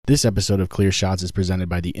This episode of Clear Shots is presented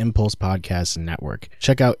by the Impulse Podcast Network.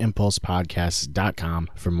 Check out impulsepodcasts.com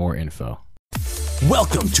for more info.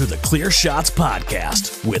 Welcome to the Clear Shots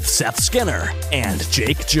Podcast with Seth Skinner and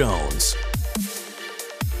Jake Jones.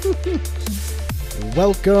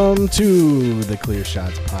 Welcome to the Clear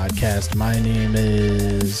Shots Podcast. My name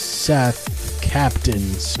is Seth Captain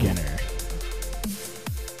Skinner.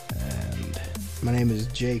 And my name is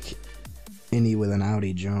Jake Innie with an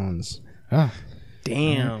Audi Jones.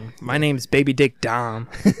 Damn, my name's Baby Dick Dom.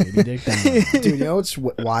 Baby Dick Dom. Dude, you know what's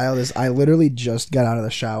wild is I literally just got out of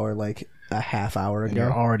the shower like a half hour And ago.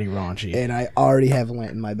 you're already raunchy. And I already have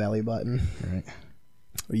lint in my belly button. Right.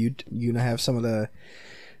 Are you gonna have some of the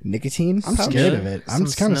nicotine? I'm scared of it. I'm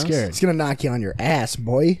kind of scared. It's gonna knock you on your ass,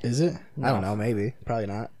 boy. Is it? I don't know, maybe. Probably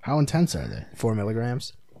not. How intense are they? 4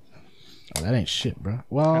 milligrams. Oh, that ain't shit, bro.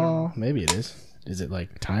 Well, maybe it is. Is it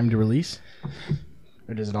like time to release?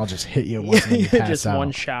 Or does it all just hit you once and you pass Just out?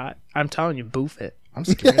 one shot. I'm telling you, boof it. I'm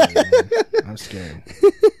scared, man. I'm scared.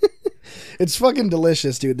 It's fucking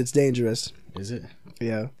delicious, dude. It's dangerous. Is it?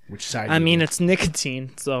 Yeah. Which side? I do you mean, do? it's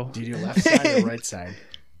nicotine, so Do you do left side or right side?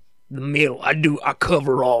 the middle. I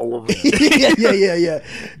cover all of it. yeah.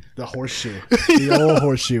 The horseshoe. The old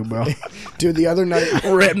horseshoe, bro. Dude, the other night...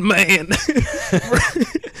 Red man.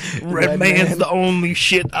 Red man's man. the only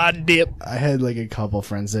shit I dip. I had like a couple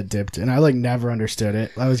friends that dipped, and I like never understood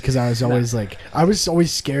it. That was because I was always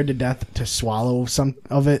always scared to death to swallow some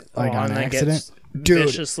of it, like on and I get accident. Dude,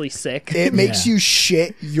 viciously sick. It makes you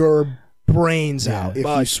shit your brains out if you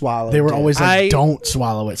But swallow. They were dude. always like, I- "Don't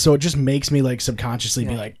swallow it," so it just makes me like subconsciously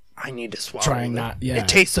be like, I need to swallow trying it. not- yeah. It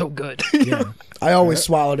tastes so good. "Yeah, I always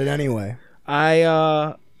swallowed it anyway.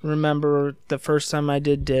 I remember the first time I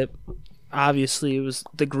did dip. Obviously, it was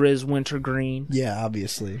the Grizz Wintergreen. Yeah,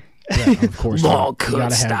 obviously. yeah, of course, Long you gotta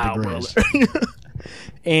cut style, have the Grizz."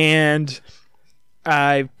 And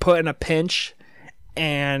I put in a pinch,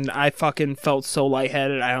 and I fucking felt so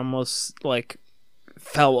lightheaded. I almost like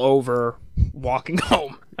fell over walking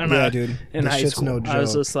home. And Yeah, dude. In This high shit's school, no I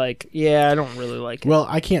was joke. just like, yeah, I don't really like it. Well,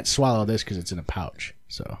 I can't swallow this because it's in a pouch.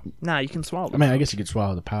 So, Nah, you can swallow it. I mean, I guess you could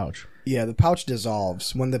swallow the pouch. Yeah, the pouch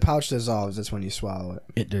dissolves. When the pouch dissolves, that's when you swallow it.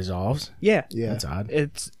 It dissolves. Yeah, Yeah, That's odd.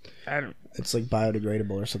 I don't. it's like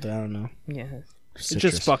biodegradable or something. I don't know. Yeah, it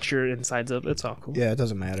Citrus. just fucks your insides up. It's all cool. Yeah, it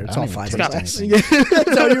doesn't matter. It's I all don't even fiberglass. taste anything.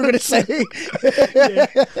 That's all you were gonna say.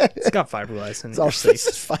 It's got fiberglass in it. It's all You're safe. this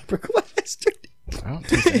is fiberglass. Dude. I don't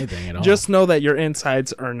taste anything at all. Just know that your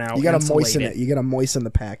insides are now. You gotta insulated. moisten it. You gotta moisten the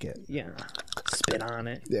packet. Yeah, spit on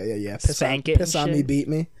it. Yeah. Spank it Piss and on me, shit. beat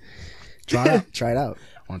me. try it out. Try it out.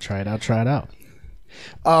 Want to try it out? Try it out.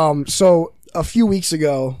 So a few weeks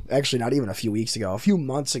ago, actually not even a few weeks ago, a few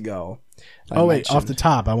months ago. Oh wait, off the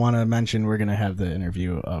top, I want to mention we're gonna have the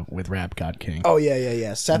interview with Rap God King. Oh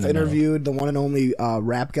yeah. Seth the interviewed the one and only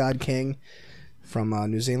Rap God King from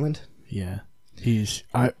New Zealand. Yeah,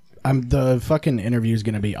 I'm the fucking interview's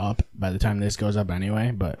gonna be up by the time this goes up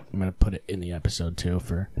anyway, but I'm gonna put it in the episode too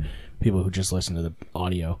for people who just listen to the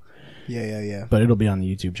audio. Yeah. But it'll be on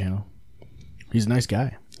the YouTube channel. He's a nice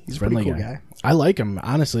guy. He's a pretty cool guy. I like him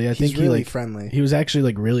honestly. I think He's really he friendly. He was actually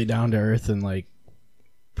like really down to earth and like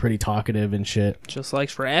pretty talkative and shit. Just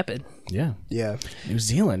likes rapping. Yeah. Yeah. New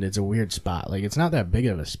Zealand, it's a weird spot. Like it's not that big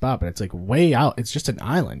of a spot, but it's like way out. It's just an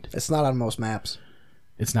island. It's not on most maps.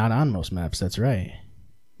 It's not on most maps. That's right.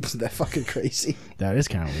 Isn't that fucking crazy? That is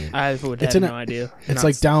kind of weird. I would It's have in no a- idea. It's Not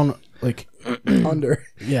like down, like Under.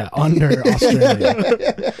 yeah, under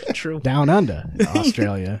Australia, true. down under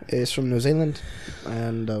Australia. Is from New Zealand,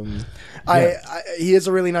 and he is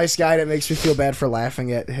a really nice guy. That makes me feel bad for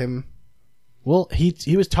laughing at him. Well,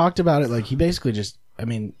 he was talked about it like he basically just. I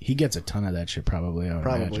mean, he gets a ton of that shit probably. I would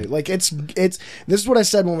Probably imagine. like it's. This is what I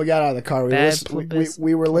said when we got out of the car. Bad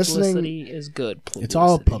We were listening. Publicity is good. It's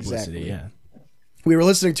all publicity. publicity. Exactly. Yeah. We were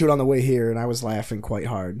listening to it on the way here, and I was laughing quite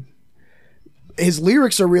hard. His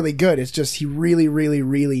lyrics are really good. It's just he really, really,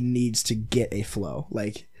 really needs to get a flow.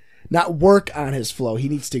 Like, not work on his flow. He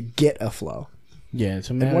needs to get a flow. Yeah, it's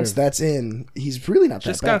a And matter. once Of, that's in, he's really not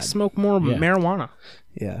Just that got bad. to smoke more Yeah. marijuana.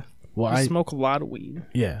 Yeah. well, I I smoke a lot of weed.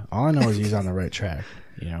 yeah. All I know is he's on the right track.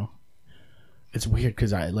 You know. It's weird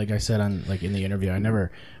because like I said in the interview, I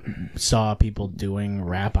never saw people doing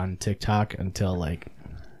rap on TikTok until like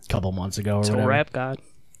a couple months ago or So whatever. rap god.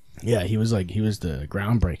 Yeah, he was the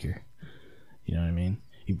groundbreaker. You know what I mean?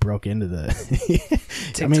 He broke into the.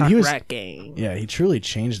 TikTok I mean, he was. rat gang. Yeah, he truly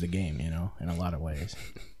changed the game. You know, in a lot of ways.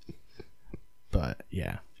 But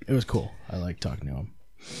yeah, it was cool. I like talking to him.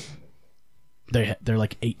 They're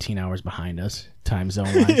like 18 hours behind us, time zone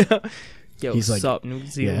wise. Yo, He's what's like- up, New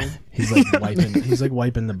Zealand? Yeah, he's like wiping. He's like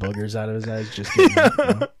wiping the boogers out of his eyes. Just getting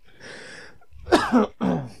up, you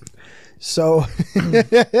know? So So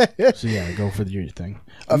yeah, go for your thing.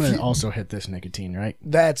 I'm gonna also hit this nicotine, right?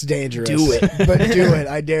 that's dangerous. Do it. But do it.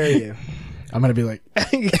 I dare you. I'm gonna be like,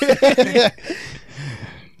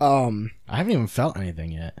 Um, I haven't even felt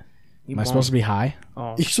anything yet. Am I supposed to be high?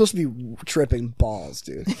 Oh, you're supposed to be tripping balls,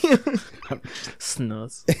 dude.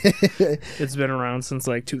 snus. It's been around since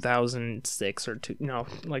like 2006 or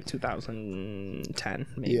 2010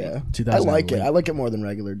 maybe. Yeah. I 2000 like it. late. I like it more than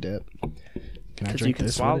regular dip. Can I Because drink you can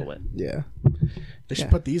this swallow with it. Yeah. They should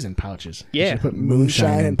put these in pouches. They Yeah. should put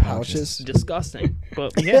Moonshine in pouches. Disgusting,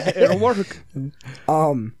 but yeah, it'll work.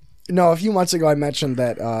 No, a few months ago I mentioned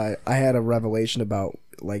that I had a revelation about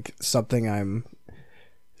like something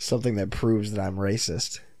that proves that I'm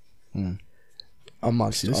racist.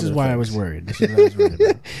 Amongst This other is why I things. was worried. This is what I was worried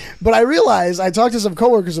about. But I realized I talked to some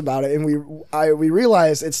coworkers about it, and we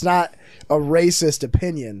realized it's not a racist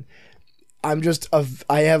opinion. I'm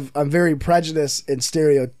very prejudiced in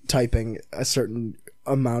stereotyping a certain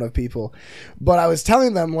amount of people. But I was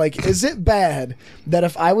telling them, like, is it bad that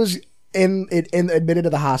if I was admitted to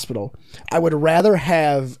the hospital, I would rather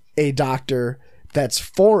have a doctor that's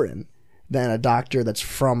foreign than a doctor that's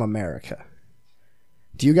from America?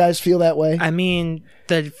 Do you guys feel that way? I mean,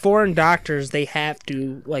 the foreign doctors, they have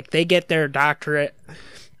to, like, they get their doctorate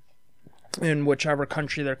in whichever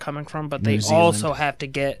country they're coming from, but they New Zealand. also have to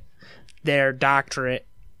get their doctorate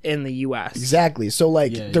in the U.S. Exactly. So,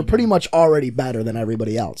 like, Yeah, they're you pretty much already better than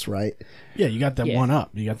everybody else, right? Yeah, you got the Yeah. one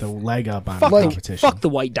up. You got the leg up on Fuck, the Like, competition. fuck the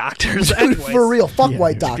white doctors, anyways. For real. Fuck Yeah,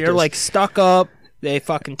 white if doctors. They're, like, stuck up. They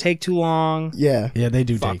fucking take too long. yeah. Yeah, they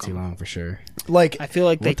do Fuck take too 'em. long for sure. Like, I feel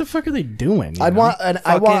like they What the fuck are they doing? you I know? want a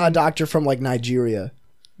Fucking- doctor from, like, Nigeria.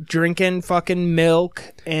 drinking fucking milk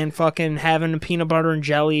and fucking having a peanut butter and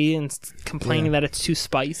jelly and complaining that it's too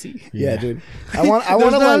spicy. Yeah, dude. I want There's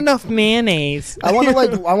to not like enough mayonnaise. I want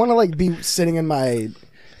to like be sitting in my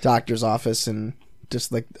doctor's office and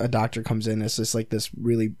just like a doctor comes in. It's just like this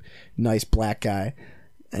really nice black guy,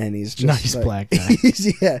 and he's just Nice like- black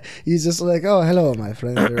guy. he's just like, oh, hello, my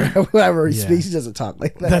friend, or whatever he Yeah. speaks. He doesn't talk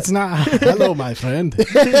like that. That's not. Hello, my friend.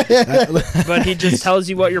 But he just tells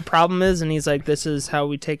you what your problem is, and he's like, "This is how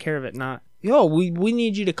we take care of it." Not, yo, we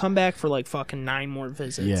need you to come back for like fucking 9 more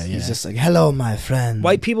visits. Yeah, yeah. He's just like, hello, my friend.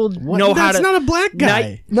 White people What? know how That's to. not a black guy.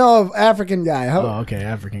 Night- No, African guy. How, Oh, okay,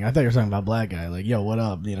 African. I thought you were talking about black guy. Like, yo, what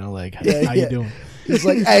up? You know, like, Yeah, how yeah. you doing? He's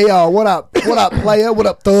like, hey, yo, what up, player, what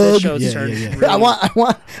up, This thug? show's Yeah, turned yeah, yeah. really-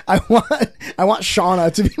 I want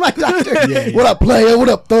Shauna to be my doctor. Yeah, yeah. What up, player? What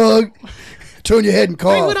up, thug? Turn your head and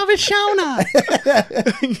call. up, it's Shauna.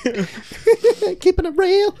 Keeping it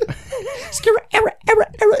real.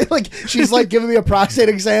 Like she's like giving me a prostate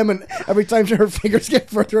exam, and every time her fingers get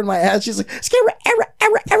further in my ass, she's like,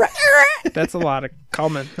 That's a lot of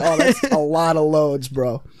coming. oh, that's a lot of loads,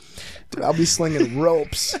 bro. Dude, I'll be slinging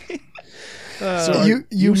ropes. So you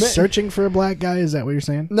you mi- searching for a black guy? Is that what you're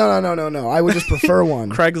saying? No. I would just prefer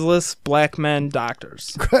one. Craigslist black men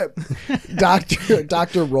doctors.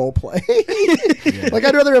 Doctor role play. Like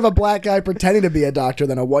I'd rather have a black guy pretending to be a doctor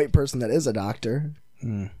than a white person that is a doctor.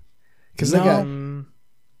 Because they got You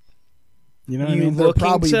know what I You mean? they're looking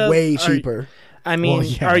probably to- way are- cheaper. I mean, Well,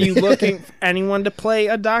 yeah. are you looking for anyone to play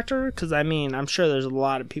a doctor? Because I mean, I'm sure there's a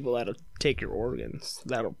lot of people that'll take your organs.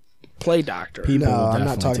 That'll play doctor. People No, will I'm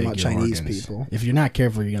not definitely talking about take your Chinese organs. people. If you're not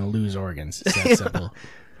careful, you're gonna lose organs. It's that simple.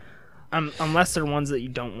 Unless they're ones that you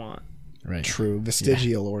don't want. Right. True,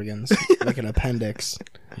 vestigial organs, like an appendix.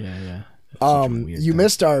 Yeah, yeah. That's such a weird You thing.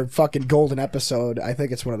 missed our fucking golden episode. I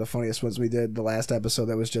think it's one of the funniest ones we did. The last episode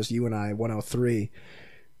that was just you and I, 103.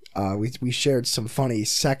 We shared some funny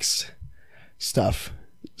sex stuff,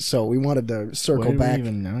 so we wanted to What circle did we back. I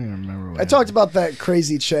don't even remember. What I talked about that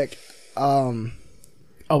crazy chick.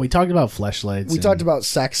 Oh, we talked about fleshlights. We talked about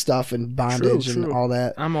sex stuff and bondage and true. all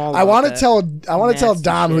that. I'm all I about want to that tell. I want to tell nasty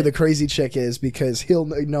Dom who shit. the crazy chick is because he'll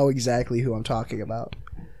know exactly who I'm talking about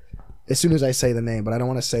as soon as I say the name. But I don't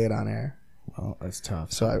want to say it on air. Well, that's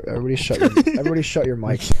tough. So everybody shut. Everybody shut your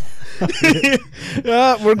mic.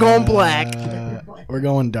 We're going black. We're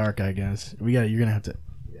going dark, I guess. You're gonna have to.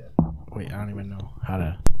 Wait, I don't even know how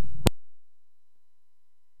to.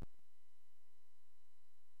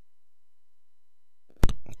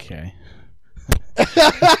 Okay.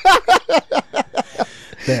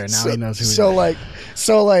 There, now he knows who. So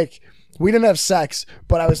like, we didn't have sex,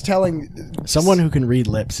 but I was telling. Someone who can read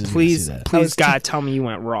lips is Please, gonna see that. please, God, tell me you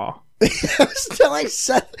went raw. I was telling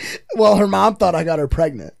Seth. Well, her mom thought I got her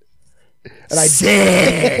pregnant, and I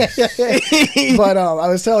did. But I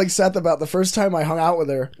was telling Seth about the first time I hung out with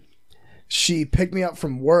her. She picked me up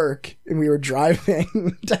from work, and we were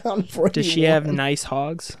driving down 41. Does she have nice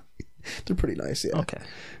hogs? They're pretty nice, yeah. Okay.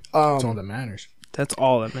 That's all that matters. That's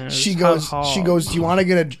all that matters. She goes, do you want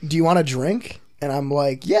a drink? And I'm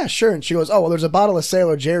like, yeah, sure. And she goes, oh, well, there's a bottle of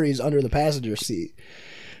Sailor Jerry's under the passenger seat.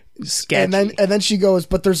 Sketchy. And then she goes,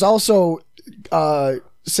 but there's also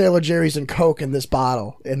Sailor Jerry's and Coke in this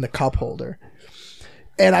bottle in the cup holder.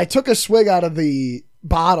 And I took a swig out of the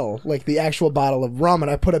bottle, like the actual bottle of rum,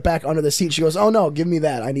 and I put it back under the seat. She goes, oh no, give me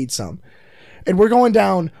that. I need some. And we're going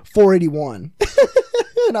down 481.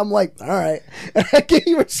 And I'm like, all right. And I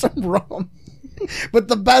gave her some rum. But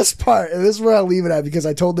the best part, and this is where I'll leave it at because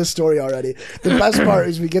I told this story already. The best part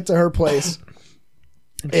is we get to her place.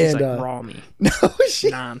 And she's and, like, raw me. No,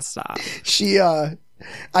 Nonstop.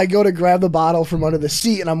 I go to grab the bottle from under the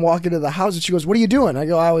seat and I'm walking to the house and she goes, what are you doing? I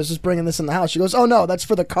go, I was just bringing this in the house. She goes, oh no, that's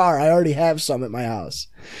for the car. I already have some at my house.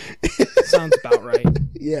 Sounds about right.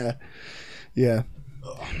 Yeah. Yeah.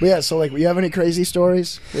 But yeah, so like, you have any crazy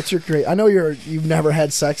stories? What's your I know you've never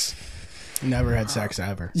had sex. Never had sex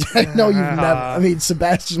ever. No, you've never. I mean,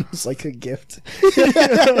 Sebastian was like a gift.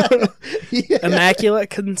 Yeah. Immaculate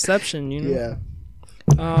conception, you know?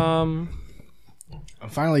 Yeah. I'm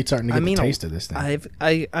finally starting to get the taste of this thing.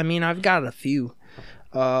 I've got a few.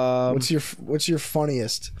 What's your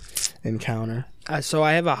funniest encounter? So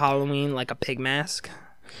I have a Halloween, like a pig mask,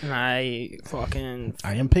 and I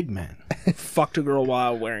am Pigman. fucked a girl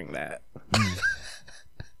while wearing that.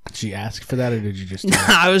 Did she ask for that, or did you just?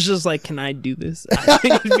 I was just like, "Can I do this?" I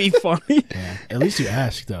think it'd be funny. Yeah. At least you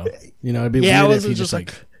asked, though. You know, it'd be Yeah, I weird if wasn't you just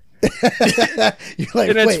like. You're like,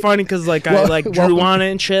 And it's wait, funny because like I like drew on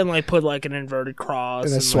it and shit, and like put like an inverted cross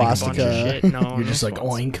And a like, swastika. a bunch of shit. No, You're just like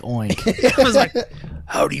oink oink. I was like,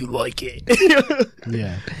 "How do you like it?"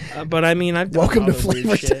 Yeah. But I mean, I've done welcome to other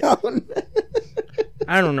weird shit. Flavortown.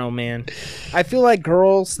 I don't know, man. I feel like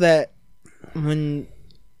girls that when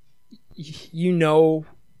you know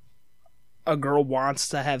a girl wants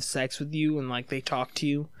to have sex with you and like they talk to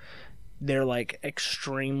you, they're like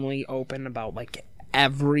extremely open about like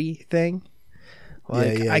everything.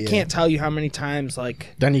 Like Yeah, I can't tell you how many times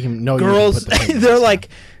like Then you can know girls you can put the they're like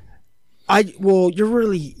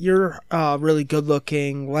you're really good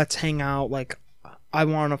looking, let's hang out, like I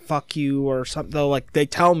want to fuck you or something. They'll like they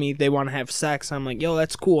tell me they want to have sex. I'm like, yo,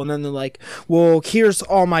 that's cool. And then they're like, well, here's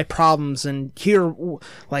all my problems and here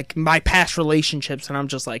like my past relationships. And I'm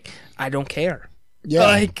just like, I don't care. Yeah,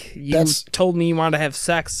 like you told me you wanted to have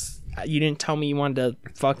sex. You didn't tell me you wanted to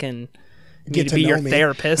fucking me to be your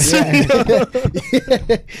therapist. Yeah.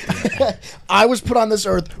 I was put on this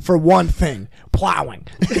earth for one thing: plowing.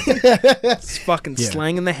 It's fucking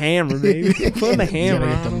slanging the hammer, baby. Putting the You hammer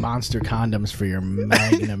gotta get the on. monster condoms for your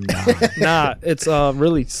Magnum dong. Nah, it's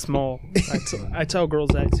really small. I tell girls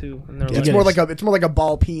that too, and they're It's like, more like a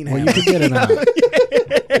ball peen Well, hammer. you could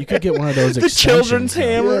get you could get one of those the children's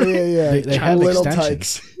hammer, Yeah. They have Little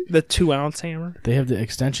extensions. tykes. the 2-ounce hammer. They have the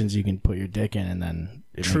extensions you can put your dick in, and then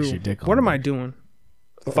it True. makes your dick. What am I longer. doing?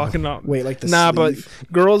 Fucking up. Wait, like the but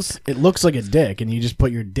girls, It looks like a dick, and you just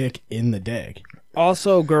put your dick in the dick.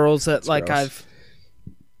 also girls that like gross.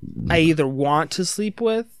 I either want to sleep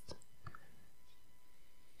with.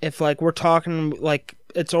 If like we're talking like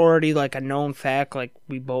it's already like a known fact, like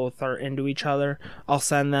we both are into each other, I'll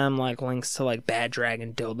send them like links to like Bad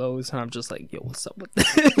Dragon dildos, and I'm just like, yo, what's up with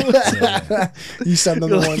that? You send them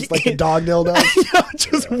the ones like the dog dildo.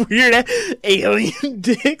 Just weird alien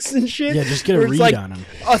dicks and shit. Yeah, just get a Where it's read like, on them.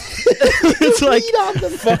 It's like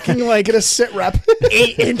Fucking like get a sit rep.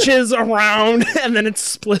 8 inches around, and then it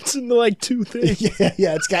splits into like 2 things.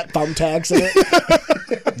 Yeah, it's got thumbtacks in it.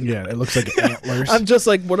 Yeah, it looks like antlers. I'm just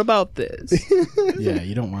like, what about this? Yeah,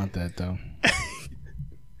 you don't want that though.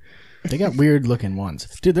 They got weird looking ones,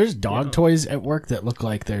 dude. There's dog toys at work that look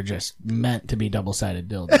like they're just meant to be double-sided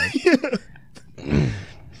dildos.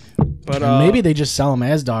 But Maybe they just sell them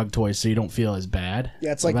as dog toys so you don't feel as bad.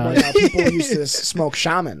 Yeah, it's like about when it. people used to smoke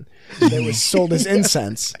shaman. It was sold as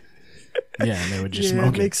incense. Yeah, and they would just yeah,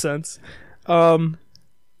 smoke it it. makes sense. What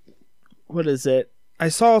is it? I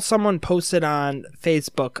saw someone posted on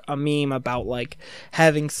Facebook a meme about like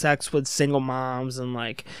having sex with single moms, and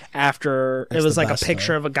like after it was the like best, a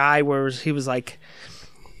picture of a guy where he was like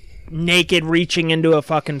naked reaching into a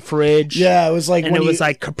fucking fridge. Yeah, it was like and when it was you-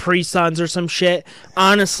 like Capri Suns or some shit.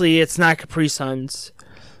 Honestly, it's not Capri Suns.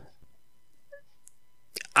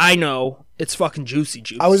 I know it's fucking Juicy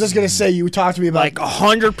Juice. I was just gonna say you talked to me about like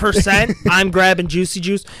 100%. I'm grabbing Juicy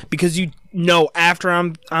Juice because you know after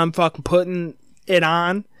I'm fucking putting it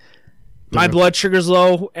on, my blood sugar's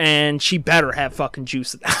low, and she better have fucking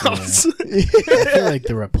juice in the house. I feel like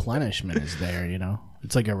the replenishment is there. You know,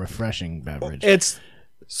 it's like a refreshing beverage. It's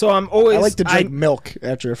so I'm always I like to drink milk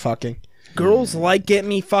after fucking. girls like get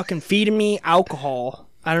me fucking feeding me alcohol.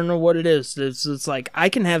 I don't know what it is. It's like I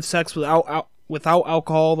can have sex without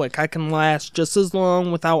alcohol. Like, I can last just as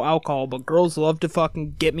long without alcohol, but girls love to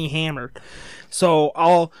fucking get me hammered. So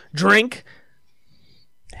I'll drink,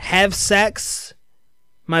 have sex,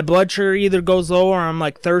 my blood sugar either goes low or I'm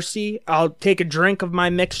like thirsty. I'll take a drink of my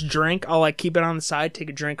mixed drink. I'll like keep it on the side, take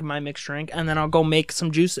a drink of my mixed drink, and then I'll go make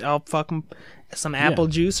some juice. I'll fucking some apple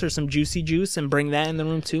juice or some juicy juice and bring that in the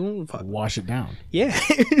room too. And Wash it down. yeah.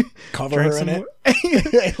 Cover Drink her in some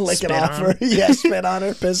it. Lick Spit it off on her. Yeah, spit on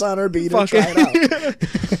her, piss on her, beat her, try Fucking-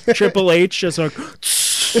 it out. Triple H just like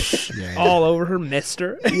Yeah. all over her,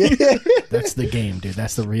 mister. That's the game, dude.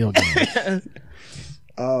 That's the real game.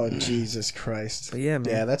 Oh, Jesus Christ. Yeah, man.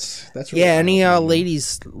 Yeah, that's really Yeah, any powerful.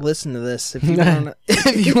 ladies listen to this if you want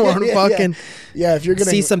if you want to Yeah, fucking Yeah, if you're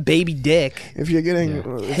getting see some baby dick. if you're getting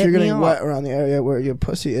Yeah. Hit me up. wet around the area where your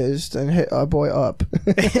pussy is, then hit our boy up.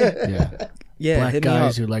 Yeah. Yeah, Black hit me up.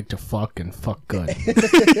 guys who like to fuck and fuck good.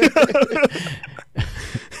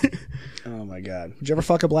 Oh my god. Would you ever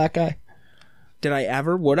fuck a black guy? Did I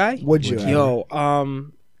ever? Would I? Would you? Yo,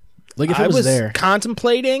 Like if I it was, was there.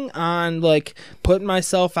 contemplating on like putting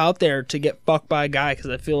myself out there to get fucked by a guy because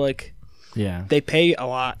I feel like Yeah. they pay a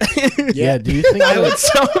lot. Yeah. Do you think? I would Like,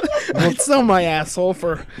 sell, I'd sell my asshole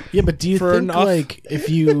for. yeah, but do you for think enough- like if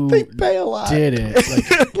you They pay a lot. did it,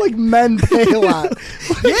 like Like men pay a lot.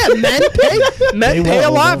 Yeah, men They pay a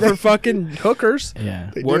will, lot though. for fucking hookers.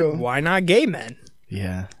 yeah, do. Why not gay men?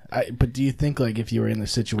 yeah. But do you think like if you were in the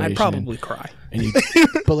situation, I'd probably cry. and you,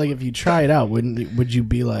 but like if you try it out, would you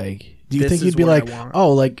be like? Do you This think is you'd be what like, I want.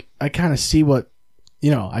 oh, like I kind of see what,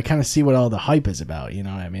 I kind of see what all the hype is about. You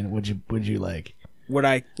know what I mean? Would you like? Would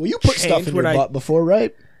I? Well, you put stuff change in what your I- butt before,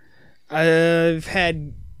 right? I've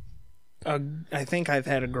had. I think I've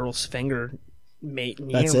had a girl's finger near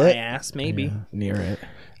That's my it? ass. Maybe Yeah, near it,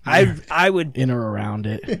 I would. in or around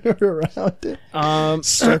it. Around it.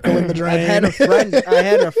 Circling the drain. I've had a friend. I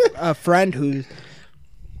had a friend who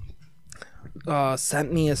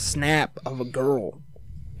sent me a snap of a girl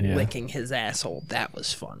Yeah, licking his asshole. That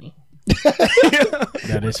was funny.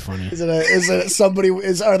 that is funny. Is it somebody?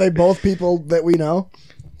 Are they both people that we know?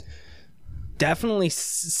 Definitely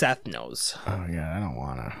Seth knows. Oh yeah, I don't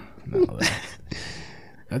wanna know that.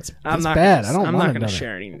 That's I'm not bad. Gonna, I don't I'm want not to going know to that.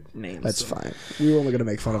 share any names. That's fine. We were only gonna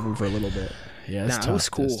make fun of him for a little bit. Yeah, it's Nah, tough. it was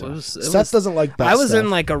cool. It's It tough. was, Seth doesn't like that I was stuff. in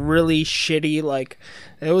like a really shitty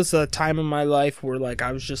it was a time in my life where like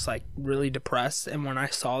I was just like really depressed, and when I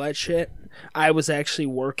saw that shit, I was actually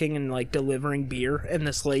working and like delivering beer, and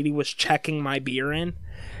this lady was checking my beer in,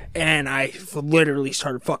 and I literally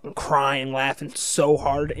started fucking crying, laughing so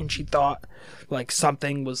hard, and she thought like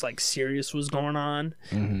something was like serious was going on,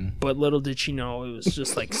 but little did she know it was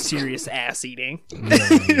just like serious ass eating.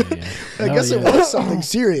 Yeah. I guess it was something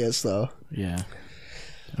serious though. Yeah.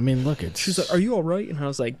 I mean, look, it's She's like, "Are you all right?" And I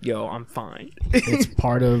was like, "Yo, I'm fine." it's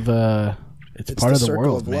part of it's part the of the circle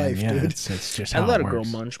world, of man. life, Yeah, dude. it's just I how let it a girl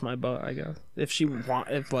works. munch my butt, I guess.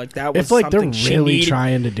 If like that was If like they're something she really needed,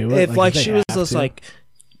 trying to do it, if like they she was have just to. like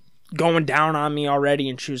going down on me already,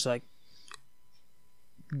 and she was like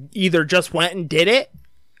either just went and did it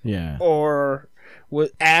yeah, or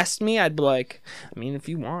asked me, I'd be like, I mean, if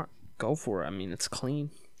you want, go for it. I mean, it's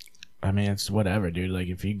clean. I mean, it's whatever, dude. Like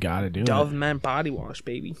if you gotta do Dove it, Men body wash,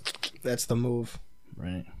 baby. That's the move.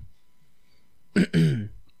 right?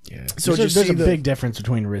 Yeah. So there's did you a see big difference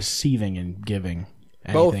between receiving and giving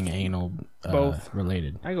Both. anything anal Both.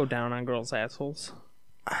 related. I go down on girls' assholes.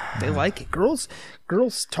 They like it. Girls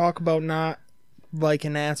talk about not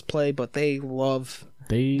liking ass play, but they love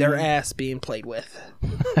their ass being played with.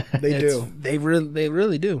 They do. They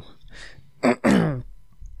really do.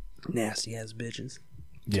 Nasty ass bitches.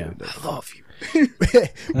 Yeah. I love you.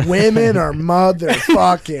 Women are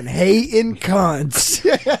motherfucking hating cunts.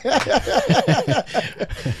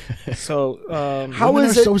 So, How Women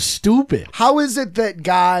is are it? so stupid? How is it that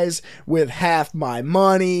guys with half my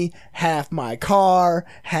money, half my car,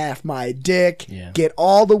 half my dick Yeah. get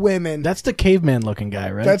all the women? That's the caveman looking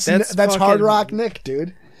guy, right? That's that's Hard fucking- Rock Nick,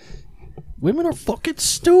 dude. Women are fucking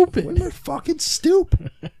stupid. Women are fucking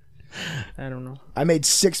stupid. I don't know. I made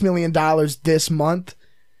 $6 million this month.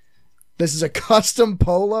 This is a custom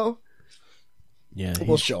polo. Yeah,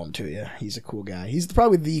 We'll show him to you. He's a cool guy. He's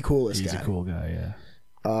probably the coolest he's guy. a cool guy. Yeah.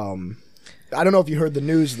 I don't know if you heard the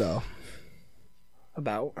news though.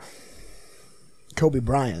 About Kobe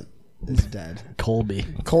Bryant is dead. Colby.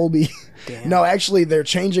 Colby. Damn. No, actually, they're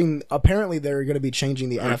changing. Apparently, they're going to be changing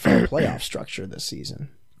the NFL playoff structure this season.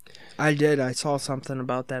 I did. I saw something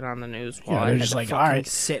about that on the news. While Yeah, I they're had just to like, fucking all right,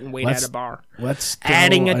 sit and wait let's- at a bar. Let's throw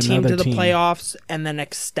Adding a team to another the team. playoffs and then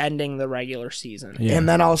extending the regular season. Yeah. And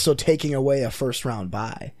then also taking away a first round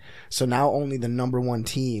bye. So now only the number one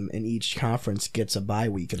team in each conference gets a bye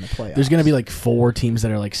week in the playoffs. There's gonna be like 4 teams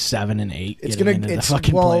that are like 7 and 8. It's getting gonna- into it's- the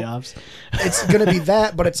fucking well, playoffs. It's going to be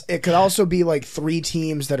that, but it could also be like 3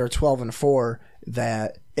 teams that are 12 and 4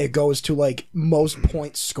 that it goes to like most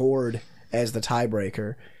points scored as the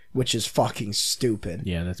tiebreaker, which is fucking stupid.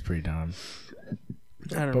 Yeah, that's pretty dumb.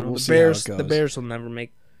 I don't But know. we'll The see how it Bears. The goes. Bears will never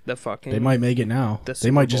make the fucking. They might make it now. The They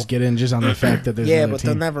Super might just Bowl. get in just on the fact that there's Yeah, another but team.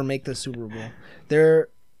 they'll never make the Super Bowl.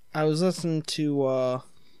 I was listening to.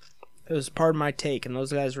 It was part of my take, and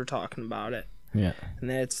those guys were talking about it. Yeah. And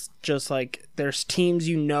it's just like there's teams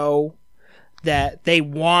that they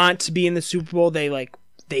want to be in the Super Bowl. They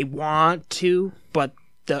want to, but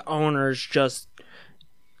the owners just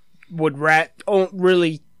would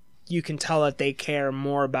really. You can tell that they care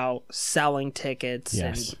more about selling tickets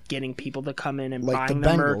Yes. and getting people to come in and Like the buying the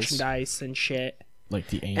Bengals. merchandise and shit Like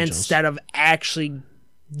the Angels. instead of actually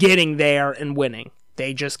getting there and winning.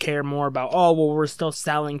 They just care more about, oh, well, we're still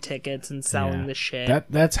selling tickets and selling Yeah. the shit.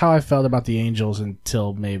 That's how I felt about the Angels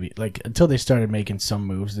until they started making some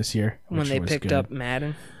moves this year. when which they was picked good. up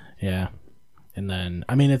Madden. Yeah. And then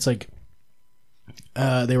it's like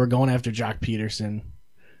they were going after Jock Peterson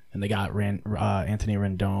and they got Anthony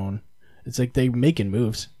Rendon. It's like they making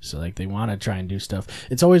moves, so like they want to try and do stuff.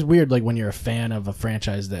 It's always weird, like when you're a fan of a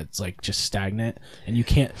franchise that's like just stagnant, and you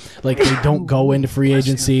can't they don't go into free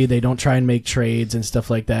agency, they don't try and make trades and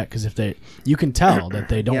stuff like that. Because you can tell that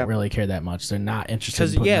they don't Yep. really care that much. They're not interested in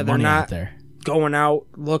 'Cause, putting yeah, the they're money not- out there. Going out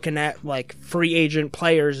looking at like free agent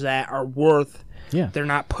players that are worth. Yeah, They're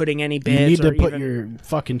not putting any you bids. need to or put even, your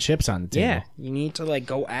fucking chips on the table. yeah. You need to like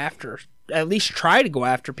go after, at least try to go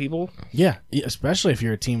after people. Yeah, especially if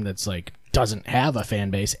you're a team that's like doesn't have a fan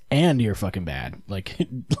base and you're fucking bad, like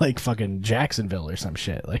like fucking Jacksonville or some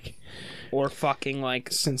shit. Like, Or fucking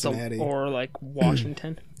like Cincinnati. or like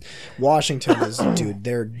Washington. Washington is, dude,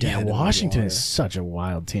 they're dead. yeah, in the Washington water. is such a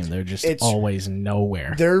wild team. They're just It's- always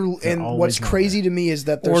nowhere. And always what's nowhere. crazy to me is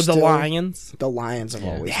that they're Or the still, Lions. The Lions have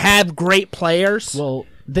always. Have great players. Well,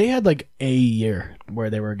 they had like a year where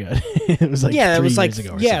they were good. It was like yeah, 3 it was like years ago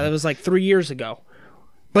or yeah, something. that was like 3 years ago.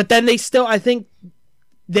 But then they still, I think,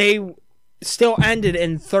 they still ended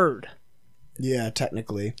in third Yeah,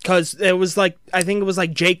 technically. because it was like I think it was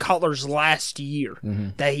like Jay Cutler's last year Mm-hmm.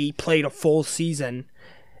 that he played a full season,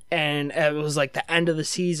 and it was like the end of the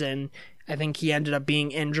season. I think he ended up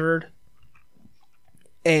being injured,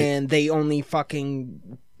 and they only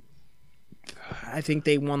fucking. I think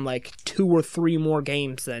they won like 2 or 3 more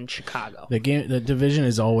games than Chicago. The division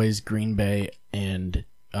is always Green Bay and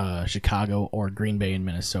Chicago, or Green Bay and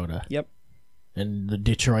Minnesota. Yep, And the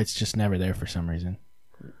Detroit's just never there for some reason.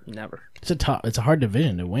 never. It's a hard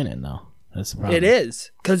division to win in, though. That's the problem. It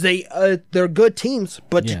is because they're good teams,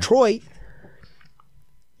 but Yeah. Detroit,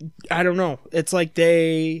 I don't know. It's like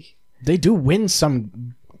they do win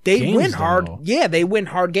some. Games, win hard. though. Yeah, they win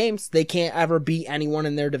hard games. They can't ever beat anyone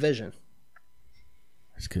in their division.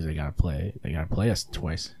 It's because they gotta play us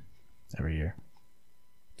twice every year.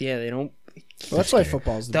 Yeah, they don't. Well, that's why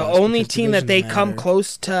football's the The best, only because team that they divisions come matter.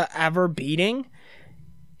 close to ever beating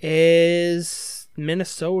is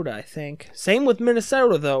Minnesota, I think. Same with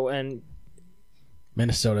Minnesota though, and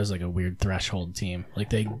Minnesota's like a weird threshold team. Like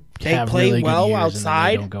they they have play really good well years outside, and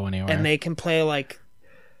then they don't go anywhere. and they can play like.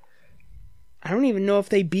 I don't even know if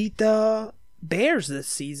they beat the Bears this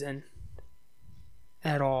season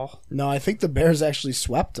at all. No, I think the Bears actually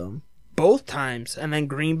swept them. Both times, and then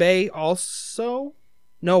Green Bay also.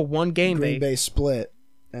 No, one game Green Bay split,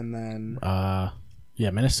 and then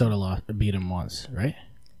yeah, Minnesota beat them once, right?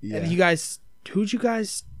 yeah. Have you guys? Who'd you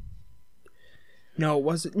guys? No,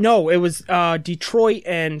 it was Detroit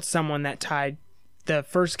and someone that tied the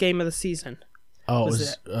first game of the season. Oh,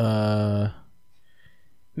 Was it was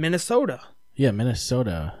Minnesota. yeah,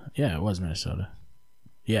 Minnesota. Yeah, it was Minnesota.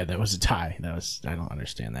 Yeah, that was a tie. I don't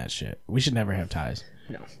understand that shit. We should never have ties.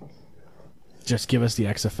 No, Just give us the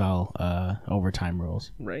XFL overtime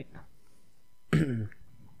rules. right.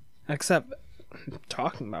 Except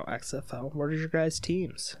talking about XFL, what are your guys'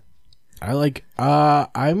 teams?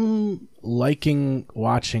 I'm liking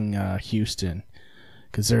watching Houston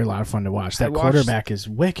because they're a lot of fun to watch. That watched- quarterback is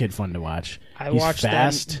wicked fun to watch. I He's watched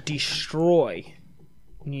fast. them destroy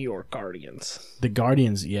New York Guardians. The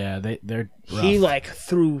Guardians, yeah, they're rough. He like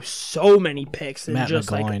threw so many picks and Matt just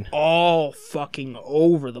McGloin. like all fucking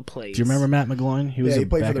over the place. Do you remember Matt McGloin? He was Yeah, he a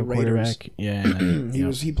played for backup the Raiders. quarterback. Yeah, and then, He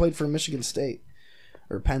yep. he played for Michigan State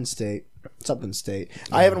or Penn State. Something State.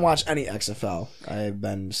 I haven't watched any XFL. I've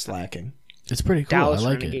been slacking. It's pretty cool. Dallas I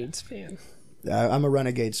like it. Renegades fan. I'm a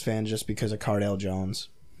Renegades fan just because of Cardale Jones.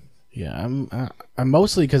 Yeah, I'm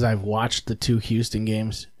mostly because I've watched the 2 Houston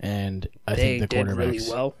games, and I They think the did quarterbacks. really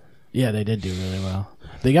well. Yeah, they did do really well.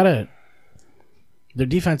 Their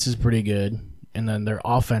defense is pretty good, and then their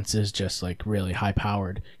offense is just like really high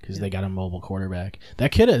powered because they got a mobile quarterback.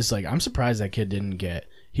 That kid is like, I'm surprised that kid didn't get.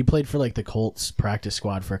 He played for like the Colts practice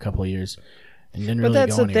squad for a couple of years, and didn't really. But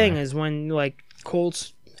that's go the thing anywhere. is when like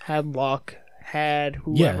Colts had Luck, had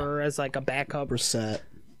whoever as like a backup. Brissett.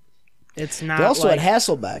 It's not. They also like, had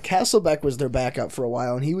Hasselbeck. Hasselbeck was their backup for a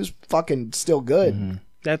while, and he was fucking still good. Mm-hmm.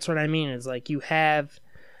 That's what I mean. Is like you have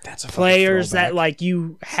That's a fucking players throwback. that like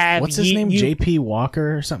you have. What's his name? You, JP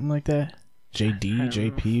Walker or something like that.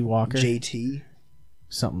 JP Walker, JT.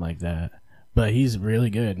 something like that. But he's really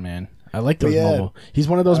good, man. I like those yeah. mobile. He's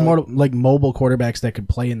one of those mobile quarterbacks that could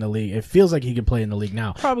play in the league. It feels like he could play in the league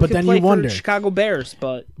now. probably but could then play you wonder. for Chicago Bears,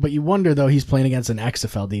 but But you wonder though, he's playing against an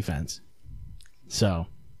XFL defense. So,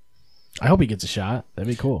 I hope he gets a shot. That'd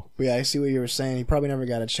be cool. But yeah, I see what you were saying. He probably never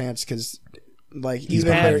got a chance because, like, He's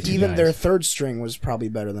even bad, two guys. their third string was probably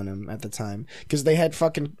better than him at the time because they had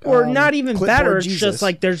fucking or not even Clipboard better. It's Jesus. just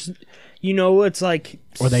like there's, it's like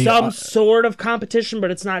Or they- some sort of competition,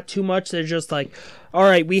 but it's not too much. They're just like, all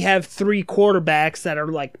right, we have 3 quarterbacks that are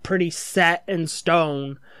like pretty set in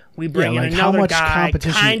stone. We bring Yeah, in like, how another much guy,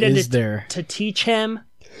 competition kind is of there? to teach him.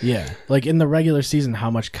 Yeah, like in the regular season, how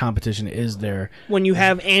much competition is there? When you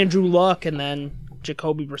have Andrew Luck and then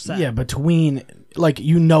Jacoby Brissett. Yeah, between like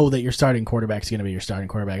that your starting quarterback's going to be your starting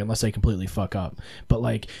quarterback unless they completely fuck up. But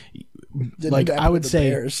like Didn't like happen I would to the say,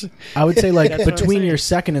 Bears. like That's what I'm between saying. your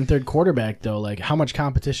second and third quarterback though, like how much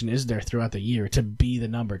competition is there throughout the year to be the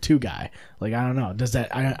number 2 guy? Like I don't know. Does that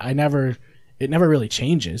it never really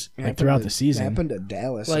changes like throughout the It season. happened to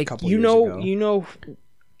Dallas a like couple years ago.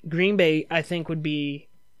 Green Bay I think would be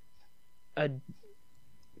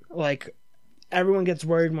like everyone gets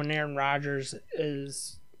worried when Aaron Rodgers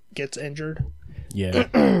gets injured. Yeah.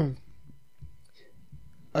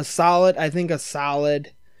 A solid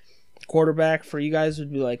quarterback for you guys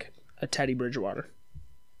would be like a Teddy Bridgewater.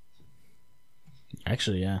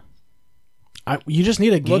 Actually, yeah. You just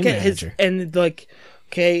need a game Look at manager.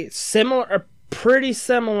 pretty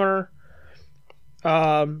similar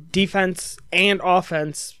defense and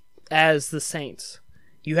offense as the Saints.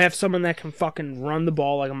 You have someone that can fucking run the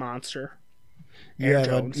ball like a monster. Aaron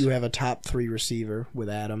Jones. You have a top 3 receiver with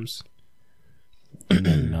Adams. And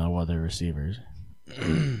then no other receivers.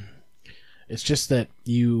 It's just that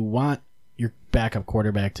you want your backup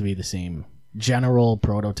quarterback to be the same general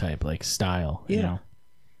prototype, like style. You Yeah. know?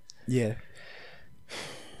 Yeah.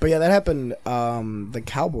 But yeah, that happened. The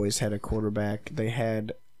Cowboys had a quarterback. They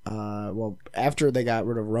had, after they got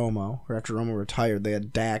rid of Romo, or after Romo retired, they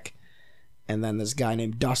had Dak, and then this guy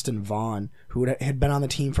named Dustin Vaughn, who had been on the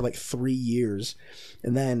team for like 3 years.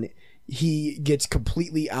 And then he gets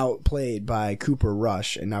completely outplayed by Cooper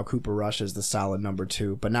Rush, and now Cooper Rush is the solid number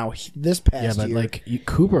 2. But now this past Yeah, but year, like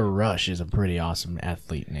Cooper Rush is a pretty awesome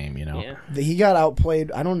athlete name, you know? Yeah. he got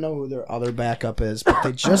outplayed. I don't know who their other backup is, but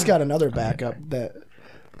they just got another backup that...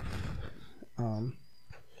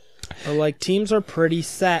 Or like teams are pretty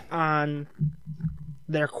set on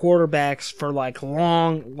their quarterbacks for like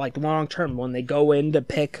long term. When they go in to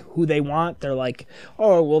pick who they want, they're like,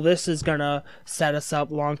 oh well, this is gonna set us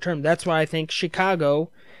up long term. That's why I think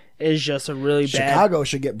Chicago is just a really bad. Chicago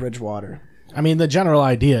should get Bridgewater. I mean, the general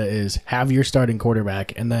idea is have your starting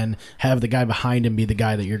quarterback and then have the guy behind him be the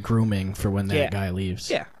guy that you're grooming for when that Yeah. guy leaves.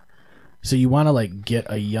 Yeah, So you want to like get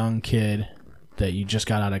a young kid that you just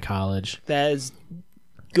got out of college. that is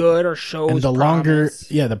good or shows. And the promise.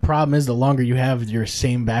 the problem is the longer you have your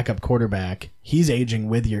same backup quarterback, he's aging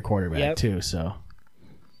with your quarterback Yep. too. So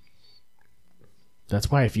that's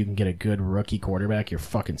why if you can get a good rookie quarterback, you're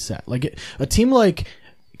fucking set. Like a team like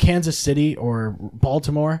Kansas City or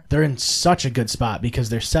Baltimore, they're in such a good spot because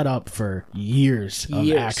they're set up for years. Of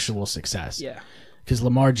actual success. Yeah. Because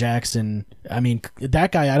Lamar Jackson, I mean,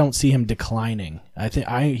 that guy, I don't see him declining. I think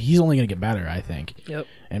he's only going to get better, I think. Yep.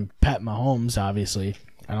 And Pat Mahomes, obviously,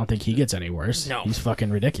 I don't think he gets any worse. No. He's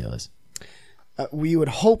fucking ridiculous. We would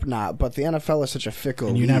hope not, but the NFL is such a fickle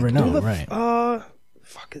And you league. never know, right?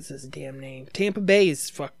 Fuck is his damn name? Tampa Bay's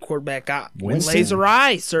fuck quarterback got Winston? laser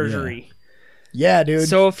eye surgery. Yeah, dude.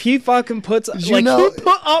 So if he fucking puts You like know- he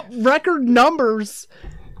put up record numbers.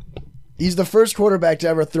 He's the first quarterback to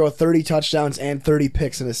ever throw 30 touchdowns and 30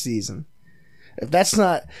 picks in a season. If that's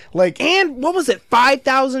not like, And what was it,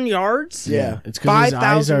 5,000 yards? yeah, It's because his eyes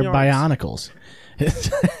 5,000 are yards. bionicles.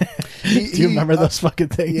 Do you remember those fucking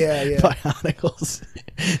things? yeah. Bionicles.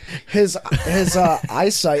 His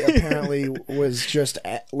eyesight apparently was just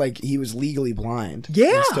like he was legally blind.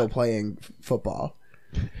 Yeah. And still playing football,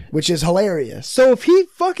 which is hilarious. So if he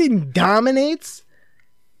fucking dominates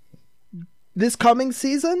this coming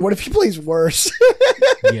season, What if he plays worse?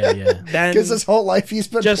 Yeah. then Because his whole life he's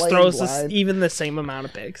been just playing throws blind. even the same amount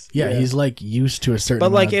of picks. Yeah, Yeah. he's like used to a certain.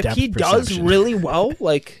 But like, amount if of he depth does perception. really well,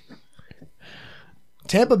 like,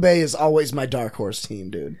 Tampa Bay is always my dark horse team,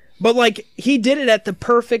 dude. but like he did it at the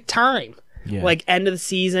perfect time. Yeah. Like end of the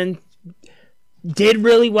season, did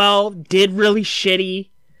really well, did really shitty,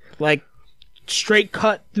 like straight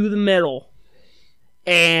cut through the middle.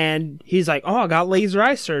 And he's like, "Oh, I got laser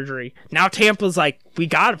eye surgery." Now Tampa's like, "We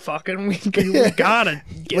gotta we gotta,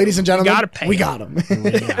 Ladies and gentlemen, we gotta pay we him." got him.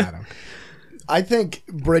 We got him. I think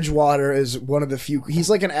Bridgewater is one of the few. He's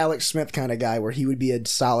like an Alex Smith kind of guy where he would be a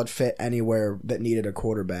solid fit anywhere that needed a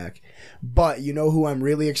quarterback. But you know who I'm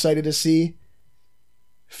really excited to see?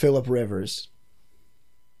 Phillip Rivers.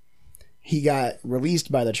 He got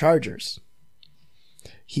released by the Chargers.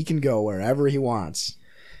 He can go wherever he wants.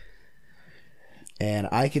 And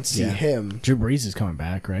I can see Yeah. him Drew Brees is coming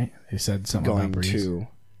back, right? He said something going about Brees. to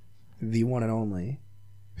the one and only.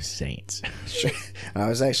 Saints. I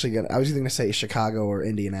was either going to say Chicago or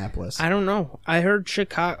Indianapolis. I don't know. I heard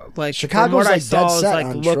Chicago. Like from Chicago's what I like saw, dead is set like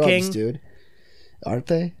on looking. Trubs, dude. Aren't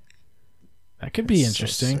they? That could be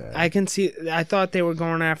interesting. sad. I can see. I thought they were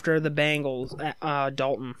going after the Bengals.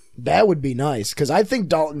 Dalton. That would be nice because I think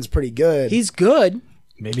Dalton's pretty good. He's good.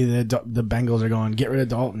 Maybe the Bengals are going, get rid of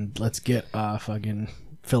Dalton. Let's get fucking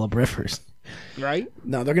Phillip Rivers. Right?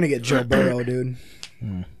 No, they're gonna get Joe Burrow, dude.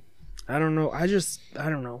 I don't know. I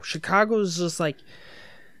don't know. Chicago's just like,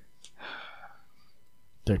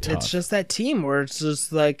 They're tough. it's just that team where it's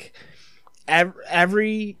just like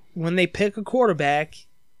every when they pick a quarterback,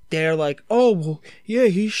 they're like, "Oh, well, yeah,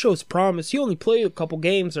 he shows promise. He only played a couple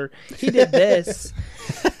games, or he did this."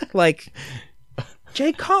 Like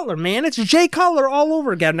Jay Cutler, man, it's Jay Cutler all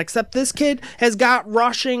over again. Except this kid has got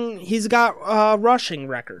rushing. He's got rushing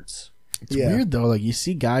records. It's weird though. Like you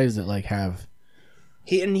see guys that like have.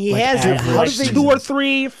 He Like has average like seasons. 2 or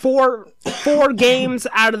 3, 4 games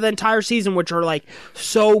out of the entire season, which are like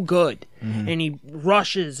so good, and he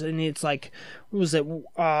rushes, and it's like, what was it?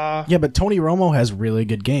 Yeah, but Tony Romo has really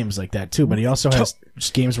good games like that too. But he also has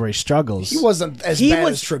games where he struggles. He wasn't as He bad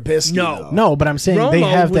was- as Trubisky. no. though. No, but I'm saying Romo they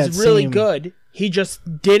have was that really same. good. He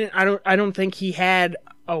just didn't. I don't think he had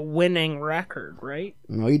a winning record, right?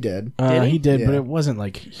 No, he did. Did he? He did, but Yeah. it wasn't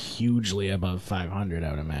like hugely above 500.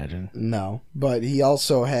 I would imagine. No, but he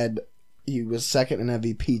also had. He was second in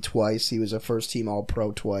MVP twice. He was a first-team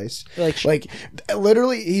All-Pro twice. Like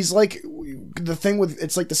Literally, he's like the thing with.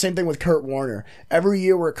 It's like the same thing with Kurt Warner. Every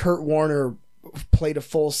year where Kurt Warner played a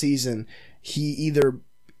full season, he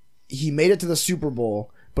made it to the Super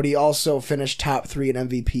Bowl, but he also finished top 3 in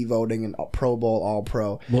MVP voting and Pro Bowl,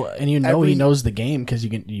 All-Pro. Well, and he knows the game because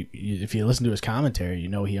if you listen to his commentary, you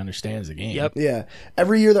know he understands the game. Yep. Yeah,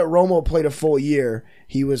 every year that Romo played a full year,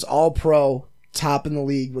 he was All-Pro, top in the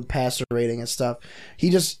league with passer rating and stuff. He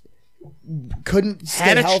just couldn't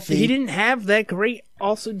stay healthy. He didn't have that great.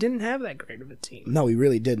 Also, didn't have that great of a team. No, he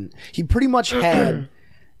really didn't. He pretty much had.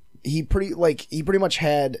 He pretty much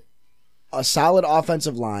had a solid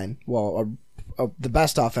offensive line. Well, the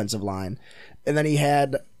best offensive line, and then he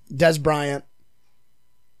had Des Bryant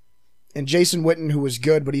and Jason Witten, who was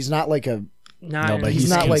good, but he's not like a. No, but he's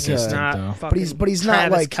not like consistent, a- though. But he's not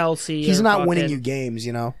Travis like Kelce. He's or not winning fucking- you games,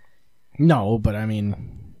 you know. No, but I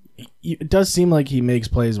mean, it does seem like he makes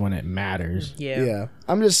plays when it matters. Yeah.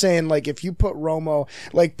 I'm just saying, like, if you put Romo,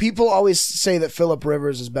 like, people always say that Phillip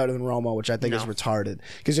Rivers is better than Romo, which I think is retarded.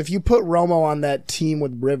 Because if you put Romo on that team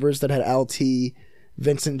with Rivers that had LT,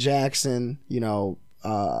 Vincent Jackson, you know,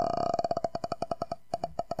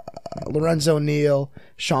 Lorenzo Neal,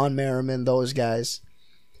 Sean Merriman, those guys,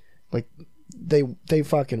 like, they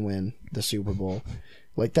fucking win the Super Bowl.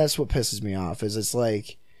 Like, that's what pisses me off, is it's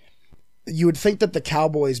like, you would think that the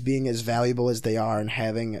Cowboys being as valuable as they are and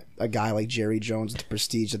having a guy like Jerry Jones with the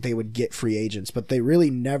prestige that they would get free agents, but they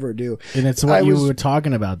really never do. And it's what you were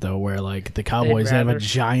talking about, though, where like the Cowboys have a rather-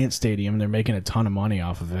 giant stadium, they're making a ton of money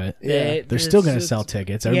off of it. Yeah. They're still going to sell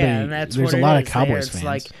tickets. Everybody, Yeah, and that's there's what a lot it of is Cowboys there. It's fans.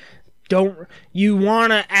 like, don't you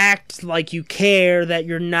want to act like you care that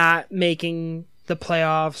you're not making the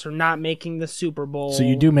playoffs or not making the Super Bowl. So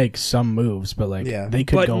you do make some moves, but like Yeah. they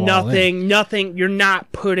could but go all in. nothing. You're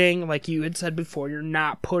not putting, like you had said before, you're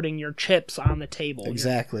not putting your chips on the table.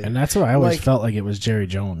 Exactly. And that's what I always Like- felt like it was Jerry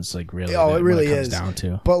Jones, like really. Oh, it really when comes is. down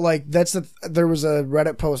to. But like there was a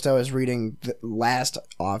Reddit post I was reading last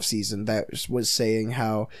offseason that was saying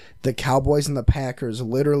how the Cowboys and the Packers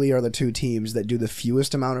literally are the two teams that do the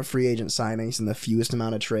fewest amount of free agent signings and the fewest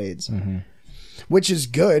amount of trades. Mm-hmm. Which is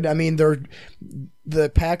good. I mean, the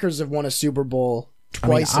Packers have won a Super Bowl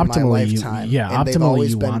twice in my optimally, lifetime. yeah, and they've optimally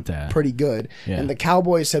always you been want that. pretty good. Yeah. And the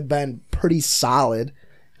Cowboys have been pretty solid.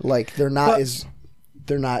 Like they're not as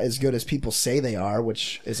good as people say they are,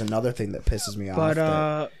 which is another thing that pisses me off.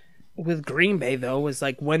 But with Green Bay though, is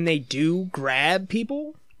like when they do grab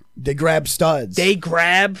people, they grab studs. they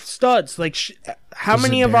grab studs. Like how Was it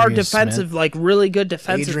many of our Darius defensive, Smith? like really good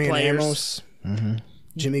defensive Adrian players, Amos,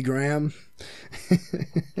 Jimmy Graham.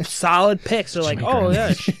 solid picks are like, Jimmy oh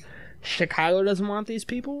Graham. yeah, Chicago doesn't want these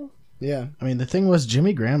people. Yeah, I mean, the thing was,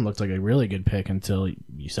 Jimmy Graham looked like a really good pick until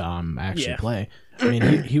you saw him actually Yeah. play. I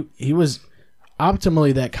mean, he was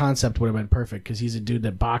optimally that concept would have been perfect because he's a dude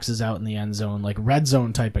that boxes out in the end zone, like red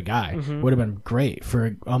zone type of guy. Would have been great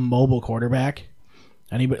for a mobile quarterback.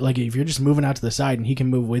 Anybody, like if you're just moving out to the side and he can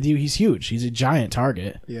move with you, he's huge. He's a giant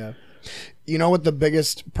target. yeah. You know what the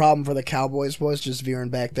biggest problem for the Cowboys was? Just veering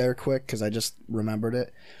back there quick because I just remembered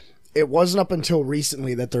it. It wasn't up until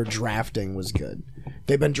recently that their drafting was good.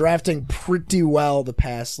 They've been drafting pretty well the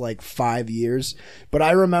past like 5 years, but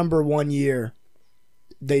I remember one year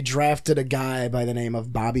they drafted a guy by the name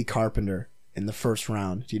of Bobby Carpenter in the first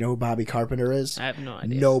round. Do you know who Bobby Carpenter is? I have no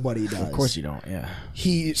idea. Nobody does. Of course you don't. Yeah.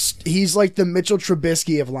 He's like the Mitchell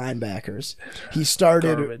Trubisky of linebackers. He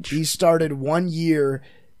started 1 year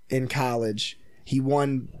in college. He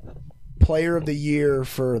won Player of the Year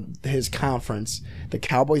for his conference. The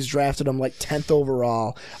Cowboys drafted him like 10th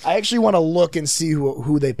overall. I actually want to look and see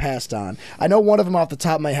who they passed on. I know one of them off the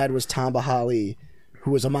top of my head was Tamba Hali,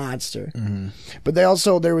 who was a monster. Mm-hmm. But there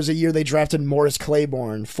was a year they drafted Morris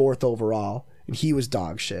Claiborne 4th overall, and he was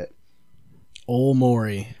dog shit. Old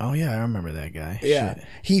Maury. Oh yeah, I remember that guy. Yeah. Shit.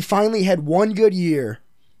 He finally had one good year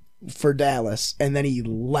for Dallas, and then he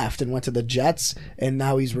left and went to the Jets, and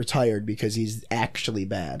now he's retired because he's actually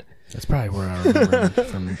bad. That's probably where I remember him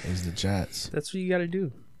from is the Jets. That's what you got to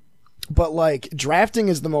do. But like drafting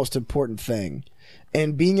is the most important thing,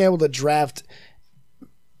 and being able to draft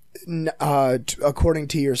according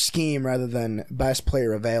to your scheme rather than best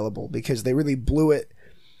player available, because they really blew it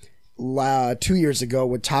 2 years ago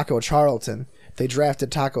with Taco Charlton. They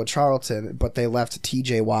drafted Taco Charlton, but they left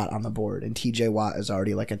TJ Watt on the board, and TJ Watt is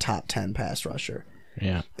already like a top 10 pass rusher.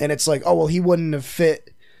 Yeah. And it's like, oh well, he wouldn't have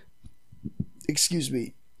fit. Excuse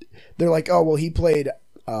me. They're like, oh well, he played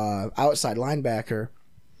outside linebacker,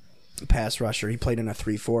 pass rusher. He played in a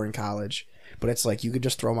 3-4 in college, but it's like you could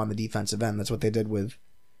just throw him on the defensive end. That's what they did with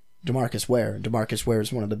DeMarcus Ware. DeMarcus Ware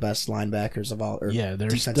is one of the best linebackers of all. Or Yeah, they're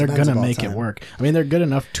defensive ends gonna of all make time. it work. I mean, they're good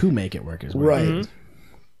enough to make it work as well. Right.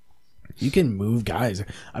 You can move guys.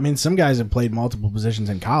 I mean, some guys have played multiple positions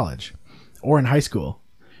in college or in high school.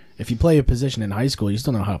 If you play a position in high school, you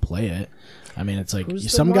still know how to play it. I mean, it's like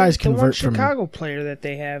Who's some the guys the one convert from. Chicago player that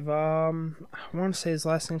they have. I want to say his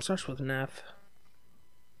last name starts with an F.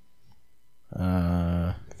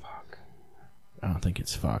 Fuck. I don't think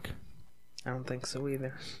it's fuck. I don't think so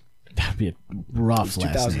either. That'd be a rough last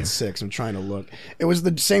name. 2006. I'm trying to look. It was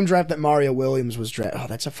the same draft that Mario Williams was drafted. Oh,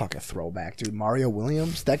 that's a fucking throwback, dude. Mario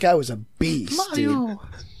Williams. That guy was a beast, dude.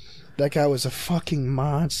 That guy was a fucking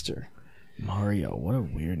monster. Mario. What a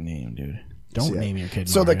weird name, dude. Don't Yeah. name your kid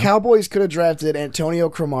So Mario. the Cowboys could have drafted Antonio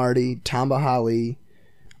Cromartie, Tamba Hali,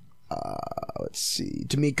 let's see,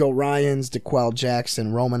 D'Amico Ryans, DeQuell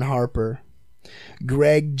Jackson, Roman Harper,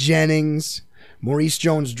 Greg Jennings, Maurice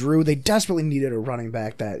Jones-Drew. They desperately needed a running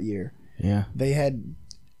back that year. Yeah. They had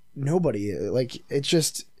nobody. Like, it's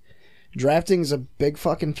just, drafting's a big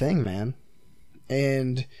fucking thing, man.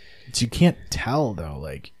 And So you can't tell though.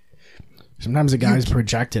 Like sometimes a guy's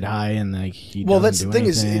projected high and like he. well, doesn't that's do the thing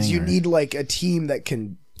is anything, you or need like a team that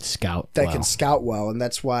can scout. can scout well, and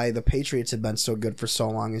that's why the Patriots have been so good for so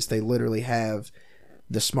long. Is they literally have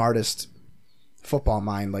the smartest football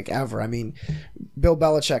mind like ever. I mean, Bill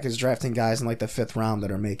Belichick is drafting guys in like the 5th round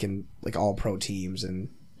that are making like all pro teams, and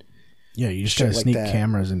Yeah, you just shit gotta like sneak that.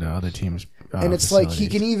 cameras into other teams. and it's like he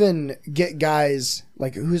facilities. can even get guys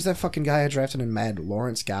like who's that fucking guy I drafted in Mad?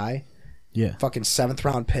 Lawrence Guy, Yeah. fucking 7th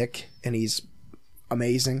round pick, and he's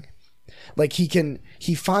amazing. Like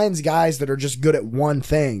he finds guys that are just good at one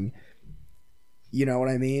thing. You know what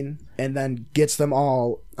I mean? And then gets them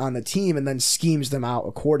all on the team and then schemes them out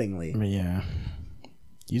accordingly. I mean, yeah.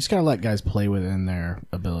 You just gotta let guys play within their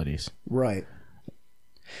abilities. Right.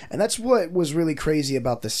 And that's what was really crazy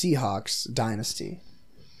about the Seahawks dynasty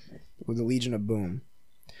with the Legion of Boom.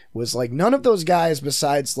 Was like none of those guys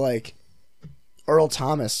besides like Earl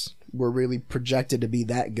Thomas were really projected to be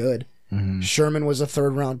that good. Mm-hmm. Sherman was a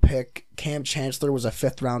 3rd round pick. Cam Chancellor was a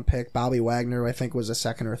 5th round pick. Bobby Wagner, I think, was a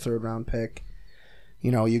 2nd or 3rd round pick.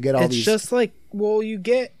 You know, you get all it's these. just like, well, you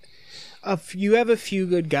get you have a few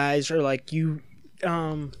good guys, or like you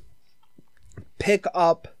pick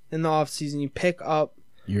up in the offseason, you pick up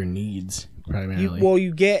Your needs, primarily.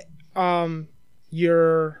 you get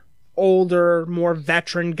your older, more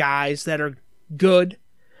veteran guys that are good,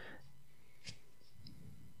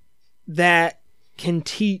 that can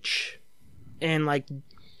teach and like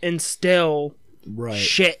instill right.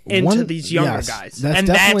 shit into these younger guys. That's that's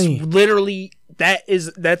definitely- literally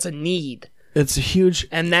that's a need. It's a huge...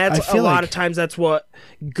 And that's I feel a lot like- of times that's what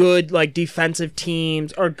good like defensive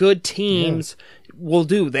teams or good teams will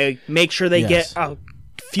do. They make sure they Yes. get a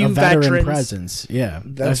few a veteran veterans. presence. Yeah.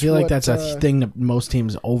 That's I feel like what, that's a thing that most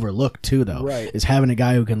teams overlook, too, though. Right. Is having a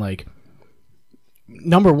guy who can, like...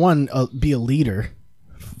 Number one, be a leader.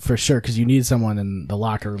 For sure, because you need someone in the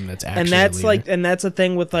locker room that's actually And that's a leader. like, and that's the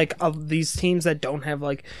thing with like these teams that don't have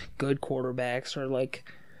like good quarterbacks or like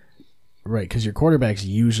Right, because your quarterback's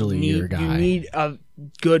usually your guy. you need a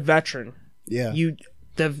good veteran. Yeah.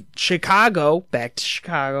 The Chicago, back to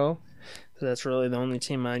Chicago, so that's really the only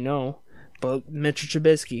team I know. But Mitchell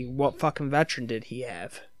Trubisky, what fucking veteran did he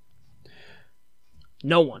have?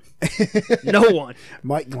 No one. No one.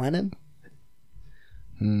 Mike Glennon?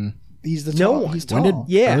 He's the No tall. one. He's When tall.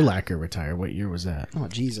 did Yeah. Urlacher retire? What year was that? Oh,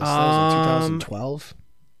 Jesus. That was in 2012?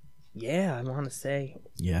 Yeah, I want to say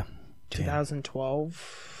Yeah.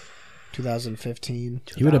 2012. 2015.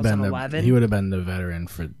 He would have been 2011. he would have been the veteran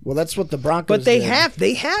for Well, that's what the Broncos But they did.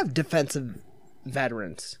 have defensive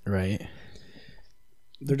veterans. right.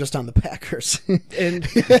 They're just on the Packers. And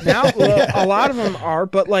now a lot of them are,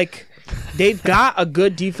 but like they've got a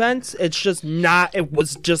good defense. It's just not. It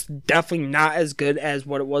was just definitely not as good as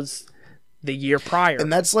what it was the year prior.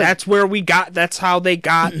 And that's like- that's where we got. That's how they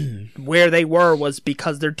got where they were, was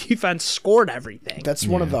because their defense scored everything. That's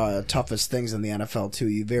one of the toughest things in the NFL, too.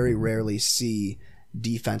 You very rarely see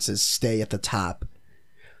defenses stay at the top.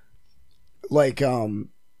 Like,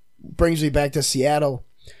 brings me back to Seattle.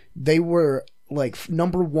 They were like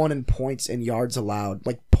number 1 in points and yards allowed,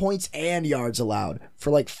 like points and yards allowed for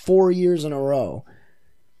like 4 years in a row,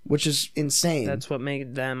 which is insane. That's what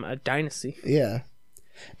made them a dynasty. Yeah.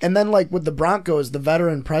 And then like with the Broncos, the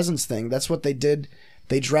veteran presence thing, that's what they did.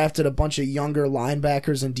 They drafted a bunch of younger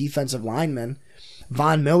linebackers and defensive linemen.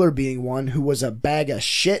 Von Miller being one, who was a bag of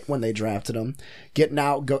shit when they drafted him,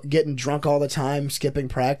 getting drunk all the time, skipping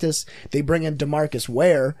practice. They bring in DeMarcus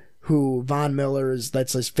Ware, who Von Miller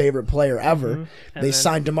that's his favorite player ever. They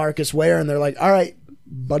signed DeMarcus Ware, and they're like, all right,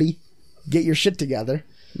 buddy, get your shit together.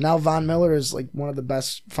 Now Von Miller is like one of the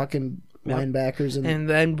best fucking linebackers. And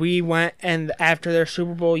then we went, and after their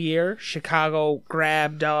Super Bowl year, Chicago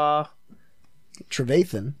grabbed Trevathan,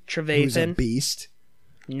 who's a Trevathan, beast.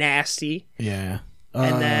 nasty. Yeah.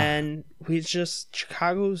 And then we just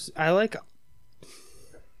Chicago's. I like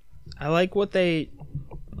what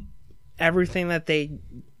everything that they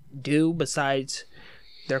do besides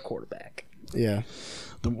their quarterback. Yeah.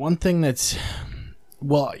 The one thing that's,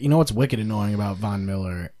 well, you know what's wicked annoying about Von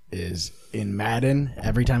Miller is in Madden,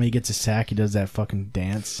 every time he gets a sack, he does that fucking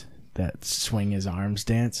dance, that swing his arms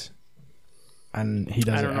dance. And he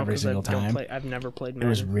does I it don't know every 'cause single time. I've never played It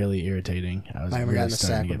was Madden. really irritating. I was I haven't really gotten a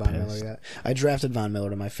starting sack to with get Von Miller pissed. yet. I drafted Von Miller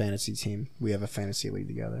to my fantasy team. We have a fantasy league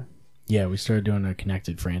together. Yeah, we started doing a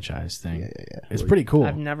connected franchise thing. Yeah. It's pretty cool.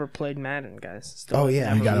 I've never played Madden, guys. Still Oh, yeah.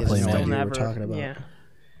 never- You gotta play still Madden. Never, We're talking about. Yeah.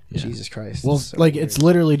 Jesus Christ. Well, it's so like weird. it's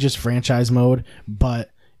literally just franchise mode,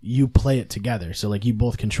 but you play it together. So like you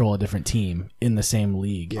both control a different team in the same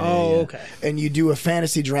league. Oh, okay. And you do a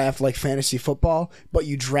fantasy draft like fantasy football, but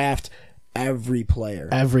you draft every player.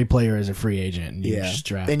 Every player is a free agent. And you just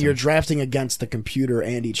draft and them. you're drafting against the computer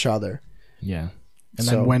and each other. Yeah. And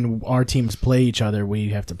So- then when our teams play each other, we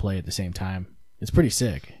have to play at the same time. It's pretty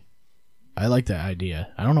sick. I like that idea.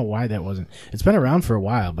 I don't know why that wasn't. It's been around for a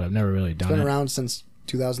while, but I've never really done It's been it. around since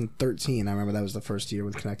 2013. I remember that was the first year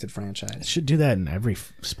with Connected It Franchise. should do that in every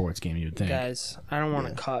sports game, you'd think. Guys, I don't want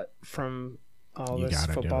to cut from all You this gotta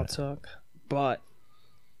do football it. talk, but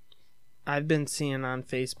I've been seeing on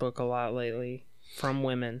Facebook a lot lately from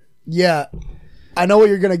women. Yeah, I know what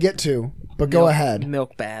you're going to get to, but go ahead.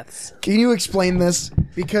 Milk baths. Can you explain this?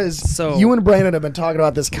 Because So- you and Brandon have been talking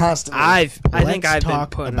about this constantly. I think Let's I've been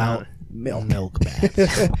talk putting about on. Milk. milk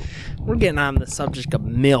baths. We're getting on the subject of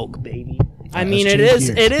milk, baby. I mean, let's it change is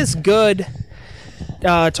gears. it is good.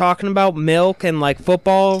 Talking about milk and like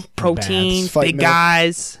football, protein, Fight big milk.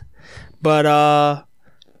 guys, but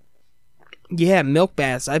yeah, milk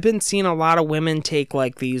baths. I've been seeing a lot of women take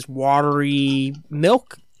like these watery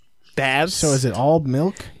milk baths. So is it all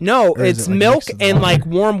milk? No, Or is it's it, like, milk mixed with and water? like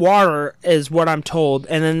warm water is what I'm told,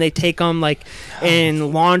 and then they take them like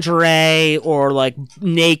in lingerie or like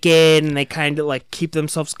naked, and they kind of like keep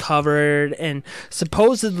themselves covered. And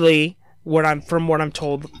supposedly, what I'm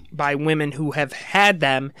told by women who have had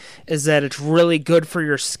them is that it's really good for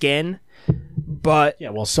your skin. But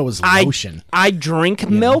Yeah, well, so is I lotion. I drink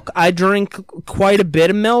milk. I drink quite a bit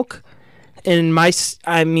of milk, and my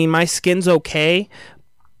skin's okay.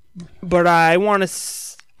 But I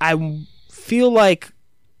feel like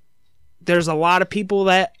there's a lot of people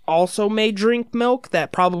that also may drink milk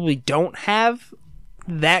that probably don't have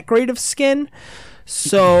that great of skin.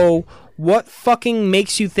 So what fucking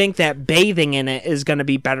makes you think that bathing in it is going to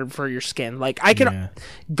be better for your skin? Like, I can Yeah.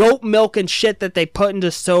 goat milk and shit that they put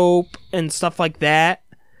into soap and stuff like that.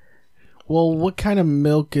 Well, what kind of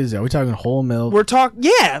milk is it? Are we talking whole milk? We're talking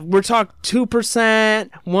 2%,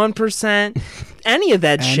 1%, any of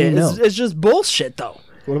that Any shit. milk. It's just bullshit, though.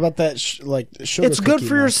 What about that? Like sugar. It's good cookie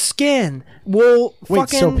for your milk? skin. Well, Wait,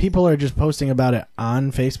 fucking so people are just posting about it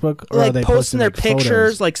on Facebook, or are like they posting their like, pictures.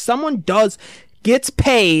 photos? Like someone gets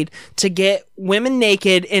paid to get women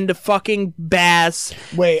naked into fucking baths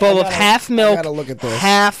Wait, full I of gotta- half I milk, gotta look at this.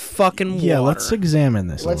 half fucking Yeah, water. let's examine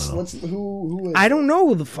this a Let's little. who is I don't know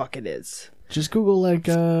who the fuck it is. Just Google like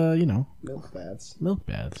milk baths? milk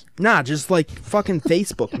baths. Nah, just like fucking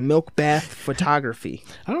Facebook milk bath photography.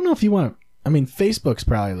 I don't know if you want to. I mean, Facebook's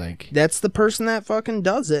probably like That's the person that fucking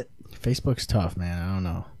does it. Facebook's tough, man. I don't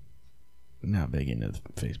know. I'm not big into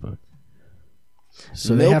Facebook.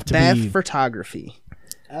 So milk they have to bath be. photography.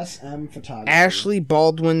 SM photography. Ashley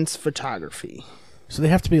Baldwin's photography. So they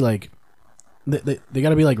have to be like. They got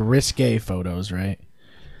to be like risque photos, right?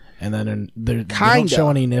 And then they don't Kinda. show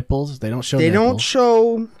any nipples. They don't show. They nipple.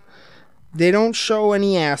 don't show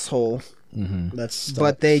any asshole, That's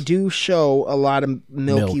but they do show a lot of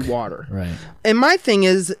milky Milk. water. Right. And my thing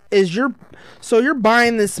is you're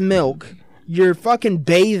buying this milk, you're fucking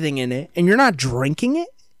bathing in it, and you're not drinking it?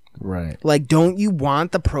 Right. Like, don't you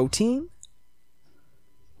want the protein?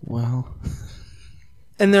 Well.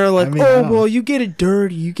 And they're like, I mean, I oh, don't- well, you get it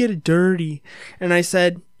dirty. And I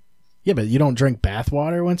said, Yeah, but you don't drink bath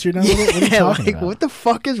water once you're done with it. What are you yeah, talking like, about? what the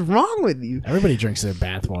fuck is wrong with you? Everybody drinks their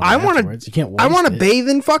bath water. I want afterwards. You can't. I want to bathe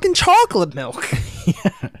in fucking chocolate milk.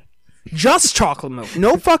 Just chocolate milk.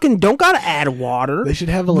 No fucking, don't gotta add water. They should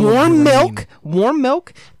have a little warm drain.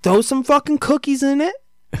 milk, throw some fucking cookies in it.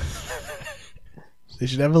 They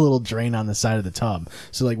should have a little drain on the side of the tub,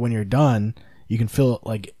 so like when you're done, you can fill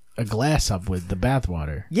like a glass up with the bath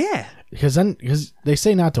water. Yeah. Because they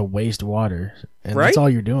say not to waste water, and Right? that's all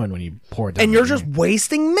you're doing when you pour it down. And you're the just drain.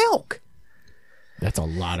 wasting milk. That's a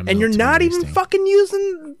lot of milk. And you're to be not even wasting. fucking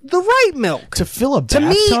using the right milk. to fill a To bathtub.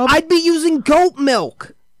 me, I'd be using goat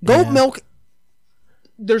milk. Goat Yeah. milk.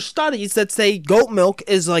 There's studies that say goat milk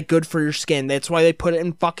is like good for your skin. That's why they put it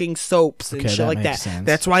in fucking soaps and Okay, shit that like that. makes sense.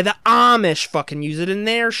 That's why the Amish fucking use it in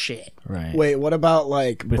their shit. right. Wait, what about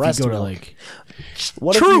like but breast if you go milk? to like,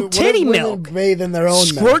 What True, what titty women milk. bathe in their own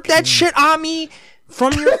Squirt milk? that shit on me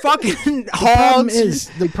from your fucking the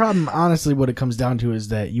hogs. problem. Honestly, what it comes down to is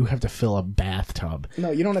that you have to fill a bathtub.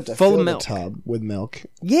 No, you don't have to Full of fill the milk. tub with milk.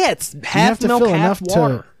 Yeah, it's You half have to milk, fill half enough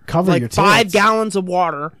water. to cover Like your 5 tits. gallons of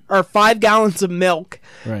water or 5 gallons of milk,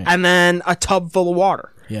 Right. and then a tub full of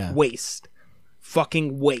water. Yeah. Waste,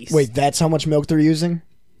 fucking waste. Wait, that's how much milk they're using?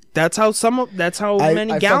 that's how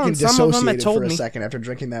many I gallons. fucking Some of them had dissociated told for a me. second after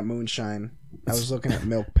drinking that moonshine. I was looking at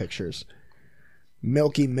milk pictures.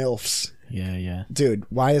 Milky milfs. Yeah. Dude,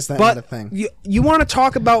 why is that not a But thing? you want to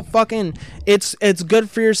talk about fucking? It's good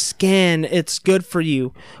for your skin. It's good for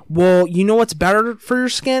you. Well, you know what's better for your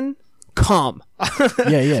skin? Cum.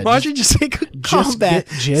 Yeah. Why don't you just take a cum just bath,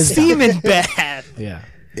 get jizzed semen bath? Yeah.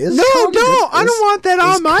 Is No, cum no, good- I don't want that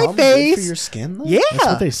is on my cum good face. for your skin, though? Yeah, That's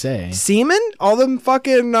what they say. semen. All them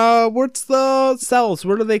fucking. What's the cells?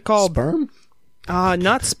 What are they called? Sperm?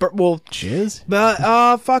 Not sperm. Well, Jizz? but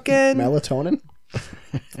fucking. Melatonin?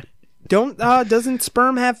 Doesn't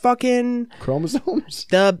sperm have fucking Chromosomes?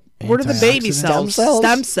 what are the baby Antioxidants? cells?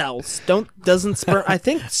 Stem cells? Stem cells. Doesn't sperm? I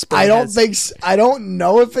think sperm. I don't has- think... I don't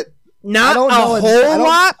know if it... not I don't a know whole en- I don't-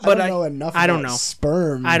 lot, but I don't know enough I don't about know.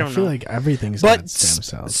 sperm. I I don't feel know. like everything's But got stem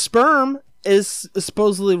cells. sperm is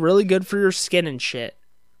supposedly really good for your skin and shit.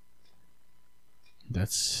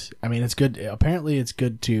 I mean, it's good. Apparently, it's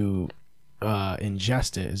good to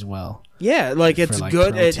ingest it as well. Yeah, like it's like,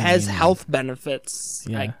 good. It has protein. health benefits.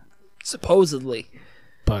 Yeah. Like, supposedly.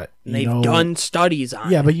 But And they've done studies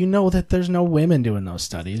on Yeah, it. but you know that there's no women doing those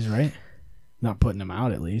studies, right? Not putting them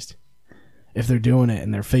out, at least. If they're doing it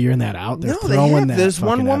and they're figuring that out, they're No, they throwing have. that There's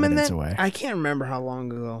one fucking woman evidence that away. I can't remember how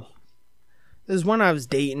long ago. There's one I was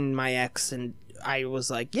dating my ex, and I was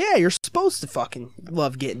like, "Yeah, you're supposed to fucking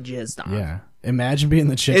love getting jizzed on. Yeah. Imagine being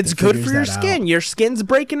the chick It's that good figures for your that skin. out. Your skin's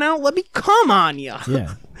breaking out. Let me come on you.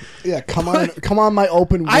 Yeah. Yeah, come on, my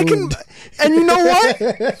open wound. I can, and you know what?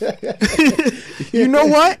 You know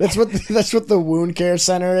what? That's what the wound care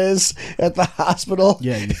center is at the hospital.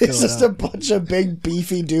 Yeah, you fill it's it just up. a bunch of big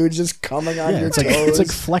beefy dudes just coming on Yeah, your it's like toes. it's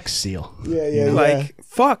like Flex Seal. yeah. Like,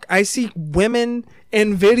 fuck, I see women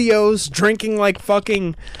in videos drinking like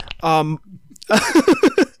fucking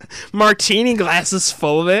martini glasses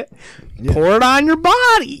full of it. Pour it on your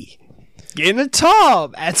body. Get in a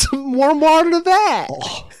tub. Add some warm water to that.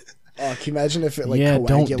 Oh, can you imagine if it like Yeah,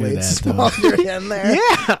 don't do coagulates that, though. while you're in there?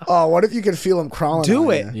 Yeah. Oh, what if you could feel them crawling? Do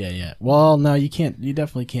on it. you? Yeah. Well, no, you can't. You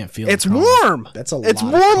definitely can't feel It's it crawling. warm. That's a. It's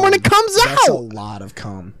lot warm of when it cum. comes That's a out. lot of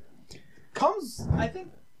cum. Comes, I think.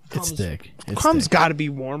 It's thick. It's Cum's thick. got to be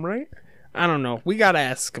warm, right? I don't know. We got to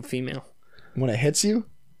ask a female. When it hits you,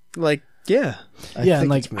 Like, yeah. I Yeah, and think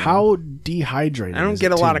like it's warm. how dehydrated. I don't is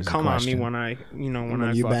get it, a lot too, of is the cum on me question. when I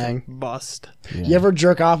When you fucking bang? bust. Yeah. You ever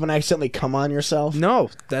jerk off and accidentally come on yourself? No,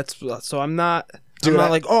 that's so I'm not. Dude, I'm not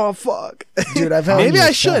I- like, oh fuck. Dude, I've had Maybe I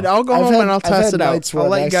yourself. should. I'll go I've home had- and I'll I've test had it out. nights where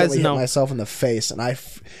I'll I've let you guys accidentally know. hit myself in the face, and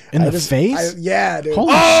In I the just- face? yeah, dude.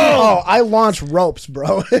 Holy Oh, I launch ropes,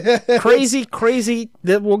 bro. crazy.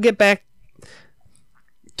 That we'll get back.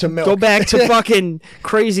 to milk. Go back to fucking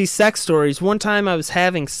crazy sex stories. One time I was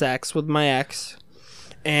having sex with my ex,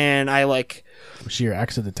 and I like, Was she your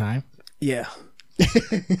ex at the time? yeah.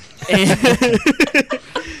 And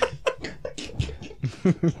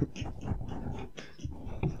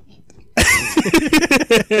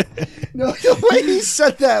No, the way he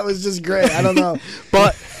said that was just great. I don't know.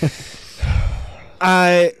 but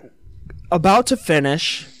I about to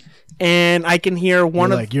finish, and I can hear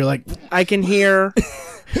one of You're like, I can hear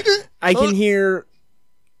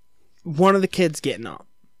one of the kids getting up.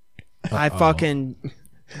 I fucking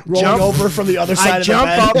Rolling Jump- over from the other side I of jump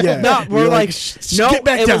the up. bed. Yeah. No, we're You're like, like, no, get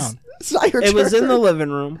back it down. was It's not your it was turn. in the living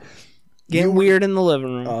room. Getting weird in the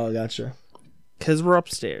living room Oh, gotcha. because we're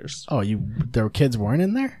upstairs, oh, their kids weren't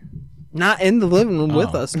in there? not in the living room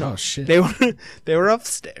with Oh. us. No, Oh, shit. they were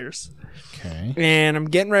upstairs, Okay. and I'm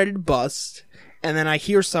getting ready to bust. And then I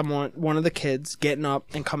hear one of the kids getting up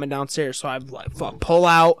and coming downstairs. So I like pull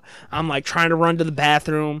out. I'm like trying to run to the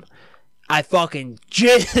bathroom. I fucking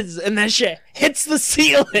jizz, and that shit hits the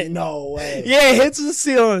ceiling. No way. Yeah, it hits the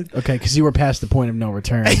ceiling. Okay, because you were past the point of no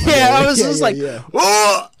return. Yeah, I was yeah, just yeah, like, yeah.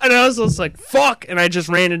 oh, and I was just like, fuck, and I just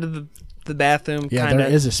ran into the bathroom. Yeah, kinda.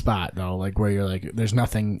 there is a spot though, like where you're like, there's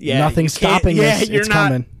nothing, Yeah, nothing you can't- stopping yeah, this. you're It's not-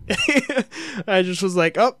 coming. I just was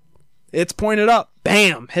like, oh, it's pointed up.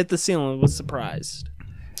 Bam, hit the ceiling. Was surprised,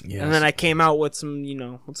 Yes. and then I came out with some,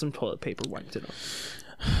 with some toilet paper, wiped it up.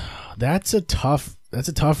 That's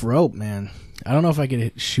a tough rope, man. I don't know if I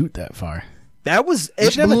could shoot that far. That was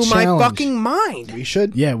it. should have a Blew my challenge. fucking mind. We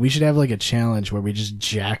should. Yeah, we should have like a challenge where we just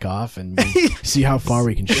jack off and we see how far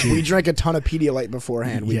we can We shoot. drank a ton of Pedialyte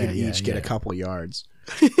beforehand. We Yeah, could yeah, each get a yeah. couple yards.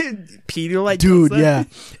 Pedialyte, Dude, does that?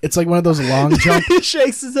 yeah. It's like one of those long jump. He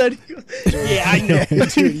shakes his head. He goes, yeah, I know.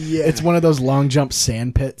 Dude, yeah. It's one of those long jump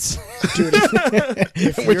sand pits. Dude,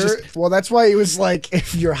 if you're, well, that's why it was like,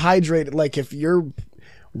 if you're hydrated, like if you're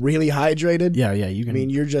really hydrated, Yeah, you can. I mean,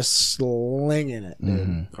 you're just slinging it,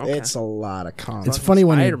 dude. Okay. It's a lot of cum. it's funny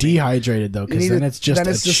when you're Spider-Man. You dehydrated though, because need then it- it's just then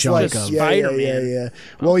a it's just chunk like, of. yeah, yeah, Spider-Man. yeah.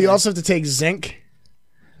 Well, you also have to take zinc,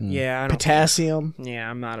 Yeah, I don't. potassium. Yeah,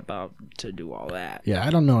 I'm not about to do all that. Yeah, I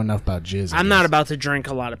don't know enough about jizz. I I'm not guess. about to drink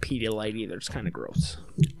a lot of Pedialyte either. It's kind of gross.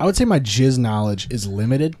 I would say my jizz knowledge is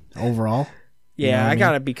limited overall. Yeah, know what I I mean?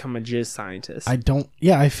 gotta become a jizz scientist. I don't.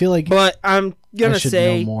 Yeah, I feel like but I'm I gonna should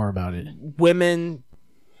say know more about it. women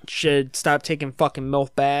should stop taking fucking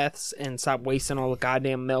milk baths and stop wasting all the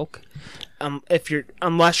goddamn milk.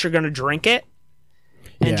 Unless you're gonna drink it,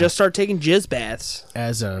 and Yeah. just start taking jizz baths.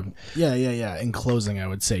 As a yeah. In closing, I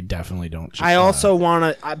would say definitely don't. I also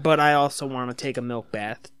wanna take a milk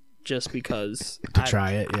bath just because to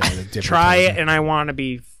try it. Yeah, to dip your try toes it, in. and I want to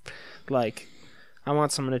be like, I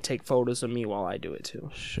want someone to take photos of me while I do it too.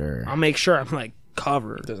 Sure. I'll make sure I'm like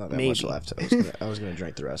covered. There's not that maybe. much left. I was gonna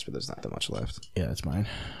drink the rest, but there's not that much left. Yeah, that's mine.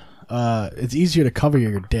 It's easier to cover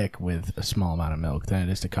your dick with a small amount of milk than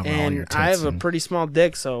it is to cover all your And tits. I have a and- pretty small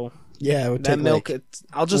dick, so Yeah, it would that take milk. like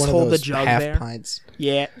I'll just one of hold the those jug half there. pints,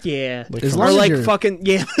 Yeah. As or long as like you're- fucking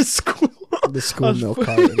the school. the school milk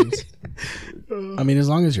cartons. I mean, as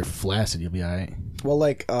long as you're flaccid, you'll be alright. Well,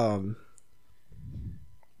 like,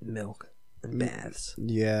 Milk and baths.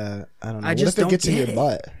 yeah, I don't know. I What just if it don't gets in get your it.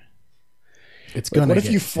 butt? It's Like, gonna. what if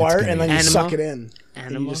get- you it's fart gonna and then get- you Enema? suck it in?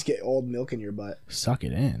 And you Enema? just get old milk in your butt. suck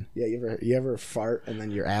it in? Yeah, you ever fart and then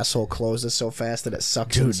your asshole closes so fast that it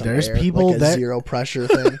sucks in Dude, some there's air, people like a that- zero pressure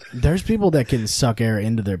thing? There's people that can suck air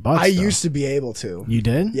into their butts. I though. used to be able to. You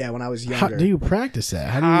did? Yeah, when I was How younger. do you practice that?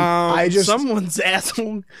 How do you? I just- someone's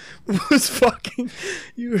asshole was fucking.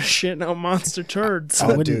 You were shitting out monster turds. I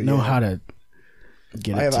wouldn't dude, know yeah. how to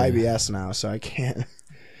get I it have to- IBS now, so I can't.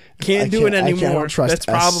 Can't I do it can't- I anymore. don't trust That's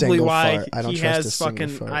a probably single why fart. I don't he trust a has single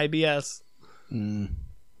fucking fart. IBS. Mm.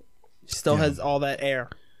 Still has all that air.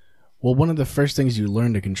 Well, one of the first things you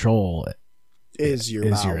learn to control Is your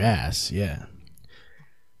is bowel. your ass. Yeah,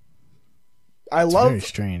 I it's love. very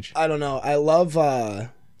strange. I don't know. I love. I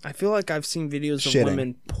feel like I've seen videos of Shitting.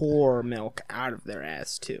 women pour milk out of their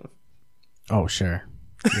ass too. Oh, sure.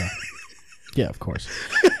 Yeah. Yeah, of course.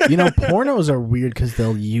 You know, pornos are weird because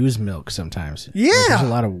they'll use milk sometimes. Like, Yeah. there's a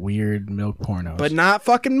lot of weird milk pornos. But not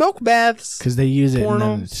fucking milk baths. because they use it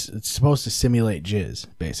porno. and then it's supposed to simulate jizz,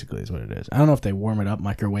 basically, is what it is. I don't know if they warm it up,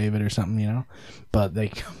 microwave it or something, you know? But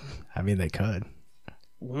they, I mean, they could.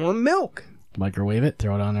 Warm milk. Microwave it,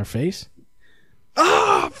 throw it on their face,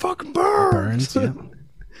 Ah, fucking burns. burns, yeah.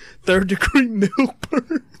 Third degree milk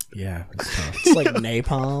burn. Yeah, it's tough. It's like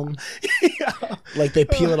napalm. Like they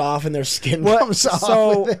peel it off and their skin What- comes off.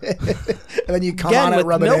 so- with it. And then you come Again, on it, with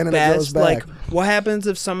rub it milk in, and it goes baths, back. like, what happens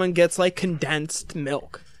if someone gets like condensed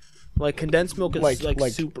milk? Like condensed milk is Like- like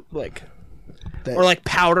like- super like, That- or like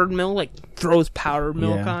powdered milk, like throws powdered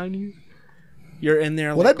milk Yeah. on you. You're in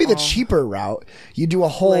there. well, like, that'd be the oh. cheaper route. You do a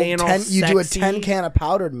whole Laying all 10. You do a sexy. 10 can of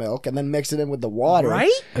powdered milk and then mix it in with the water.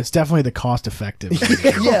 Right? It's definitely the cost effective.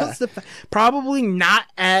 Yeah. Probably not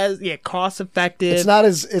as cost effective. It's not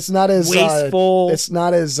as Wasteful. it's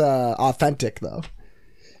not as authentic though.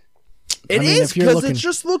 It I mean, is if you're because looking- it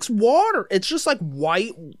just looks water. It's just like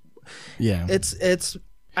white. Yeah. It's.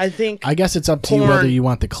 I think. I guess it's up to you porn- whether you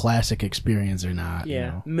want the classic experience or not. yeah, You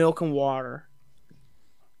know? milk and water.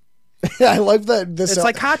 I like that. This It's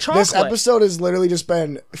like hot This chocolate. episode has literally just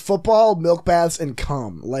been football, milk baths, and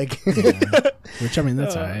cum. Like, Which, I mean,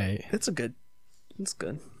 that's all right. It's a good. It's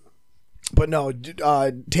good. but no,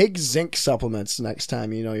 take zinc supplements next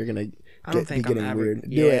time. You know you're gonna I don't be think I'm getting ever. weird. Do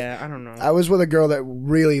Yeah, it. I don't know. I was with a girl that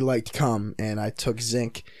really liked cum, and I took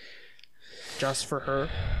zinc. Just for her.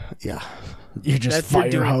 Yeah, You're just You're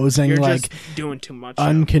fire doing- hosing, You're like just doing too much.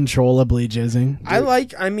 uncontrollably jizzing.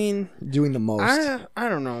 I mean, doing the most. I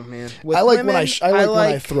don't know, man. With I like women, when I like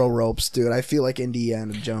when I throw ropes, dude. I feel like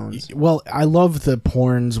Indiana Jones. Well, I love the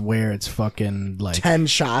porns where it's fucking like 10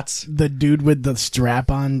 shots. the dude with the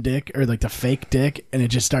strap-on dick or like the fake dick, and it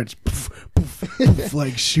just starts poof, poof, poof,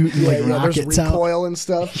 like shooting like There's rockets out. recoil and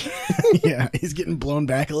stuff. Yeah, he's getting blown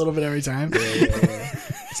back a little bit every time.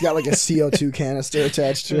 It's got like a CO2 canister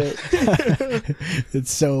attached to it.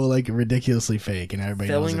 It's so like ridiculously fake, and everybody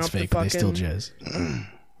Filling knows it's up the fake, but they still fucking- jizz.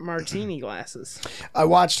 martini glasses. I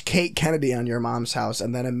watched Kate Kennedy on Your Mom's House,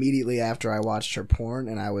 and then immediately after I watched her porn,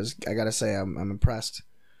 and I gotta say I'm impressed.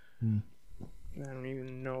 I don't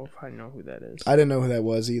even know if I know who that is. I didn't know who that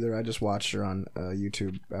was either. I just watched her on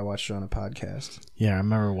YouTube. I watched her on a podcast. Yeah, I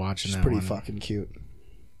remember watching She's that pretty one. fucking cute.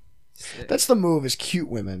 That's the move, is cute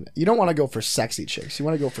women. You don't want to go for sexy chicks. You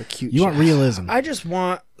want to go for cute You want chicks. realism? I just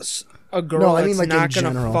want a girl No, I that's mean, like, not in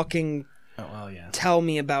gonna general. fucking Oh well, yeah. tell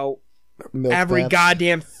me about Milk every baths.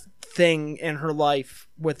 goddamn thing in her life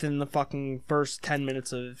within the fucking first 10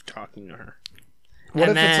 minutes of talking to her. What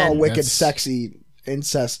And if it's all then- wicked, That's- sexy,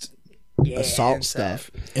 incest, Yeah, assault and stuff?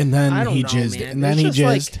 And then I don't he know, jizzed, man. and then It's he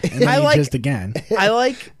just jizzed, like- and then I he like- jizzed again. I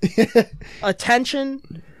like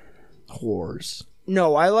attention. Whores.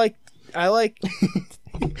 No, I like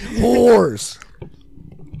Whores.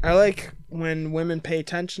 I like when women pay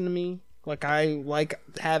attention to me. Like I like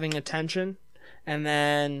having attention, and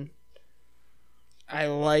then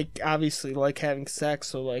I obviously like having sex.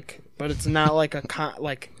 So like, but it's not like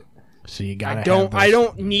So you gotta. I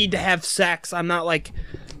don't need to have sex. I'm not like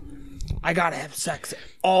I gotta have sex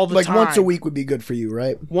all the Like time. once a week would be good for you,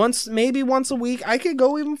 right? Maybe once a week. I could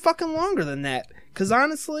go even fucking longer than that. Cause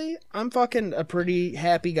honestly, I'm fucking a pretty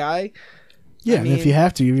happy guy. Yeah, I and if mean- you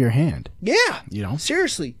have to, you have your hand. Yeah, You know.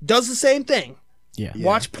 seriously, does the same thing. Yeah.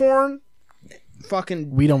 Watch porn.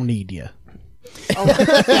 Fucking We don't need you. a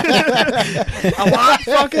lot.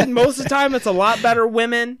 Fucking most of the time, it's a lot better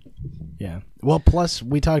women. Yeah. Well, plus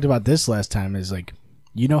we talked about this last time. Is like,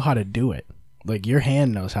 you know how to do it. Like your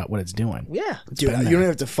hand knows what it's doing. Yeah. Dude, been you there. don't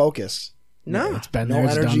have to focus. No. It's been No there.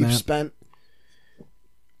 It's energy done that. spent.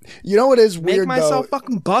 You know what is Make weird myself though?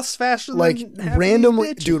 fucking bust faster Like than half of randomly,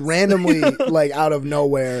 these bitches. dude, randomly, like out of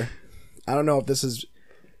nowhere. I don't know if this is.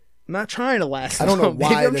 I'm not trying to last. I don't know long, why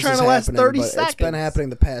baby. I'm this trying is to last happening, 30 but seconds. it's been happening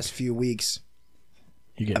the past few weeks.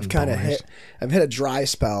 You get I've kind of hit a dry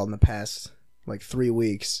spell in the past like 3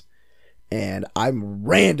 weeks, and I'm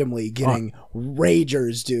randomly getting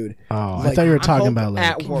ragers, dude. Oh, I Like, thought you were I'm talking hoping about like.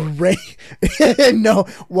 at work. No,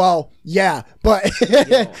 well, yeah, but I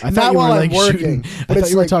thought not you while were I'm like working. shooting. I But thought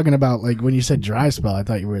it's you were like talking about like when you said dry spell. I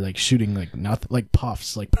thought you were like shooting like nothing, like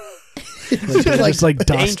puffs, like like just like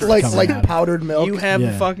dust, like coming like out. powdered milk. You have a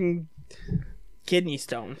Yeah. fucking kidney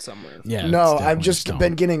stone somewhere. Yeah, No, it's I've definitely just stone.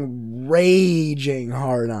 been getting raging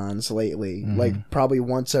hard-ons lately. Mm-hmm. Like probably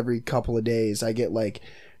once every couple of days, I get like.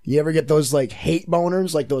 You ever get those like hate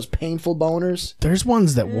boners, like those painful boners? There's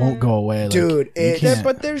ones that won't go away, like, Dude, you it- can't- Yeah,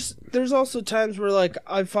 but there's also times where like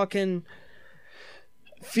I fucking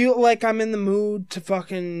feel like I'm in the mood to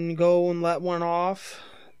fucking go and let one off,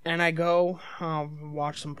 and I go, I'll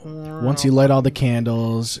watch some porn. once you light all the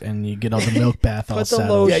candles and you get all the milk bath all Put the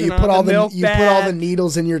settled. Yeah, lotion you on put all the the milk you put all the bath.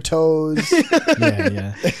 needles in your toes.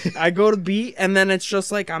 Yeah. I go to beat, and then it's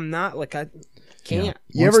just like I'm not like I can't.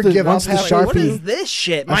 You Once ever the- give up once the halfway? Like, what Sharpie- is this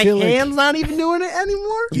shit? I My feel like- hand's not even doing it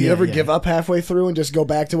anymore. You Yeah, ever yeah. give up halfway through and just go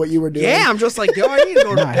back to what you were doing? Yeah, I'm just like, yo, I need to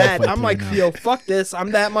go to Not bed. halfway I'm through, like, no. yo, fuck this.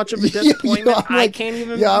 I'm that much of a Yo, disappointment. I'm I like- can't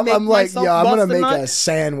even Yeah, make I'm like, myself yeah, I'm gonna bust a make nut. a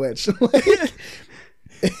sandwich.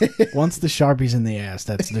 Once the Sharpie's in the ass,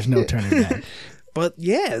 there's no turning back. But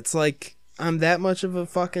yeah, it's like I'm that much of a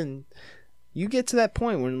fucking. You get to that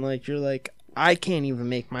point when like you're like, I can't even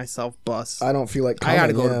make myself bust. I don't feel like I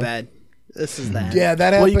gotta coming, go yeah. to bed. This is that. Yeah,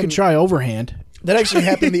 that Well, happened. you can try overhand. That actually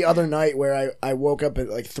happened the other night where I woke up at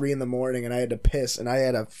like 3 a.m. and I had to piss and I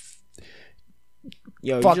had a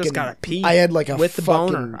Yo, you fucking. just gotta pee. I had like a with the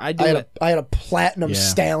fucking, boner. I do had it. I had a platinum Yeah.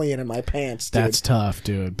 stallion in my pants, dude. That's tough,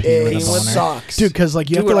 dude. It Peeing with a boner. sucks, Dude, because like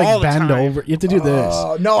you Do have to it all like the bend time. over. You have to do this.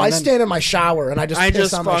 Oh no! And I then- stand in my shower and I just I piss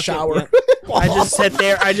just on my fucking- shower. I just sit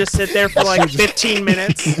there. I just sit there for like 15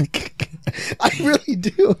 minutes. I really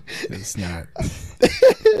do. It's not.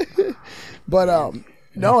 But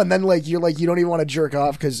no, and then like you don't even want to jerk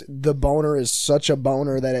off because the boner is such a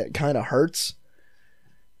boner that it kind of hurts.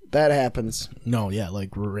 That happens. No, yeah, like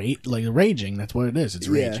raging. That's what it is. It's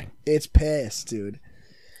raging. Yeah, it's piss, dude.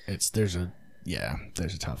 There's a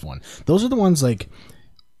tough one. Those are the ones like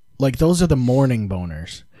those are the morning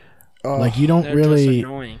boners. Like you don't They're really. just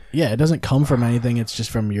annoying. Yeah, it doesn't come from anything. It's just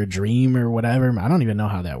from your dream or whatever. I don't even know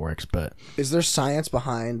how that works, but Is there science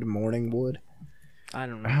behind morning wood? I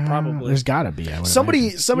don't know. Probably. there's gotta be. I would Somebody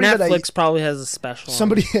imagine. that I Netflix probably has a special. on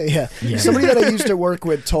somebody yeah. Yeah. Somebody that I used to work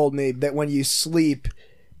with told me that when you sleep,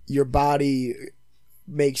 your body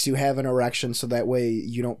makes you have an erection so that way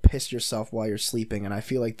you don't piss yourself while you're sleeping, and I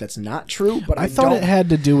feel like that's not true, but I I thought don't it had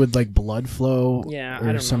to do with like blood flow. Yeah, I or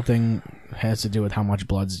don't know. something has to do with how much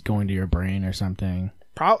blood's going to your brain or something.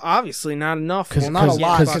 Obviously not enough. 'Cause- well, not a 'cause-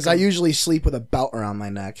 lot because I fucking- usually sleep with a belt around my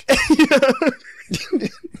neck.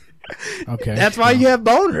 Okay, That's why you have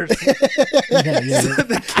boners. Yeah, yeah,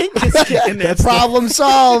 The kink is kicking in. Problem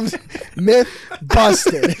solved. Myth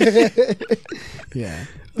busted. yeah,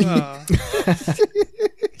 Uh,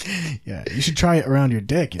 yeah. You should try it around your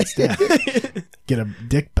dick instead. Get a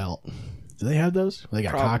dick belt. Do they have those? They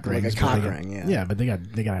got cock Like a rings. but cock they got- ring, yeah. Yeah, but they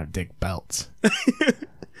gotta have dick belts.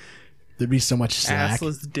 There'd be so much slack.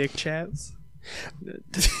 assless dick chats.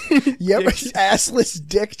 You ever assless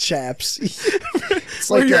dick chaps? It's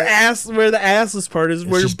Where like your a- ass, where the assless part is,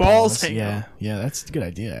 It's where your just balls hang Yeah, out. yeah, that's a good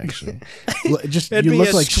idea actually. Just It'd you be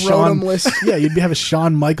look a like Shawn. scrotumless- Yeah, you'd have a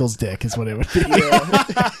Shawn Michaels dick, is what it would be.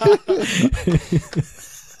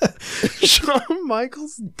 Shawn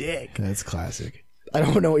Michaels' dick. That's classic. I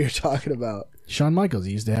don't know what you're talking about. Shawn Michaels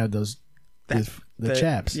he used to have those the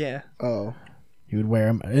chaps. Yeah. Oh. He would wear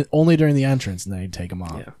them only during the entrance, and then he'd take them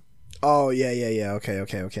off Yeah. Oh yeah.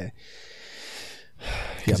 Okay.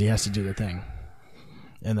 because he has to do the thing.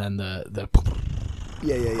 And then the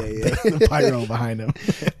Yeah. the pyro behind him.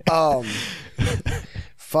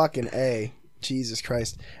 Fucking A. Jesus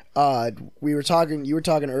Christ. You were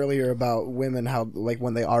talking earlier about women, how like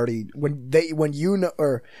when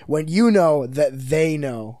you know that they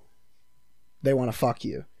know they want to fuck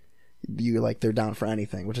you. They're down for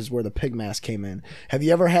anything, which is where the pig mask came in. Have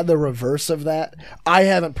you ever had the reverse of that? I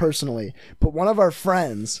haven't personally, but one of our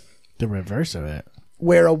friends The reverse of it.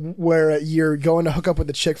 where you're going to hook up with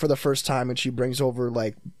the chick for the first time and she brings over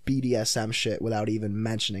like BDSM shit without even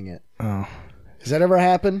mentioning it. Oh, Has that ever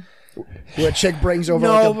happened? Where a chick brings over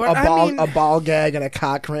No, but I mean- a ball gag and a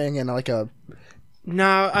cock ring and like a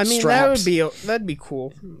No, I mean Straps. that'd be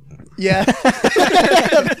cool. Yeah.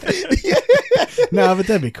 No, but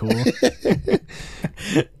that'd be cool.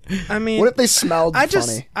 I mean, What if they smelled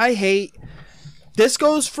funny? I hate this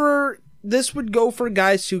would go for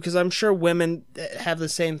guys too, because I'm sure women have the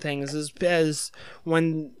same things as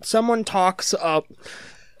when someone talks up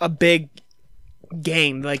a big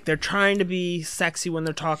game, like they're trying to be sexy when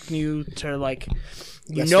they're talking to you, to like, That's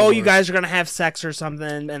you know, the you worst. guys are gonna have sex or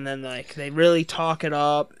something, and then like they really talk it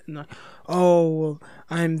up, and like, oh, well,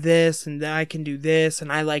 I'm this and I can do this,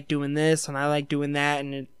 and I like doing this and I like doing that,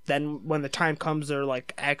 and then when the time comes, they're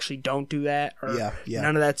like, actually don't do that, or Yeah.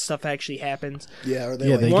 none of that stuff actually happens. Yeah, or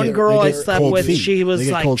Yeah, they One get- girl they I get slept cold with, feet. she was They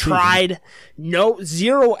get like cold feet. tried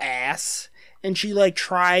zero ass, and she like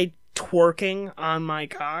tried twerking on my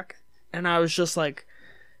cock, and I was just like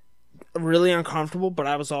really uncomfortable, but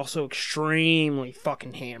I was also extremely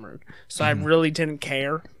fucking hammered, so I really didn't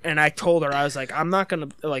care. And I told her, I was like, I'm not gonna,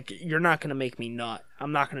 like, you're not gonna make me nut.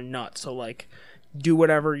 I'm not gonna nut. So like, do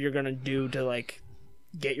whatever you're gonna do to like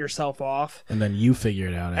get yourself off. And then you figure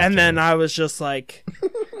it out. And then I was just like,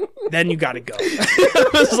 then you gotta go. I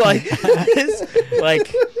was like,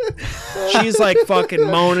 she's like fucking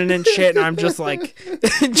moaning and shit, and I'm just like,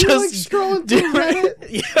 just scrolling through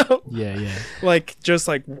Reddit. Yeah. like just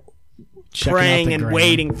like Checking out praying the and gram.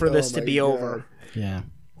 waiting for this Oh to my be God. over. Yeah.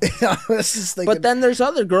 I was just thinking, But then there's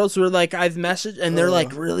other girls who are like, I've messaged, and they're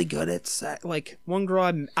like really good at sex. Like one girl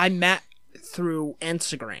I met through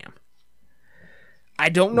Instagram. I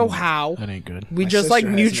don't know how. That ain't good. We My just like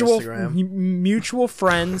sister has an mutual Instagram. mutual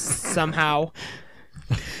friends somehow.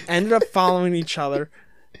 Ended up following each other,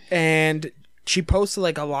 and she posted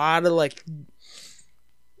like a lot of like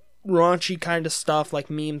raunchy kind of stuff, like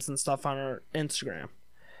memes and stuff on her Instagram.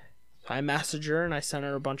 So I messaged her and I sent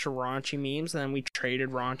her a bunch of raunchy memes, and then we traded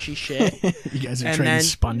raunchy shit. You guys are And trading then-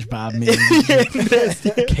 SpongeBob memes.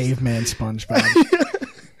 Caveman SpongeBob.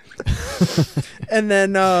 And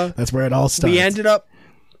then That's where it all starts. we ended up.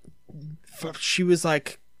 She was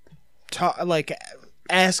like, like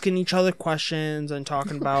asking each other questions and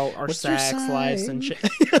talking about our What's your sex lives and sign? shit.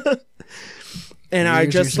 And I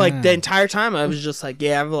Here's your just like the sign. entire time I was just like,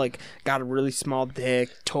 yeah, I've like got a really small dick.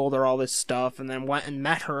 Told her all this stuff, and then went and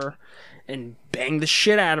met her and banged the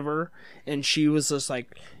shit out of her. And she was just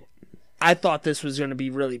like, I thought this was gonna be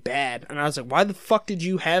really bad, and I was like, why the fuck did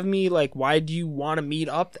you have me? Like, why do you want to meet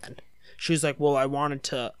up then? She was like, well, I wanted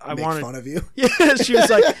make fun of you. Yeah, she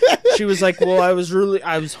was like, well, I was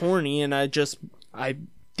horny, and I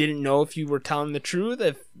didn't know if you were telling the truth,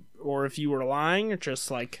 or if you were lying, or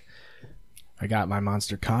just like, I got my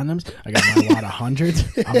monster condoms. I got my lot of hundreds.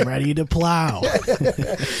 I'm ready to plow.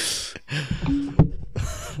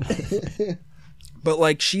 but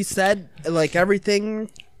like she said, like everything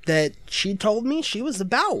that she told me, she was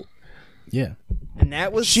about, Yeah. and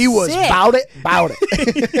that was She was sick. about it.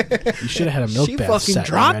 You should have had a milk She bath fucking set and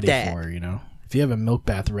dropped ready that. for her, you know? If you have a milk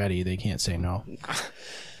bath ready, they can't say no.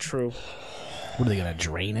 True. What are they going to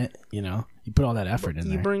drain it? You know? You put all that effort in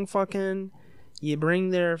there. You bring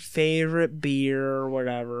their favorite beer or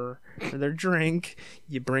whatever, or their drink.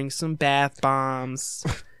 You bring some bath bombs.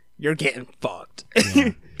 You're getting fucked.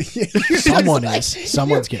 Someone is.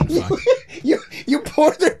 Someone's getting fucked. You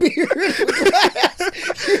pour their beer in a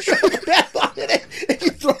glass, you shove a bath on it, and you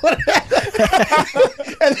throw it at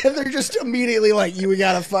them. And then they're just immediately like, we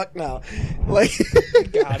gotta fuck now. Like,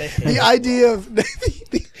 Got it. the idea of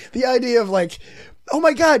the idea of like, oh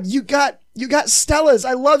my god, you got Stella's.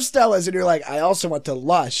 I love Stella's, and you're like, I also went to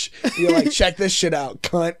Lush. You're like, check this shit out,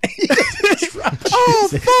 cunt. Oh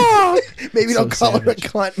fuck! Maybe don't call savage. her a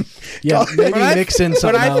cunt. Yeah, maybe But mix in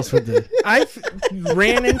something else with the... I've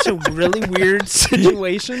ran into really weird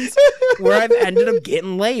situations where I've ended up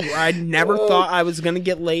getting laid, where I never thought I was gonna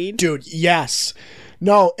get laid. Dude, yes.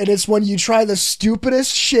 No, and it's when you try the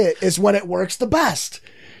stupidest shit is when it works the best.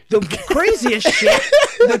 The craziest shit,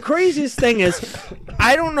 the craziest thing is,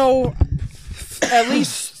 I don't know, at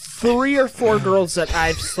least 3 or 4 girls that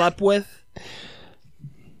I've slept with.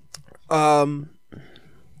 A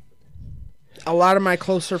lot of my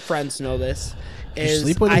closer friends know this. Is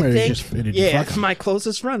sleep with them, I or think, did you yeah, fuck them? my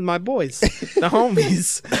closest friends, my boys, the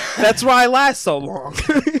homies. That's why I last so long.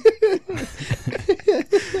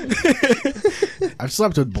 I've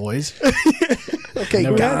slept with boys. Okay,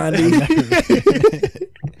 Never- Gandhi.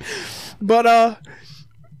 But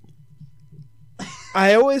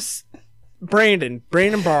I always Brandon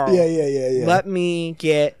Barrow. Yeah. Let me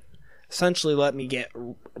get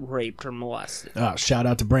raped or molested. Oh, shout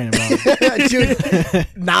out to Brandon. Ball. Dude,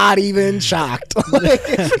 not even shocked. Like,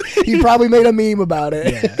 he probably made a meme about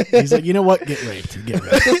it. Yeah. He's like, you know what? Get raped. Get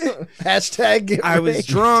raped. Hashtag get I was raped.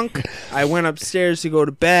 drunk. I went upstairs to go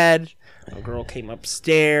to bed. A girl came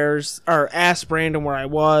upstairs or asked Brandon where I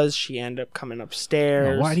was. She ended up coming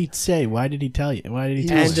upstairs. Why did he say? Why did he tell you? Why did he He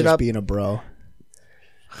tell was you? ended just up- being a bro.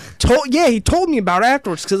 He told me about it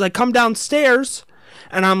afterwards because I come downstairs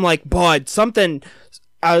and I'm like, bud, something.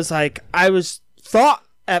 I was thought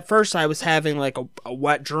at first I was having like a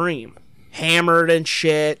wet dream, hammered and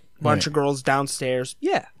shit, bunch of girls downstairs.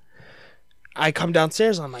 Yeah. I come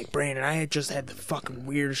downstairs, I'm like, Brandon, I had just had the fucking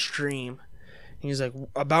weirdest dream. And he's like,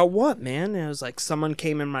 about what, man? And it was like, someone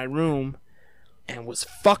came in my room and was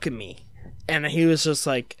fucking me. And he was just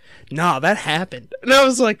like, nah, that happened. And I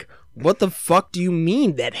was like, what the fuck do you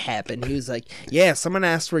mean that happened? He was like, yeah, someone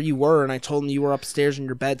asked where you were, and I told them you were upstairs in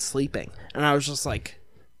your bed sleeping. And I was just like,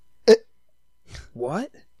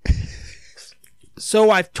 what? So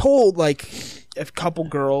I've told, like, a couple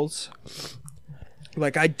girls,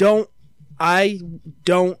 like, I don't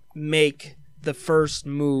make the first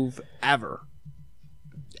move ever.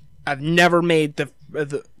 I've never made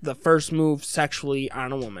the first move sexually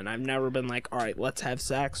on a woman. I've never been like, all right, let's have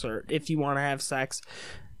sex, or if you want to have sex,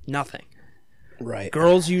 nothing. Right.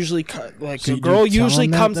 Girls usually So a you girl tell usually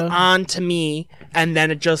them that, comes though? on to me, and then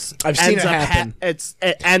it just I've seen ends it up happen. it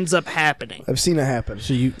ends up happening. I've seen it happen.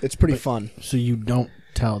 So you, It's pretty fun. so you don't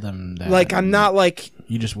tell them that. Like, I'm not like,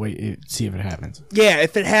 You just wait, see if it happens. yeah,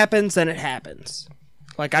 if it happens, then it happens.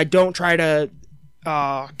 Like, I don't try to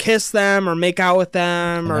kiss them or make out with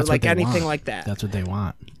them And or that's what like they anything want. like that. That's what they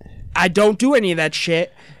want. I don't do any of that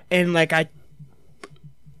shit. And like,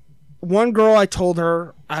 one girl, I told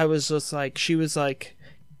her, I was just like, she was like,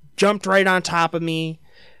 jumped right on top of me,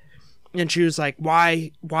 and she was like,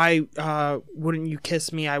 why wouldn't you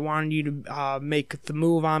kiss me? I wanted you to make the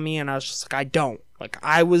move on me. And I was just like, I don't. Like,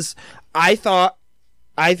 I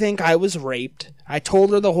think I was raped. I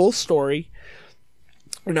told her the whole story,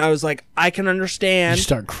 and I was like, I can understand. You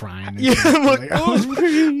start crying. And Yeah, shit. I'm like, You're I was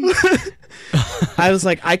raped. I was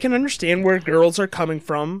like, I can understand where girls are coming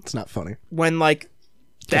from It's not funny. when like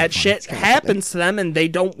that shit happens to them and they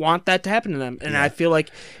don't want that to happen to them. And I feel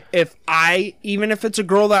like even if it's a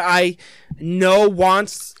girl that I know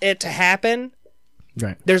wants it to happen,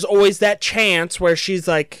 Right. there's always that chance where she's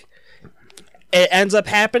like, it ends up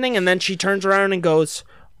happening, and then she turns around and goes,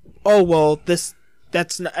 oh, well, that's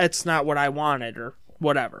not what I wanted, or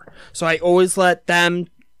whatever. So I always let them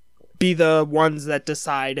be the ones that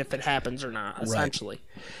decide if it happens or not, essentially.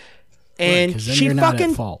 And 'cause then she you're not at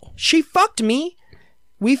fucking fault. she fucked me.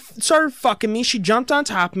 We started fucking me. She jumped on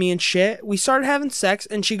top of me and shit. We started having sex,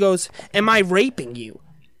 and she goes, am I raping you?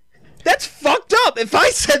 That's fucked up. If I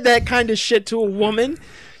said that kind of shit to a woman,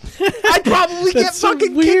 I'd probably get That's so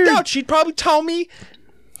fucking weird. kicked out. She'd probably tell me,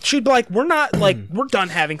 she'd be like, we're not, like, we're done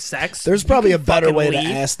having sex. There's You probably can a better fucking way leave.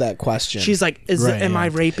 to ask that question. She's like, Right, am I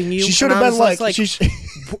yeah. raping you? She should And have I been was like, just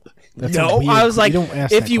That's no. weird. I was like, you don't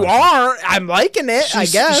ask if that you question. are, I'm liking it, I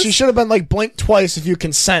guess. She should have been like, blink twice if you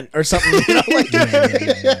consent or something. You know, like,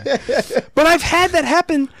 Yeah. But I've had that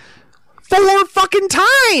happen 4 fucking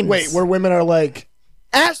times. wait, where women are like,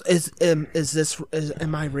 Am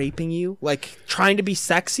I raping you? Like, trying to be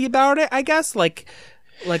sexy about it, I guess, like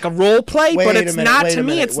a role play, Wait but a it's minute, not wait a to me.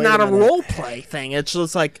 minute, It's wait not a a minute. role play thing. It's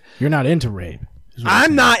just like, You're not into rape. is what I'm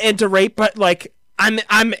saying. not into rape, but like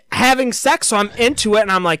I'm having sex, so I'm into it,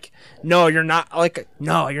 and I'm like, no, you're not. Like,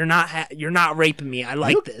 no, you're not. You're not raping me. I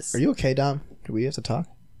like this. are you okay, Dom? Do we have to talk?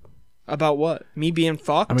 About what? Me being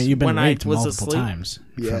fucked? I mean, you've been when raped I was multiple asleep? times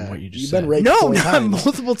from what you just You've said. been raped No, 4 not times.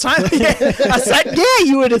 multiple times. I said, yeah,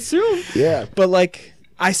 you would assume. Yeah. But like,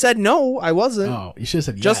 I said no, I wasn't. Oh, you should have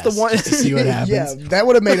said Just yes, the one- just to see what happens. Yeah, that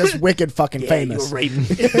would have made us wicked fucking Yeah, famous. you were raping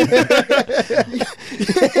me.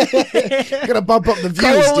 Gotta bump up the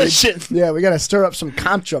views, Coalition. dude. Yeah, we gotta stir up some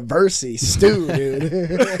controversy, stew,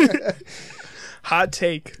 dude. Hot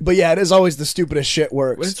take. But yeah, it is always the stupidest shit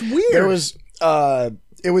works. It's weird. There was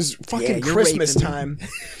it was Yeah, fucking you're Christmas raping me. time.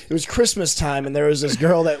 It was Christmas time, and there was this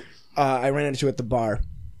girl that I ran into at the bar,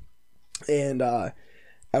 and I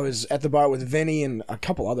was at the bar with Vinny and a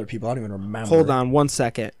couple other people. I don't even remember. Hold on 1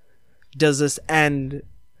 second. Does this end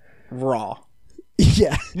raw?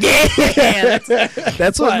 Yeah. Yeah,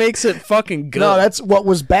 that's what makes it fucking good. No, that's what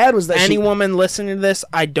was bad was that Any she, woman listening to this,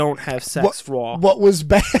 I don't have sex raw. what was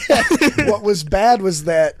bad what was bad was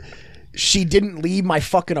that she didn't leave my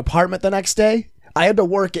fucking apartment the next day. I had to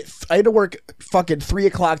work fucking 3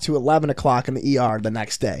 o'clock to 11 o'clock in the ER the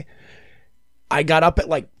next day. I got up at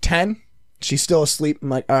like 10. She's still asleep. I'm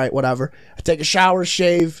like, all right, whatever. I take a shower,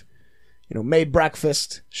 shave, made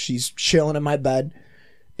breakfast. She's chilling in my bed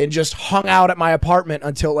and just hung out at my apartment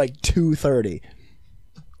until like 2:30.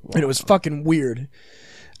 And it was fucking weird.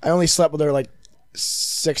 I only slept with her like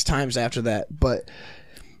 6 times after that. But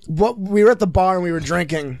we were at the bar and we were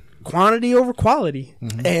drinking. Quantity over quality.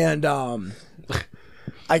 And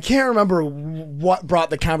I can't remember what brought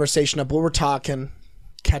the conversation up. We were talking,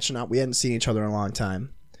 catching up. We hadn't seen each other in a long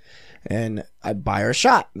time. And I buy her a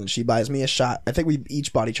shot, and she buys me a shot. I think we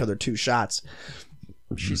each bought each other 2 shots.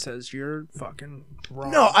 She says, you're fucking wrong.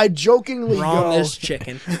 No, I jokingly wrong go. this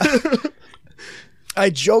chicken. I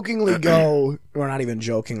jokingly go, or not even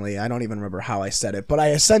jokingly. I don't even remember how I said it, but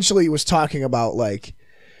I essentially was talking about like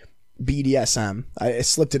BDSM. I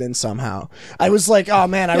slipped it in somehow. I was like, "Oh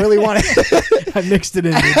man, I really want to." I mixed it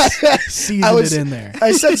in, seasoned it in there.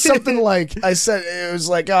 I said something like, it was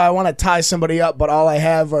like, "Oh, I want to tie somebody up, but all I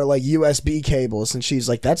have are like USB cables," and she's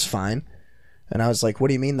like, "That's fine." And I was like, "What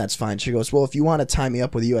do you mean that's fine?" She goes, "Well, if you want to tie me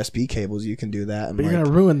up with USB cables, you can do that." I'm But you're like,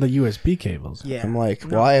 gonna ruin the USB cables. Yeah. I'm like,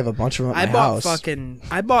 "Well, I have a bunch of them at my house."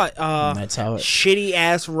 I bought that's how it- shitty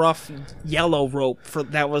ass rough yellow rope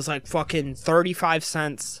that was like fucking 35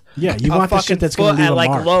 cents. Yeah, you a want the fucking shit that's foot gonna leave at a like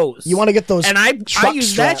mark. Lowe's. You want to get those? And I truck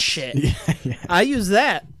use that straps. shit. I use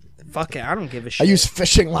that. Fuck it, I don't give a I shit. use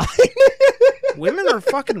fishing line. Women are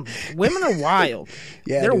wild.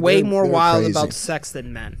 Yeah, they're dude, way more they're wild crazy. about sex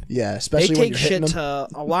than men. Yeah, They especially when take you're hitting shit them.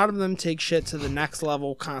 to a lot of them take shit to the next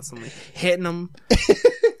level constantly, hitting them.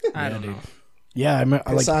 I don't know. Yeah, I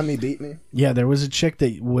It's like. on me, beat me. Yeah, there was a chick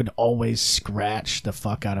that would always scratch the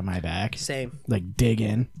fuck out of my back, Same. like dig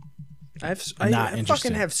in. I Not fucking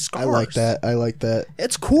interested. have scars. I like that. I like that.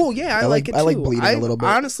 It's cool. Yeah, I like it too. I like bleeding a little bit.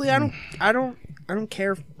 Honestly, I don't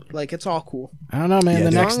care. Like, it's all cool. I don't know, man. Yeah, the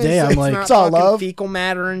dude. next As long day, as I'm it's like, not It's all fucking love. fecal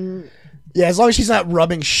matter and Yeah, as long as she's not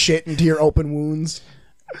rubbing shit into your open wounds.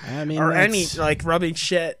 I mean, or any that's- like rubbing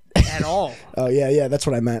shit at all. Oh yeah, that's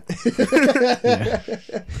what I meant.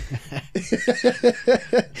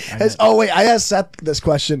 Oh wait, I asked Seth this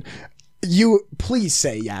question. You please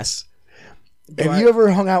say yes. Have you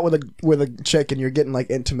ever hung out with a chick and you're getting like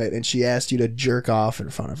intimate and she asked you to jerk off in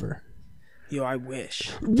front of her? Yo, I wish.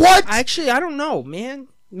 What? Actually, I don't know, man.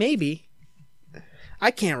 Maybe. I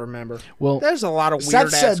can't remember. Well, There's a lot of Seth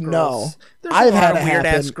weird ass said girls. no. There's I've a lot had of it weird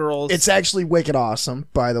happen. ass girls. It's actually wicked awesome,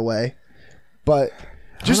 by the way. But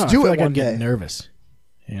just I do feel it like one I'd get day. nervous.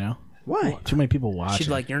 You know, Why? too many people watching. She's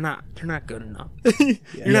like, you're not good enough.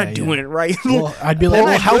 You're not doing it right. well, I'd be like, Well,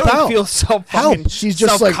 well, help help out. out. feel so fucking She's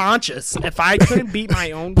just like- self-conscious. If I couldn't beat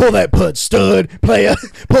my own, Pull that pud, stud, player.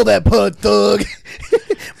 Pull that pud, thug.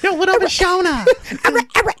 Yo, what up, Shona?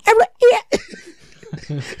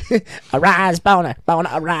 Arise, boner,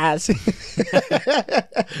 arise.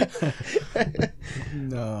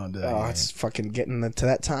 No, dude. Oh, it's fucking getting to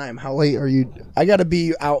that time. How late are you? I gotta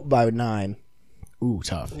be out by 9. Ooh,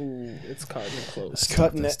 tough. it's cutting it close.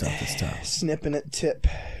 Cutting This it, stuff is tough. snipping it, tip.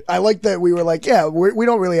 I like that we were like, yeah, we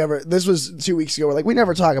don't really ever. This was 2 weeks ago. We're like, we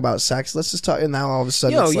never talk about sex. Let's just talk. And now all of a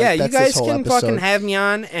sudden, Yo, it's like, yeah, you that's this guys whole can episode. fucking have me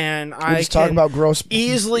on, and I just talk can about gross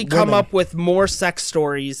easily come women. up with more sex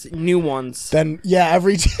stories, new ones. Then yeah,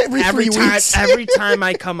 every Every 3 time, weeks. every time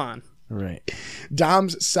I come on. Right.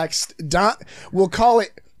 Dom's sex. We'll call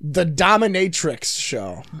it the Dominatrix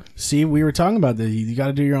show. See, we were talking about that. You got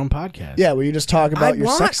to do your own podcast. Yeah, where you just talk about your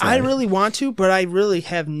sex I life. really want to, but I really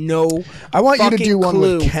have no. I want you to fucking do one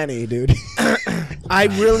clue. with Kenny, dude. I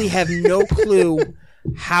really have no clue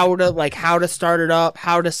how to start it up,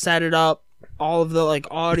 how to set it up, all of the like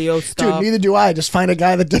audio Dude, stuff. neither do I. Just find a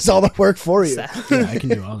guy that does all the work for you. Yeah, I can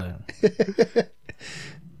do all that.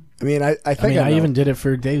 I mean, I I think mean, I know. even did it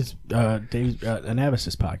for Dave's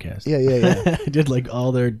Anabasis podcast. Yeah. I did like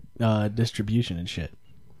all their distribution and shit.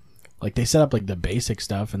 Like they set up like the basic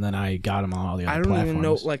stuff, and then I got them on all the other I don't platforms. even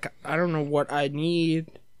know. Like, I don't know what I need.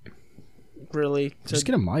 Really, to, Just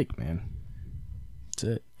get a mic, man. That's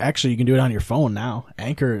it. Actually, you can do it on your phone now.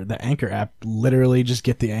 The Anchor app, literally just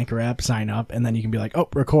get the Anchor app, sign up, and then you can be like, oh,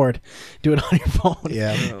 record. Do it on your phone.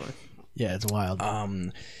 Yeah. Yeah, it's wild.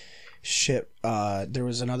 Shit. There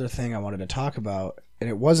was another thing I wanted to talk about, and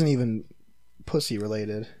it wasn't even pussy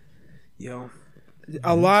related. yo,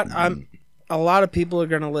 a lot. A lot of people are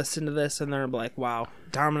gonna listen to this and they're like, "Wow,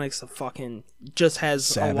 Dominic's a fucking just has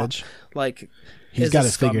Savage. a lot, like He's is a got it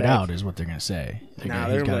figured scumbag." out, is what they're going to say. Nah,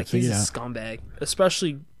 He's they're got like, it he's figured a out. scumbag,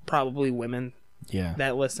 especially probably women Yeah.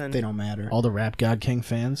 that listen. They don't matter. All the Rap God King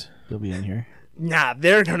fans, they'll be in here. Nah,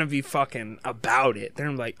 they're gonna be fucking about it.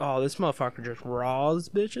 They're like, "Oh, this motherfucker just raws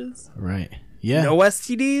bitches. Right. Yeah. No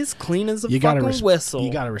STDs, clean as a you fucking gotta whistle."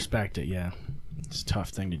 You got to respect it, yeah. It's a tough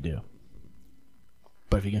thing to do.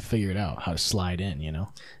 But if you can figure it out, how to slide in, you know?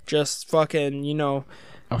 Just fucking,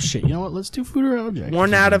 Oh shit! You know what? Let's do food or object.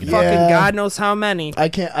 One out of Yeah. fucking God knows how many. I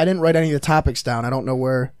didn't write any of the topics down. I don't know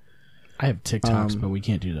where. I have TikToks, but we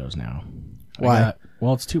can't do those now. Why?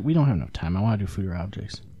 Well, it's too. We don't have enough time. I want to do food or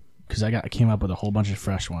objects because I came up with a whole bunch of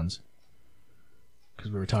fresh ones.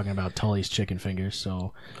 Because we were talking about Tully's chicken fingers.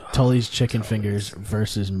 So, Tully's chicken fingers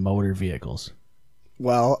versus motor vehicles.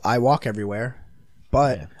 Well, I walk everywhere,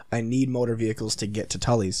 but Yeah. I need motor vehicles to get to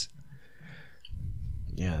Tully's.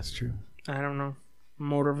 Yeah, that's true. I don't know.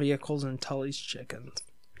 Motor vehicles and Tully's chicken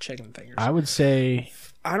fingers. I would say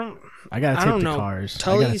I don't I gotta take the know. cars. I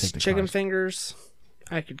gotta Tully's take the chicken cars. fingers,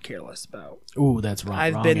 I could care less about. Ooh, that's wrong.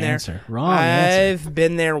 I've wrong been there. answer. Wrong answer. I've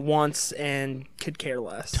been there once and could care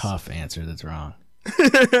less. Tough answer. That's wrong.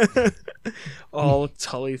 All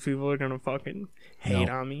Tully people are gonna fucking hate Nope.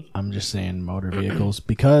 on me. I'm just saying motor vehicles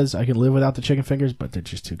because I can live without the chicken fingers, but they're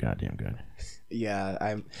just too goddamn good.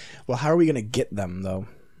 Yeah, Well, how are we gonna get them though?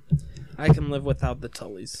 I can live without the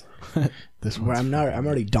Tullys. This Where one's I'm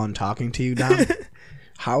already done talking to you, Dom.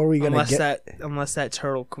 How are we gonna Unless that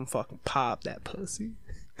turtle can fucking pop that pussy.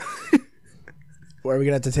 Where are we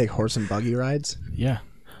gonna have to take horse and buggy rides? yeah.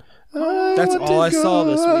 That's all I saw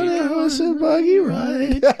this week. Horse and buggy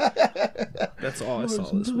ride. That's all I saw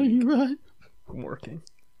this week. Right. I'm working.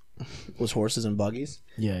 Was horses and buggies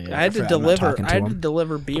Yeah, yeah. I had to I'm not deliver. talking to I had to him.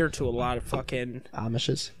 deliver beer to a lot of fucking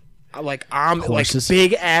Amishes, like Horses.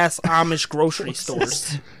 big ass Amish grocery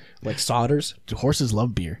stores. like Sodders? Horses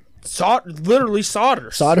love beer. Literally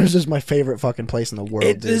Sodders. Sodders is my favorite fucking place in the world.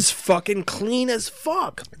 It dude. is fucking clean as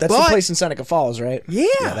fuck. That's but, the place in Seneca Falls, right? Yeah.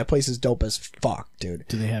 that place is dope as fuck, dude.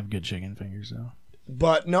 Do they have good chicken fingers though?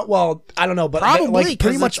 But no, well, I don't know, but Probably like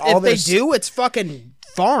pretty 'cause much if all they their do, it's fucking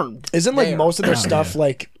farmed. isn't like there. most of their Oh, stuff yeah.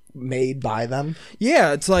 like made by them.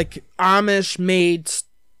 Yeah, it's like Amish made.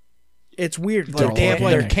 It's weird. They're Like they have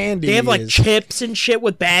organic. like Their candy. they have like is- chips and shit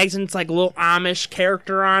with bags, and it's like a little Amish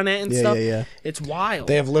character on it and Yeah, stuff. yeah, yeah. It's wild.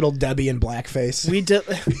 They have Little Debbie in blackface. we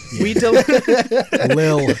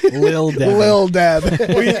Lil Devin. Lil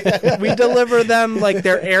Deb. we deliver them like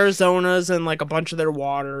their Arizonas and like a bunch of their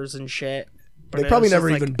waters and shit. But They probably it's just,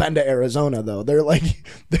 never like, even been to Arizona though. They're like,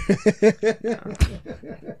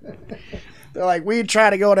 they're like, we try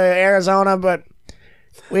to go to Arizona, but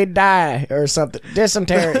we'd die or something.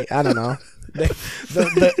 Dysentery. I don't know.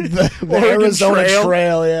 The Oregon Arizona Trail.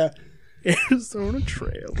 Trail, yeah. Arizona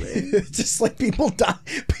Trail, man. It's just like people die.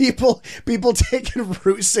 People taking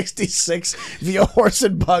Route 66 via horse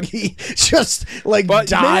and buggy, just like But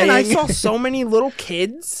dying. man, I saw so many little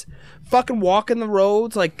kids fucking walking the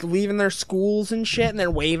roads, like leaving their schools and shit, and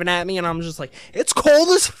they're waving at me, and I'm just like, it's cold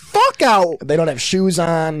as fuck out. They don't have shoes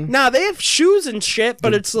on. Nah, they have shoes and shit,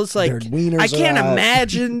 but it's just like their wieners I can't are out.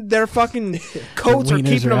 imagine their fucking coats are wieners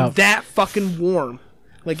keeping are them out. that fucking warm.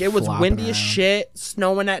 Like it was Flopping windy as around. shit,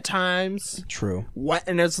 snowing at times, True. wet,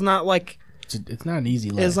 and it's not like It's not an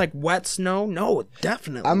easy life. it's like wet snow. No,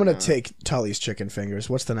 definitely. I'm gonna not. take Tully's chicken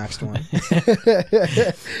fingers. What's the next one?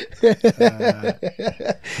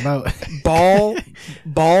 about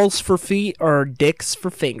balls for feet or dicks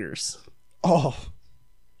for fingers. Oh.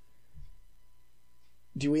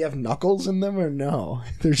 Do we have knuckles in them or no?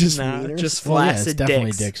 They're just Nah, wieners? just well, yeah, flaccid it's definitely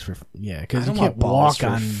dicks. dicks for because I you don't can't want balls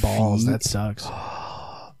walk for on balls. feet. That sucks.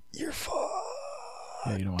 You're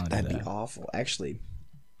Yeah, you don't want to do That'd that. be awful. Actually,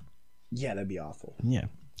 yeah, that'd be awful. Yeah,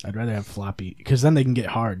 I'd rather have floppy because then they can get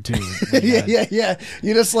hard too. Yeah.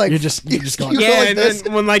 You just like You're just going- you go Yeah, like and this.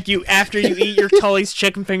 then when like you after you eat your Tully's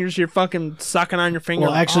chicken fingers, you're fucking sucking on your finger.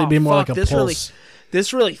 Well, like, actually, oh, it'd be more fuck, like a this pulse.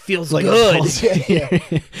 This really feels Like a good. pulse. Yeah.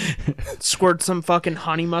 Squirt some fucking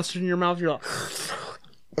honey mustard in your mouth. You're like,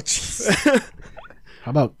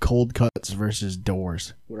 How about cold cuts versus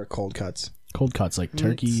doors? What are cold cuts? Cold cuts like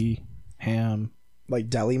turkey, ham. Like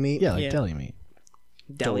deli meat? Yeah, like Yeah. deli meat.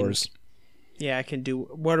 deli. Doors. Yeah, I can do.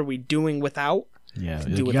 What are we doing without? Yeah, Do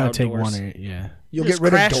like, you without gotta take doors. one. Or, yeah, You'll Just get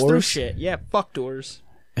rid of crash through doors. shit. Yeah, fuck doors.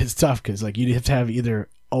 it's tough because like you'd have to have either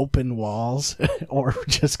open walls or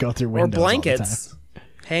just go through Or windows. all the blankets.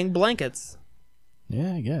 Hang blankets. time.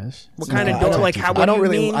 Yeah, I guess. What No, kind of I door? don't- Like how? I what don't do you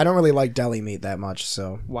really mean? I don't really like deli meat that much,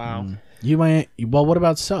 so Wow. You might. Well, what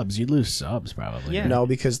about subs? You'd lose subs probably. Yeah. no,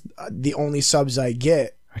 because the only subs I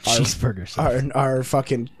get Or cheeseburger subs. are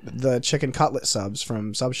fucking the chicken cutlet subs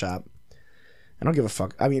from Sub Shop. I don't give a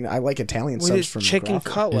fuck. I mean, I like Italian What subs is from chicken McGraw.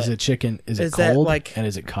 cutlet? Is it chicken? Is it Is that cold? like- and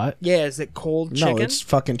is it cut? Yeah, is it cold No, chicken? it's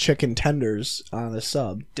fucking chicken tenders on the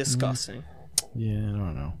sub. Disgusting. Yeah, I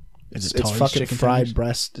don't know. Is It's Tully's fucking chicken fried tenders?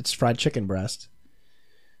 breast. It's fried chicken breast.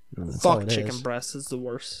 That's all Fuck it chicken is. breast is the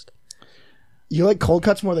worst. You like cold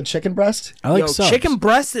cuts more than chicken breast? I like Yo, subs. chicken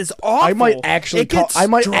breast is awful. I might actually It call. gets I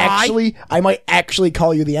might dry. actually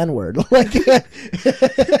call you the N-word. Like,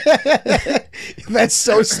 that's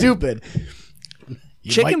so stupid.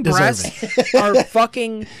 You Chicken might deserve it. breasts are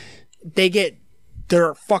fucking.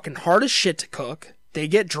 They're fucking hard as shit to cook. They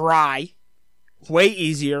get dry, way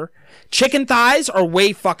easier. Chicken thighs are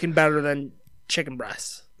way fucking better than chicken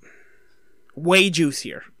breasts. Way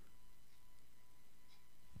juicier.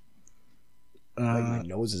 Like my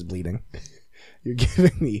nose is bleeding. You're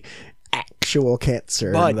giving me actual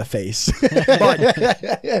cancer Bud. in the face.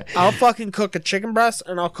 But I'll fucking cook a chicken breast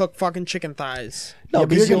and I'll cook fucking chicken thighs. No, Yeah, but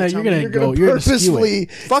because you're gonna skew purposefully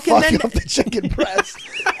Fucking fuck then- up the chicken breast.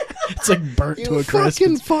 It's like burnt to a crisp.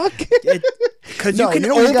 fucking fuck. Because No, you can you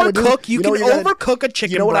know what you gotta do? overcook. You You know can what you gotta- overcook a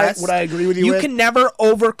chicken You know what breast. what I agree with you You with? can never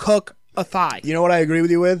overcook a thigh. You know what I agree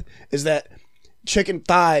with you with is that chicken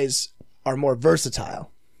thighs are more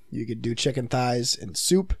versatile. You could do chicken thighs in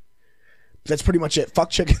soup. That's pretty much it. Fuck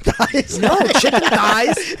chicken thighs. No, chicken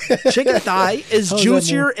thighs. Chicken thigh is How is that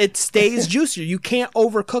juicier. more- It stays juicier. You can't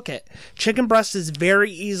overcook it. Chicken breast is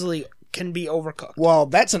very easily can be overcooked. Well,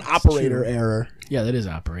 that's an operator error. Yeah, that is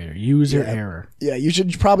operator. User Yeah. error. Yeah, you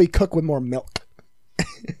should probably cook with more milk. I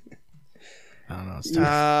don't know. It's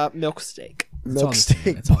tough. Milk steak. all Milk the same.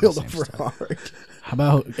 steak It's all the boiled same over stuff. hard. How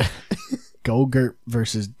about Go-Gurt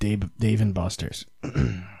versus Dave and Buster's?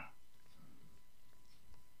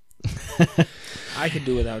 I could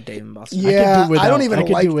do without Dave and Buster's. Yeah, I don't even I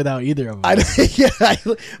could like. do without either of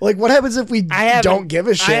them. Like, what happens if we I haven't- don't give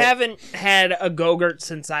a shit? I haven't had a Go-Gurt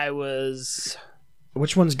since I was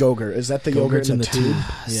Which one's Go-Gurt? Is that the yogurt Go-Gurt's in the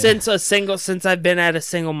tube? since I've been at a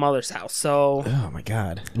single mother's house. So Oh my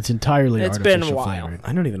god, It's entirely It's been a artificial while. flavored.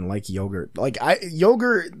 I don't even like yogurt. Like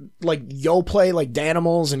yogurt, like Yoplait, like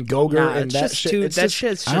Danimals and Go-Gurt nah, and it's that just shit. too. It's That just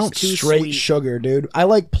shit's I don't just too straight sweet. sugar, dude. I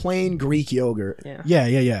like plain Greek yogurt. Yeah.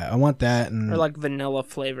 Yeah. I want that and Or like vanilla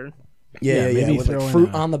flavored. Yeah, maybe with throw like in fruit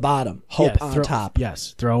a- on the bottom, hope yeah, on throw- top.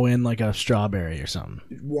 Yes, throw in like a strawberry or something.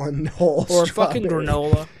 One whole Or fucking strawberry.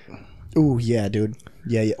 granola. Ooh, yeah, dude.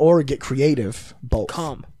 Yeah. Or get creative. Both.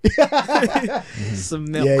 Cum.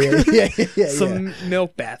 Some milk. Yeah. Some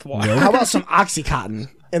milk bath water. How about some Oxycontin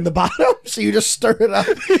in the bottom? So you just stir it up.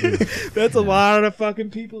 That's a lot of fucking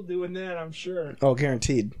people doing that, I'm sure. Oh,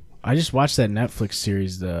 guaranteed. I just watched that Netflix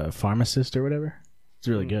series, The Pharmacist or whatever. It's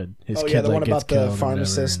really good. His Oh kid yeah, the one gets about killed the or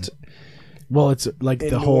pharmacist whatever, well, it's like in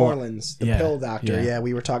the New whole Orleans, the yeah, pill doctor. yeah. Yeah,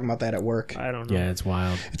 we were talking about that at work. I don't know. Yeah, it's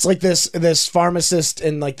wild. It's like this pharmacist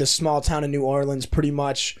in like this small town in New Orleans pretty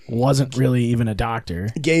much Wasn't really even a doctor.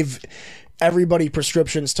 gave everybody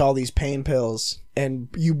prescriptions to all these pain pills, and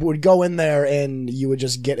you would go in there and you would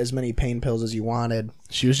just get as many pain pills as you wanted,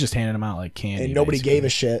 She was just handing them out like candy. and nobody basically. gave a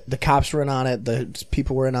shit. The cops were in on it, the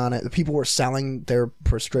people were in on it, the people were selling their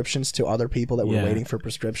prescriptions to other people that were Yeah. waiting for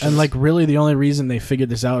prescriptions. And like really the only reason they figured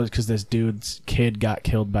this out is because this dude's kid got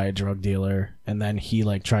killed by a drug dealer, and then he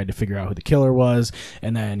like tried to figure out who the killer was,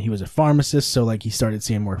 and then he was a pharmacist, so like he started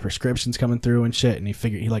seeing more prescriptions coming through and shit, and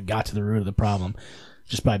he like got to the root of the problem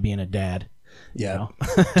just by being a dad. yeah, You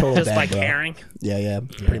know? total Just bad, by bro. caring. Yeah,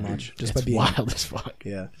 pretty much. Just by It's being wild as fuck.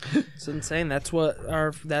 yeah. It's insane. That's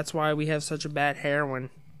why we have such a bad heroin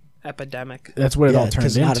epidemic. That's what it all Yeah, turns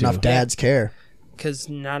because into. not enough dads care. Because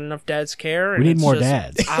not enough dads care. We and need it's more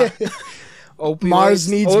just- dads. Opioids, Mars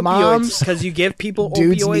needs moms. because you give people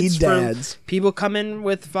Dudes opioids need for dads. people come in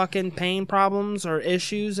with fucking pain problems or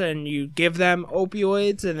issues, and you give them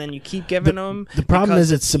opioids, and then you keep giving them. The problem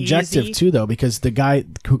because is it's subjective easy. too, though, because the guy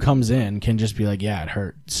who comes in can just be like, "Yeah, it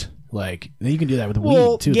hurts." Like you can do that with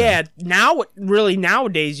Well, weed too. yeah,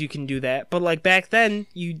 nowadays you can do that, but like back then,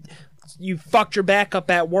 you fucked your back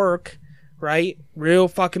up at work, right? Real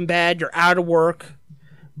fucking bad. You're out of work,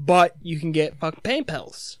 but you can get fucking pain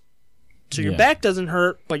pills, so your Yeah. back doesn't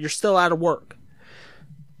hurt, but you're still out of work.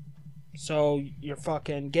 So you're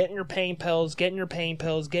fucking getting your pain pills, getting your pain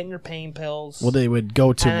pills, getting your pain pills. Well, they would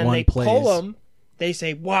go to and then one they place. pull them. They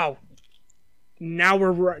say, "Wow, now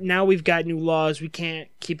we've got new laws. We can't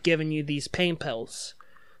keep giving you these pain pills,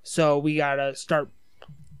 so we gotta start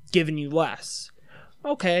giving you less."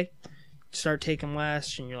 Okay, start taking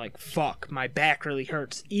less, and you're like, "Fuck, my back really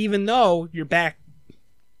hurts," even though your back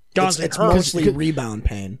doesn't It's hurt. mostly rebound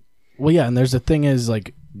pain. Well, yeah, and there's the thing is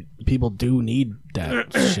like people do need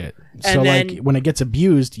that shit. So And like then- when it gets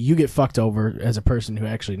abused, you get fucked over as a person who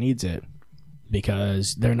actually needs it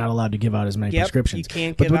because they're not allowed to give out as many Yep, prescriptions. you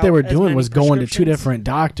can't but give what they out were as doing many was going to two prescriptions. different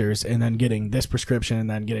doctors and then getting this prescription and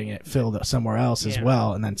then getting it filled somewhere else as Yeah.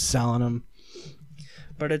 well and then selling them.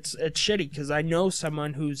 But it's shitty because I know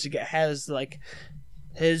someone has like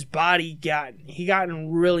his body got in a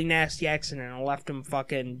really nasty accident and left him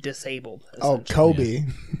fucking disabled. Oh, essentially. Kobe.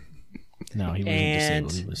 No, he wasn't And-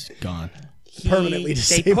 disabled. He was gone. Permanently They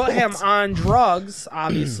disabled. put him on drugs,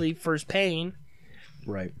 obviously, for his pain.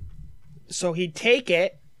 Right. So he'd take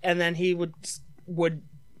it, and then he would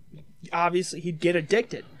obviously he'd get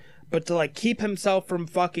addicted. But to like keep himself from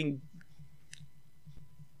fucking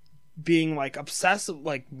being like obsessive,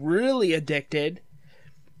 like really addicted,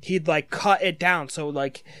 he'd like cut it down. So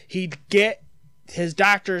like he'd get his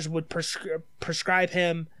doctors would prescribe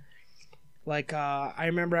him. Like I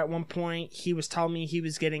remember at one point he was telling me he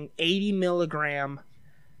was getting 80 milligram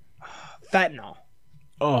fentanyl.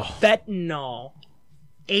 Oh, Fentanyl,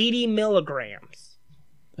 80 milligrams.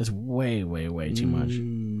 that's way too much.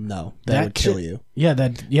 No, That that would kill shit- you. Yeah,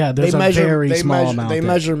 there's a very small amount. They there.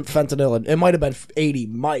 measure fentanyl. And it might have been 80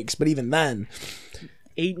 mics, but even then,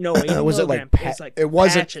 80 was it like milligrams. It's like it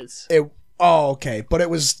wasn't patches. okay, but it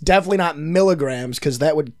was definitely not milligrams because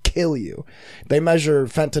that would kill you. They measure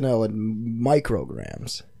fentanyl in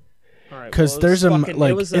micrograms. All right, Because well, it there's was a fucking- like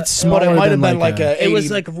it was it's a, smaller But it might have than been like a. it 80,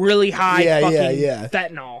 was like really high Yeah, fucking yeah.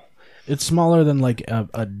 fentanyl. it's smaller than like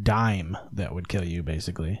a dime that would kill you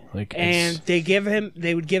basically. Like And it's,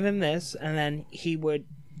 they would give him this, and then he would,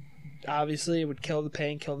 obviously, it would kill the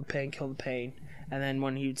pain. And then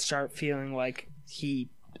when he'd start feeling like he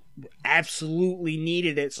absolutely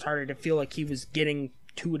needed it, started to feel like he was getting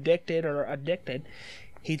too addicted,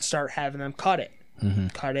 he'd start having them cut it.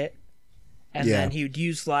 And Yeah. then he would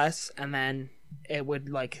use less, and then it would,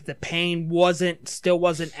 like, the pain still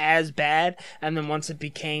wasn't as bad, and then once it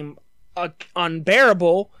became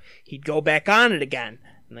unbearable, he'd go back on it again,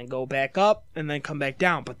 and then go back up, and then come back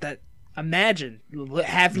down. But imagine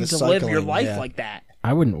having The to live your cycling, life yeah. like that.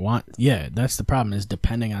 I wouldn't want. Yeah, that's the problem. Is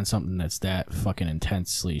depending on something that's that fucking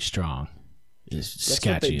intensely strong is what they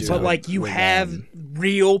sketchy. do. as But hell. like you with, have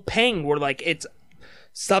real pain where like it's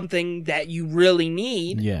something that you really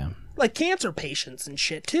need, yeah, like cancer patients and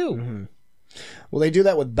shit too. Mm-hmm. Well, they do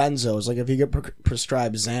that with benzos. Like if you get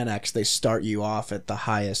prescribed Xanax, they start you off at the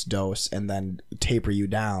highest dose and then taper you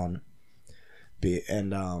down.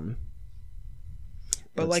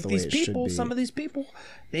 But that's like the way these it should people, be. some of these people,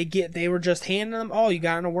 they were just handing them, oh, you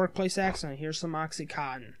got in a workplace accident, here's some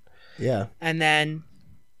OxyContin, Yeah. and then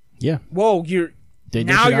yeah. whoa, They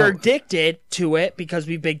now dish it you're out. addicted to it because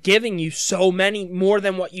we've been giving you so many more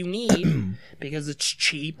than what you need because it's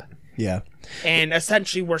cheap. Yeah. And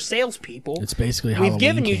essentially, we're salespeople. It's basically We've Halloween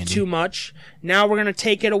given you candy. too much. Now we're gonna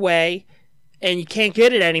take it away, and you can't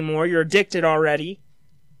get it anymore. You're addicted already.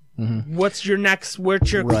 What's your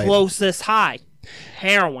Right. closest high?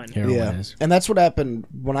 Heroin. Heroin Yeah, is. and that's what happened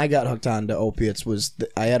when I got hooked on to opiates.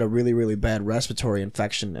 I had a really, really bad respiratory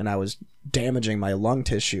infection, and I was damaging my lung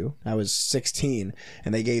tissue. I was 16,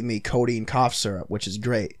 and they gave me codeine cough syrup, which is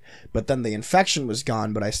great. But then the infection was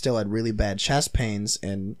gone, but I still had really bad chest pains,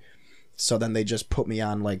 and so then they just put me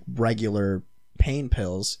on like regular pain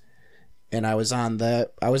pills, and I was on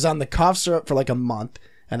the cough syrup for like a month,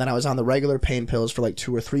 and then I was on the regular pain pills for like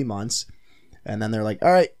 2 or 3 months, and then they're like,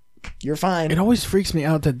 "All right, you're fine." It always freaks me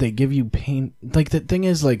out that they give you pain. Like the thing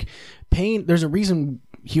is, like pain. There's a reason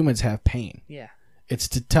humans have pain. Yeah. It's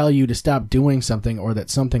to tell you to stop doing something or that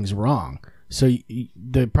something's wrong. So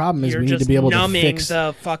the problem is You're we need just to be able to numbing fix.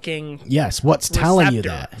 the fucking. Yes, what's telling you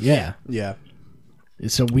receptor. that? Yeah. Yeah.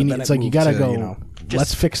 So we need. then It's it like you moved gotta to, go. you know,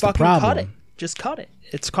 Let's fix the fucking problem. Cut it. Just cut it.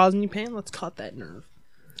 It's causing you pain. Let's cut that nerve.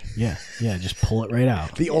 Yeah, yeah. Just pull it right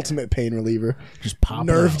out. The ultimate pain reliever. Just pop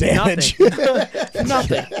Nerve it out. damage.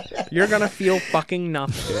 Nothing. You're gonna feel fucking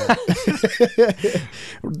nothing.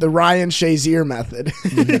 The Ryan Shazier method.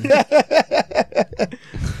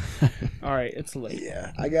 All right, it's late.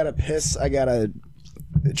 Yeah. I gotta piss. I gotta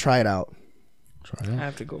try it out. Try I that.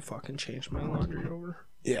 have to go fucking change my laundry over.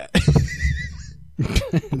 Yeah.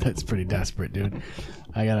 That's pretty desperate, dude.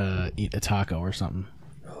 I gotta eat a taco or something.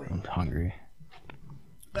 I'm hungry.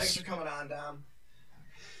 Thanks for coming on, Dom.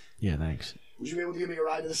 Yeah, thanks. Would you be able to give me a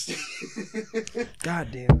ride to the sting? God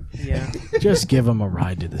damn. Yeah. Just give him a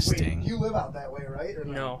ride to the sting. You live out that way, right? Or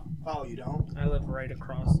No, Oh, you don't? I live right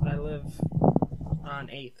across. I live on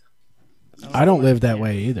 8th. I don't live that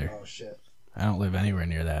way either. Oh, shit. I don't live anywhere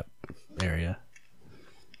near that area.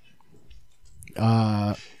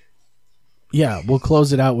 Yeah, we'll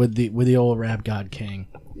close it out with the old Rap God King.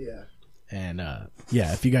 Yeah. And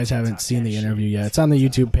yeah, if you guys haven't seen the interview yet, it's on the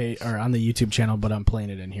YouTube page or on the YouTube channel, but I'm playing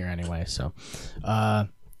it in here anyway. So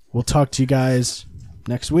we'll talk to you guys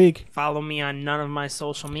next week. Follow me on none of my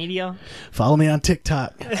social media. Follow me on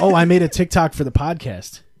TikTok. Oh, I made a TikTok for the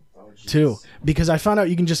podcast too, because I found out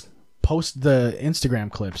you can just post the Instagram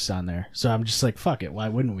clips on there. So I'm just like, fuck it. Why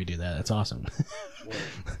wouldn't we do that? That's awesome.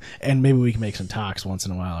 And maybe we can make some talks once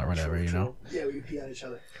in a while or whatever, you know? Yeah, we can pee on each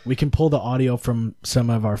other. We can pull the audio from some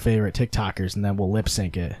of our favorite TikTokers and then we'll lip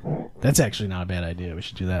sync it. That's actually not a bad idea. We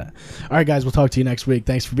should do that. All right, guys, we'll talk to you next week.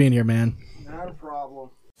 Thanks for being here, man. Not a problem.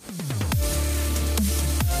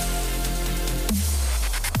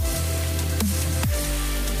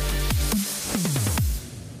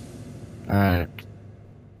 All right.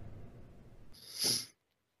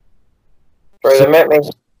 Where's it met me?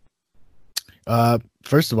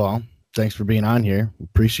 First of all, thanks for being on here.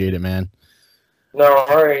 Appreciate it, man. No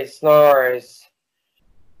worries, no worries.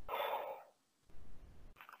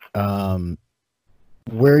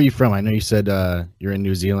 Where are you from? I know you said you're in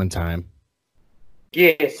New Zealand time.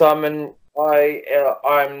 Yes, I'm born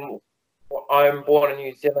in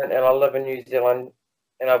New Zealand and I live in New Zealand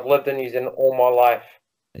and I've lived in New Zealand all my life.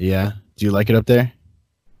 Yeah. Do you like it up there?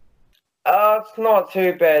 It's not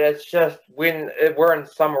too bad. It's just when we're in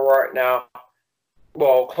summer right now.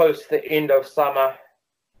 Well, close to the end of summer.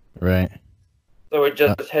 Right. So we're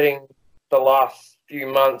just hitting the last few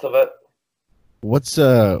months of it. What's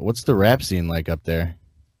the rap scene like up there?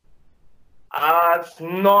 It's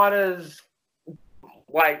not as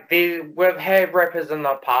like we've had rappers in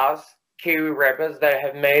the past, Kiwi rappers that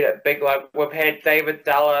have made it big. Like we've had David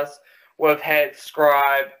Dallas, we've had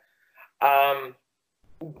Scribe,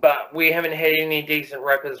 but we haven't had any decent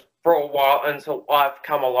rappers for a while until I've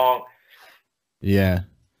come along. Yeah.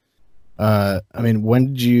 I mean, when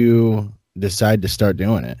did you decide to start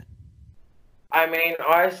doing it? I mean,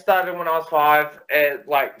 I started when I was 5, at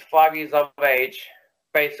like 5 years of age,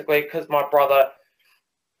 basically, because my brother,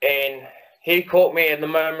 and he caught me in the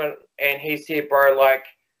moment, and he said, bro, like,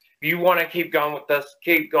 you want to keep going with this,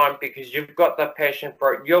 keep going, because you've got the passion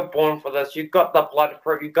for it, you're born for this, you've got the blood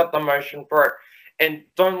for it, you've got the motion for it, and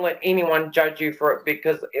don't let anyone judge you for it,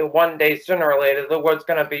 because one day, sooner or later, the world's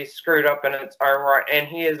going to be screwed up in its own right, and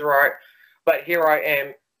he is right, but here I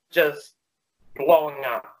am, just blowing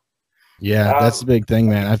up. Yeah, that's the big thing,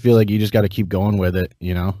 man. I feel like you just got to keep going with it,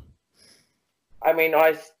 you know? I mean,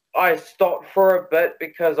 I stopped for a bit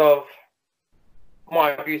because of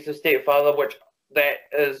my abusive stepfather, which that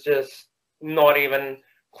is just not even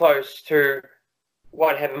close to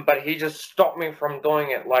what happened, but he just stopped me from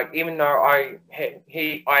doing it. Like, even though I had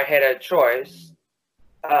a choice,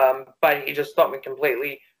 but he just stopped me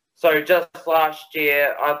completely. So just last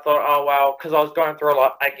year, I thought, oh, well, because I was going through a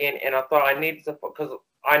lot again, and I thought I needed to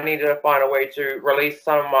find a way to release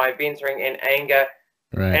some of my venting and anger.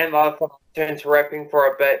 Right. And I thought I turned to rapping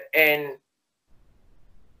for a bit, and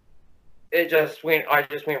I just went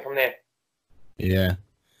from there. Yeah.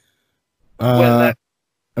 I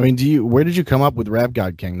mean, where did you come up with Rap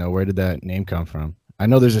God King, though? Where did that name come from? I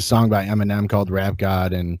know there's a song by Eminem called Rap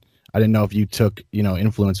God, and I didn't know if you took,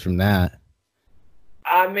 influence from that.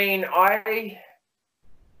 I mean, I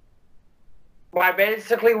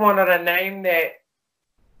basically wanted a name that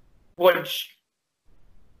would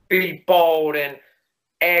be bold and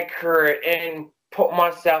accurate and put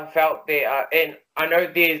myself out there. And I know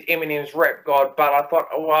there's Eminem's Rap God, but I thought,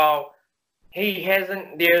 well,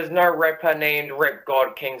 there's no rapper named Rap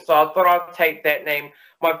God King. So I thought I'd take that name.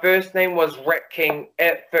 My first name was Rap King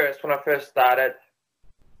at first when I first started,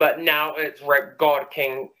 but now it's Rap God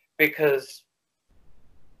King because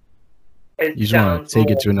you just want to take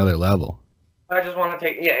it to another level. I just want to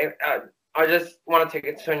take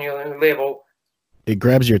it to a new level. It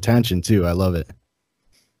grabs your attention too. I love it.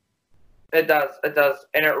 It does,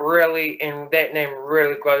 and that name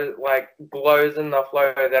really glows in the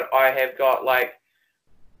flow that I have got. Like,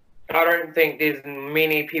 I don't think there's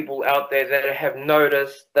many people out there that have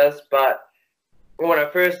noticed this, but when I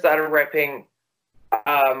first started rapping,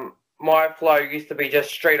 my flow used to be just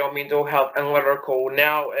straight on mental health and lyrical.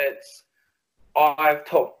 Now I've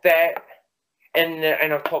took that and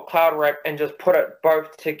I've took cloud rap and just put it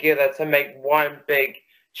both together to make one big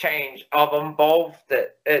change. I've involved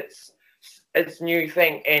it. It's new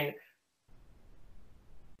thing, and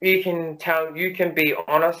you can be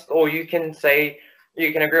honest, or you can say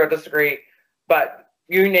you can agree or disagree, but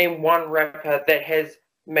you name one rapper that has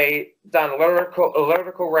done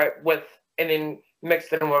lyrical rap and then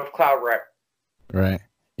mixed it in with cloud rap. Right.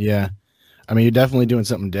 Yeah. I mean, you're definitely doing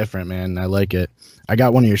something different, man. I like it. I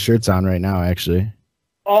got one of your shirts on right now, actually.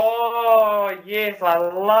 Oh, yes. I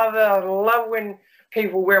love it. I love when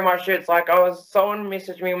people wear my shirts. Like, someone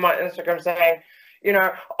messaged me on my Instagram saying,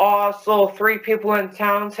 I saw 3 people in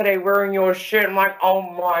town today wearing your shirt. I'm like, oh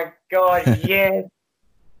my God, yes.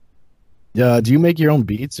 Do you make your own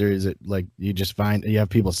beats, or is it like you have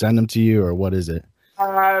people send them to you, or what is it?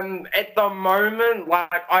 At the moment,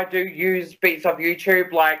 like, I do use beats off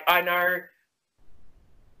YouTube. Like, I know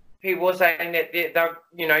people are saying that they're,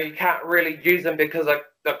 you know, you can't really use them because of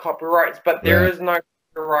the copyrights, but there is no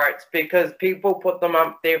copyrights because people put them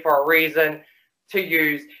up there for a reason to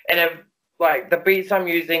use. And if like the beats I'm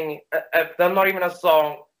using, if they're not even a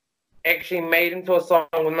song actually made into a song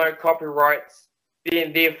with no copyrights,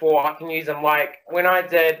 then therefore I can use them. Like when I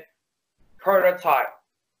did Prototype,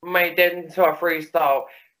 made that into a freestyle.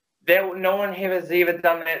 No one has ever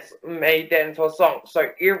done that, made that into a song. So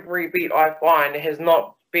every beat I find has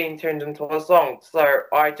not been turned into a song. So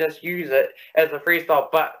I just use it as a freestyle.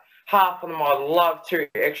 But half of them I'd love to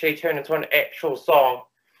actually turn into an actual song.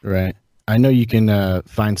 Right. I know you can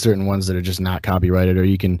find certain ones that are just not copyrighted, or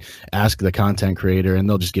you can ask the content creator and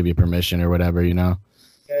they'll just give you permission or whatever, you know?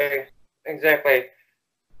 Yeah, exactly.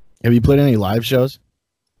 Have you played any live shows?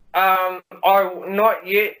 I not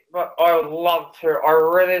yet, but I would love to. I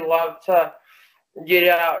really love to get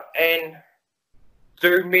out and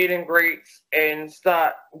do meet and greets and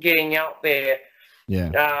start getting out there.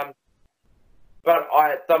 Yeah. But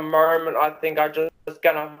at the moment, I think I just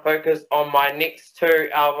gonna focus on my next 2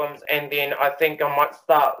 albums, and then I think I might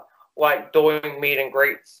start like doing meet and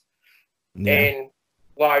greets and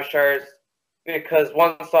live shows, because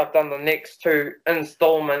once I've done the next 2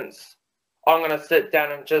 installments, I'm gonna sit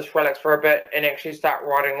down and just relax for a bit and actually start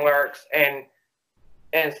writing lyrics and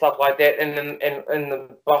stuff like that. And then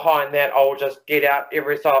behind that, I'll just get out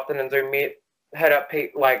every so often and do hit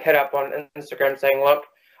up on Instagram saying, look,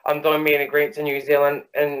 I'm doing meet and greets in New Zealand,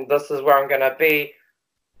 and this is where I'm gonna be.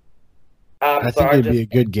 I think it'd be a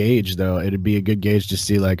good gauge, though. It'd be a good gauge to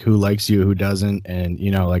see like who likes you, who doesn't, and you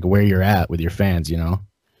know, like where you're at with your fans. You know.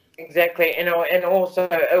 Exactly, and also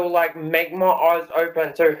it will like make my eyes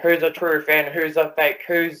open to who's a true fan, who's a fake,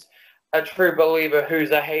 who's a true believer, who's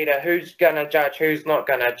a hater, who's gonna judge, who's not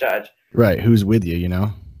gonna judge. Right, who's with you, you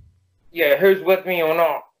know? Yeah, who's with me or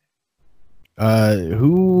not.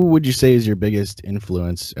 Who would you say is your biggest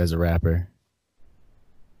influence as a rapper?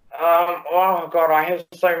 Oh god, I have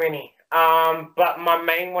so many. But my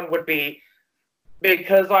main one would be,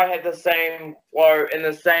 because I had the same flow and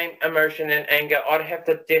the same emotion and anger, I'd have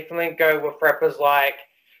to definitely go with rappers like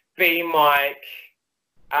B Mike,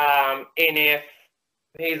 NF.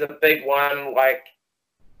 He's a big one. Like,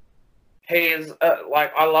 he's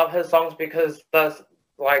like, I love his songs because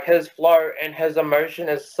his flow and his emotion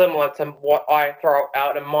is similar to what I throw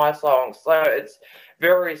out in my songs. So it's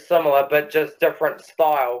very similar, but just different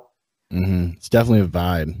style. It's definitely a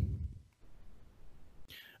vibe.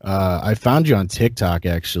 I found you on TikTok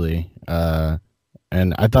actually, and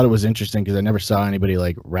I thought it was interesting because I never saw anybody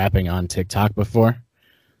like rapping on TikTok before,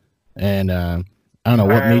 and I don't know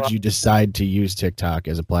what made you decide to use TikTok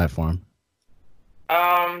as a platform.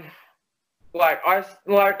 I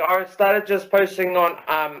started just posting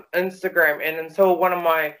on Instagram, and until one of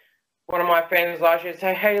my fans last year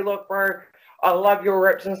said, "Hey, look, bro, I love your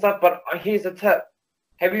raps and stuff, but here's a tip.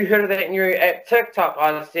 Have you heard of that new app TikTok?"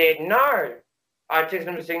 I said, "No." I texted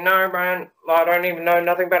him and said, "No, man, I don't even know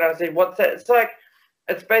nothing about it." I said, "What's that?"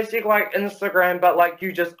 It's basically like Instagram, but like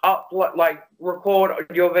you just upload, like record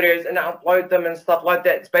your videos and upload them and stuff like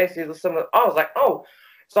that. It's basically similar. I was like, oh,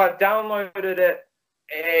 so I downloaded it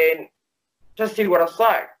and just see what it's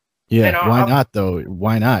like. Yeah, and why not though?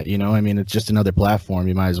 Why not? You know, I mean, it's just another platform.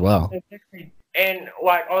 You might as well. And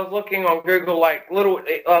like I was looking on Google, like little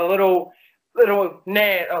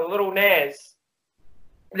Nas.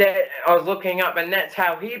 That I was looking up, and that's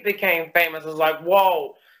how he became famous. I was like,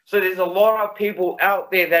 whoa. So there's a lot of people out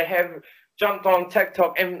there that have jumped on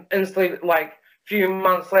TikTok and instantly, like, a few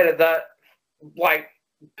months later,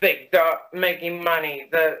 they're making money.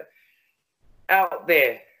 They're out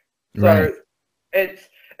there. Right. So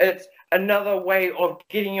it's another way of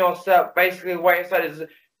getting yourself, basically the way I said is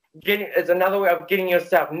it's another way of getting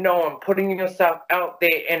yourself known, putting yourself out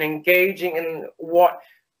there and engaging in what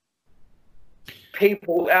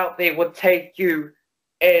people out there would take you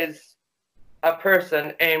as a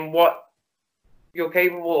person and what you're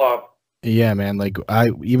capable of. Yeah, man. Like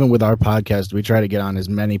even with our podcast, we try to get on as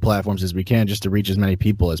many platforms as we can just to reach as many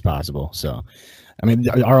people as possible. So, I mean,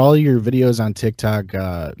 are all your videos on TikTok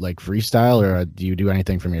like freestyle, or do you do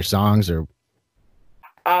anything from your songs, or?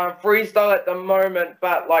 Freestyle at the moment,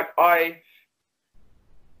 but like I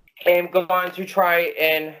am going to try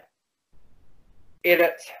and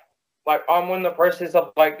edit. Like, I'm in the process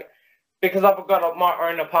of, like, because I've got my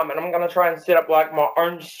own apartment, I'm going to try and set up, like, my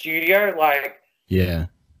own studio, like, yeah,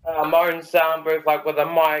 my own sound booth, like, with a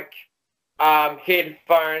mic,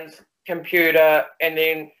 headphones, computer, and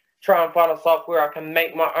then try and find a software I can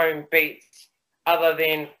make my own beats, other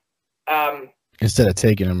than, instead of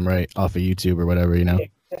taking them right off of YouTube or whatever, you know?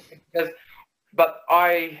 But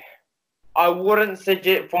I I wouldn't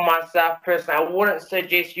suggest, for myself personally, I wouldn't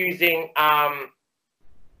suggest using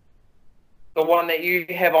the one that you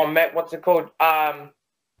have on Mac. What's it called?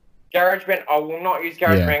 GarageBand. I will not use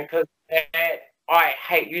GarageBand because I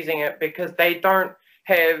hate using it because they don't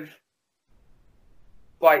have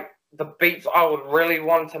like the beats I would really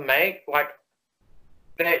want to make. Like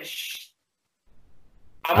that.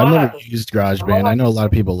 I've never used GarageBand. I know a lot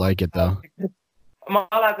of people like it though. Am I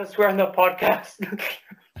allowed to swear on the podcast?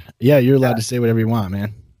 Yeah, you're allowed to say whatever you want,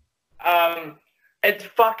 man. It's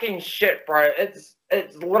fucking shit, bro. It's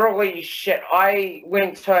literally shit. I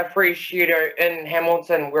went to a free studio in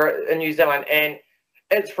Hamilton, we're in New Zealand, and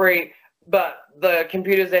it's free, but the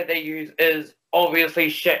computers that they use is obviously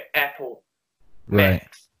shit Apple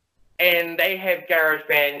Macs. And they have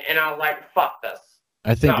GarageBand, and I was like, fuck this.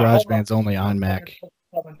 I think GarageBand's only on Mac.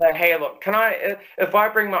 And say, hey, look, can I, if I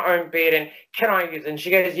bring my own bed in, can I use it? And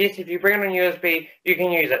she goes, yes, if you bring it on USB, you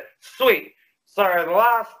can use it. Sweet. So the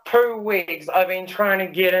last 2 weeks, I've been trying to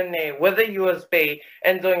get in there with a USB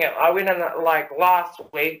and doing it. I went in like last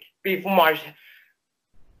week before my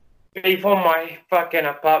fucking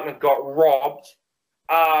apartment got robbed.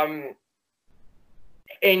 And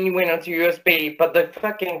you went onto USB, but the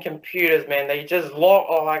fucking computers, man, they just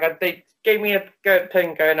they gave me a good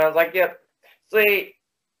pin code, and I was like, yep. See,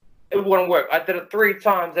 it wouldn't work. I did it 3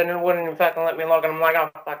 times, and it wouldn't in fact let me log in. I'm like, oh,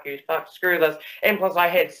 fuck you, fuck, screw this. And plus, I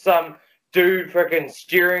had some dude freaking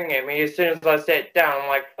staring at me as soon as I sat down. I'm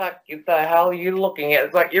like, fuck, you, the hell are you looking at?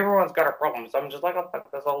 It's like, everyone's got a problem, so I'm just like, oh, fuck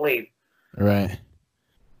this, I'll leave. Right.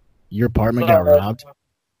 Your apartment got robbed?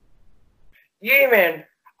 Yeah, man.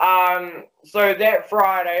 So that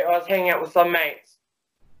Friday, I was hanging out with some mates,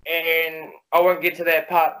 and I won't get to that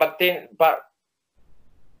part, but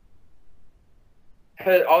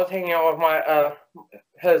I was hanging out with my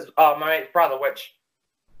mate's brother, which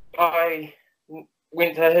I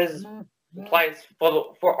went to his place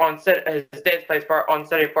his dad's place on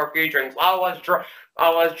Saturday for a few drinks. I was drunk,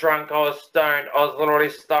 I was stoned, I was literally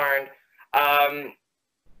stoned. I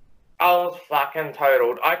was fucking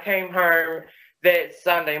totaled. I came home that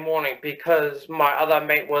Sunday morning because my other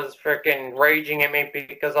mate was freaking raging at me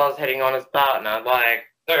because I was hitting on his partner. Like,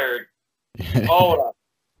 dude, hold up,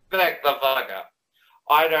 back the fuck up.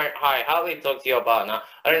 I hardly talk to your partner.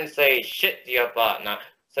 I didn't say shit to your partner,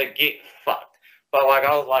 so get fucked. But like,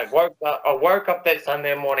 I was like, I woke up that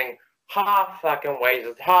Sunday morning, half fucking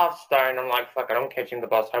wasted, half stoned. I'm like, fuck it, I'm catching the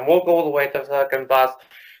bus home. Walk all the way to the fucking bus,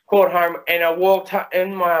 called home, and I walked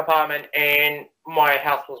in my apartment, and my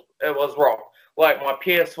house was robbed. Like, my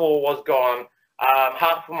PS4 was gone,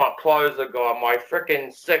 half of my clothes are gone, my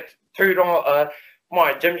freaking $2,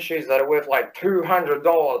 my gym shoes that are worth like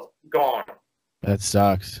 $200 gone. That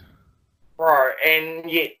sucks. Bro, and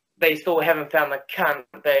yet they still haven't found the cunt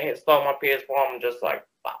that stole my PS4. I'm just like,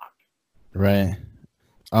 fuck. Right.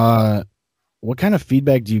 What kind of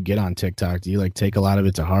feedback do you get on TikTok? Do you like take a lot of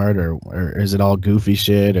it to heart, or is it all goofy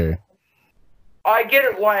shit, or? I get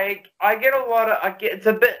it. Like, it's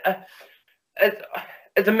a bit.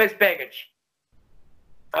 It's a mixed baggage.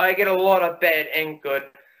 I get a lot of bad and good.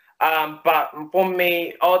 But for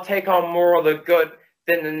me, I'll take on more of the good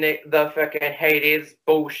than the fucking haters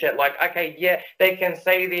bullshit. Like, okay, yeah, they can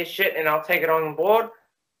say their shit and I'll take it on board,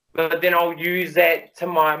 but then I'll use that to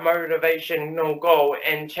my motivational goal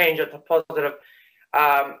and change it to positive.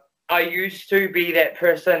 I used to be that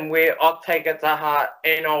person where I'll take it to heart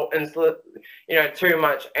and I'll too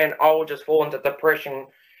much, and I'll just fall into depression.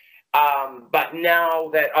 But now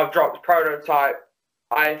that I've dropped Prototype,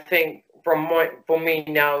 I think for me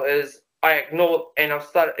now is I ignore, and I've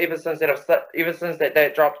started ever since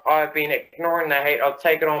that dropped. I've been ignoring the hate. I'll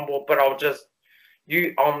take it on board, but I'll just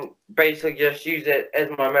basically just use it as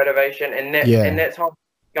my motivation, and that's how I'm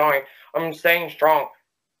going. I'm staying strong.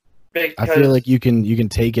 I feel like you can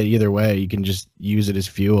take it either way. You can just use it as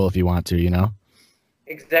fuel if you want to, you know?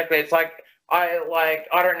 Exactly. It's like I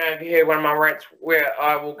don't know if you hear one of my rants where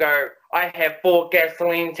I will go, I have 4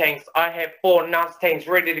 gasoline tanks, I have 4 nuts tanks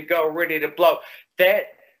ready to go, ready to blow.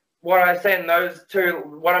 What I say in those two,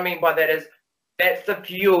 what I mean by that is, that's the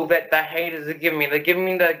fuel that the haters are giving me. They're giving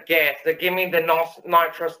me the gas. They're giving me the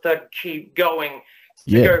nitrous to keep going,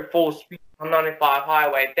 to go full speed on 95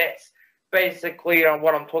 highway. That's basically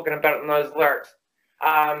what I'm talking about in those lyrics.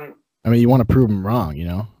 I mean, you want to prove them wrong, you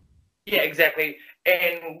know? Yeah, exactly.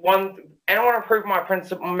 And I want to prove my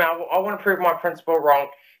principle. I want to prove my principal wrong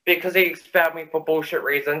because he expelled me for bullshit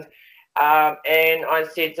reasons. And I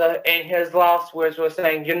said and his last words were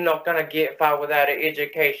saying, "You're not gonna get far without an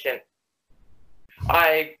education."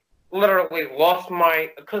 I literally lost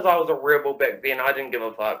because I was a rebel back then. I didn't give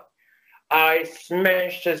a fuck. I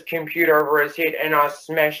smashed his computer over his head, and I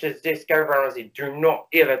smashed his desk over, and I said, do not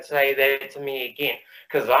ever say that to me again,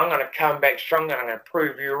 because I'm going to come back stronger, and I'm going to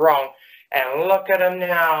prove you wrong. And look at him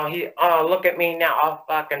now. Look at me now. I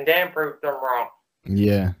fucking damn proved him wrong.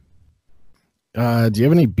 Yeah. Do you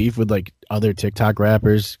have any beef with like other TikTok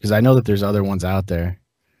rappers? Because I know that there's other ones out there.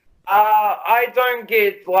 I don't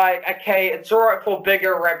get, like, okay, it's alright for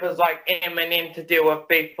bigger rappers like Eminem to deal with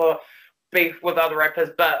beef with other rappers,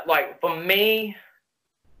 but like for me,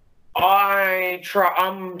 I'm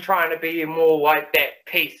trying to be more like that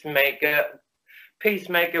peacemaker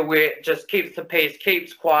where it just keeps the peace,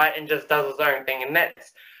 keeps quiet, and just does his own thing, and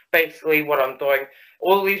that's basically what I'm doing.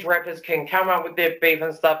 All these rappers can come up with their beef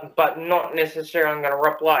and stuff, but not necessarily I'm going to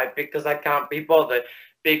reply because I can't be bothered,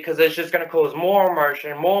 because it's just going to cause more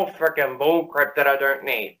emotion, more freaking bullcrap that I don't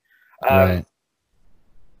need. Right.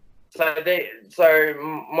 So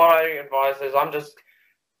my advice is I'm just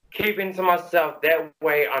keeping to myself. That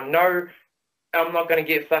way I know I'm not going to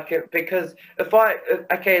get fucking, because it's right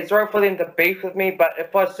for them to beef with me, but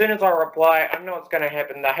as soon as I reply, I know what's going to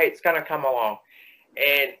happen. The hate's going to come along,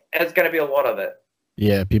 and it's going to be a lot of it.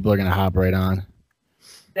 Yeah, people are going to hop right on.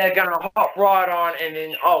 They're going to hop right on, and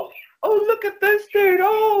then, oh, look at this dude.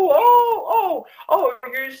 Oh,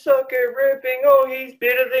 you suck at rapping. Oh, he's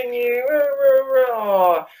better than you.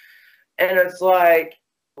 And it's like,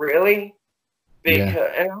 really?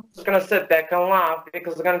 And I'm just going to sit back and laugh,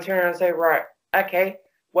 because I'm going to turn around and say, right, okay,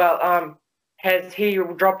 well, has he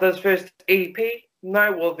dropped his first EP?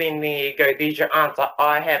 No, well, then there you go. There's your answer.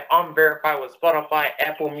 I'm verified with Spotify,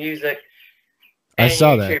 Apple Music. I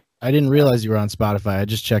saw YouTube. that. I didn't realize you were on Spotify. I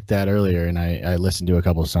just checked that earlier, and I listened to a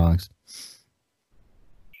couple of songs.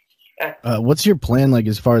 What's your plan, like,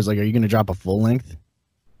 as far as, like, are you going to drop a full length?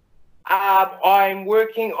 I'm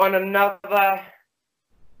working on another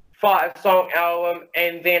 5-song album,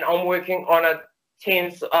 and then I'm working on a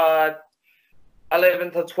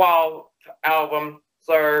 11 to 12 album.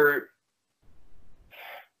 So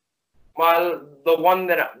the one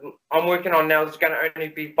that I'm working on now is going to only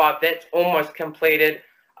be 5. That's almost completed.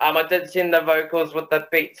 I did send the vocals with the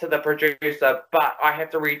beat to the producer, but I have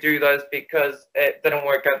to redo those because it didn't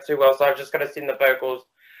work out too well, so I'm just going to send the vocals.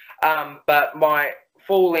 But my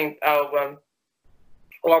full-length album,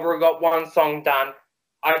 well, I've already got 1 song done.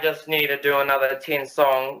 I just need to do another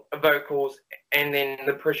 10-song vocals, and then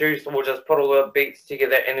the producer will just put all the beats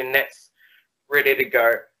together, and then that's ready to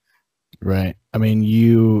go. Right. I mean,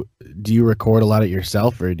 do you record a lot of it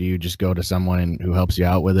yourself, or do you just go to someone who helps you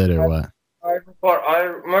out with it, or what?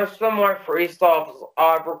 Most of my freestyles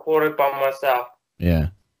I've recorded by myself. Yeah.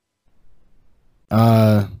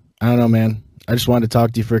 I don't know, man. I just wanted to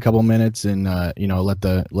talk to you for a couple minutes and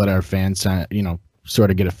let our fans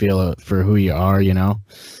sort of get a feel for who you are. I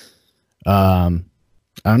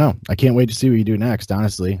don't know. I can't wait to see what you do next.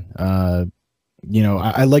 Honestly, I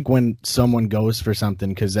like when someone goes for something,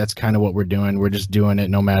 because that's kind of what we're doing. We're just doing it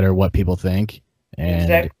no matter what people think, and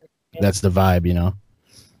exactly. That's the vibe.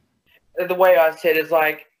 The way I said is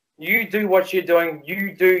like, you do what you're doing,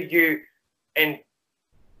 you do you, and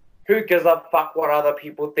who gives a fuck what other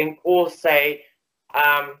people think or say?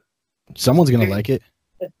 Someone's gonna like it.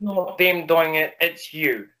 It's not them doing it, it's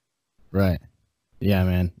you. Right. Yeah,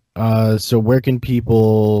 man. So where can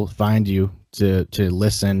people find you to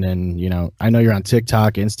listen? And I know you're on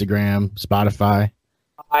TikTok, Instagram, Spotify.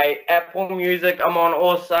 Apple Music, I'm on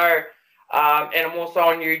also, and I'm also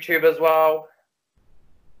on YouTube as well.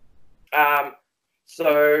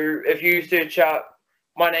 So if you search out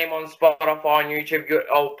my name on Spotify, on YouTube,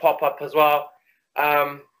 I'll pop up as well.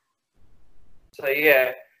 So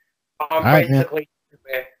yeah, I'm right, basically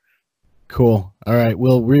everywhere. Cool. All right.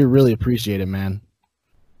 Well, we really appreciate it, man.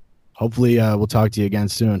 Hopefully, we'll talk to you again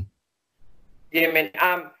soon. Yeah, man.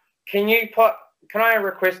 Can I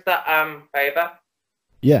request a favor?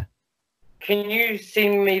 Yeah. Can you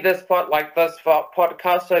send me this podcast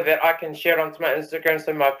so that I can share it onto my Instagram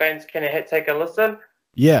so my fans can take a listen?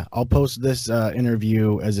 Yeah, I'll post this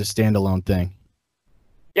interview as a standalone thing.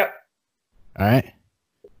 Yep. All right.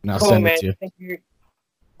 And I'll cool, send man. it to you. Thank you.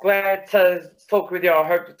 Glad to talk with you. I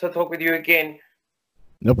hope to talk with you again.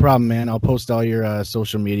 No problem, man. I'll post all your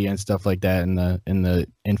social media and stuff like that in the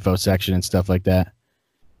info section and stuff like that.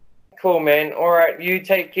 Cool, man. All right. You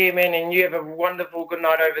take care, man, and you have a wonderful good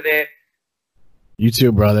night over there. You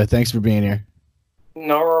too, brother. Thanks for being here.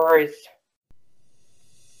 No worries.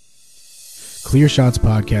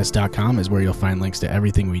 ClearShotsPodcast.com is where you'll find links to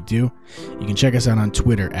everything we do. You can check us out on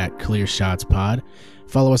Twitter at ClearShotsPod.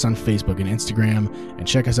 Follow us on Facebook and Instagram, and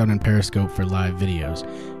check us out on Periscope for live videos.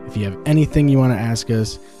 If you have anything you want to ask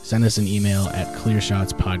us, send us an email at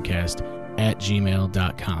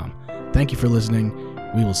clearshotspodcast@gmail.com. Thank you for listening.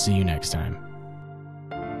 We will see you next time.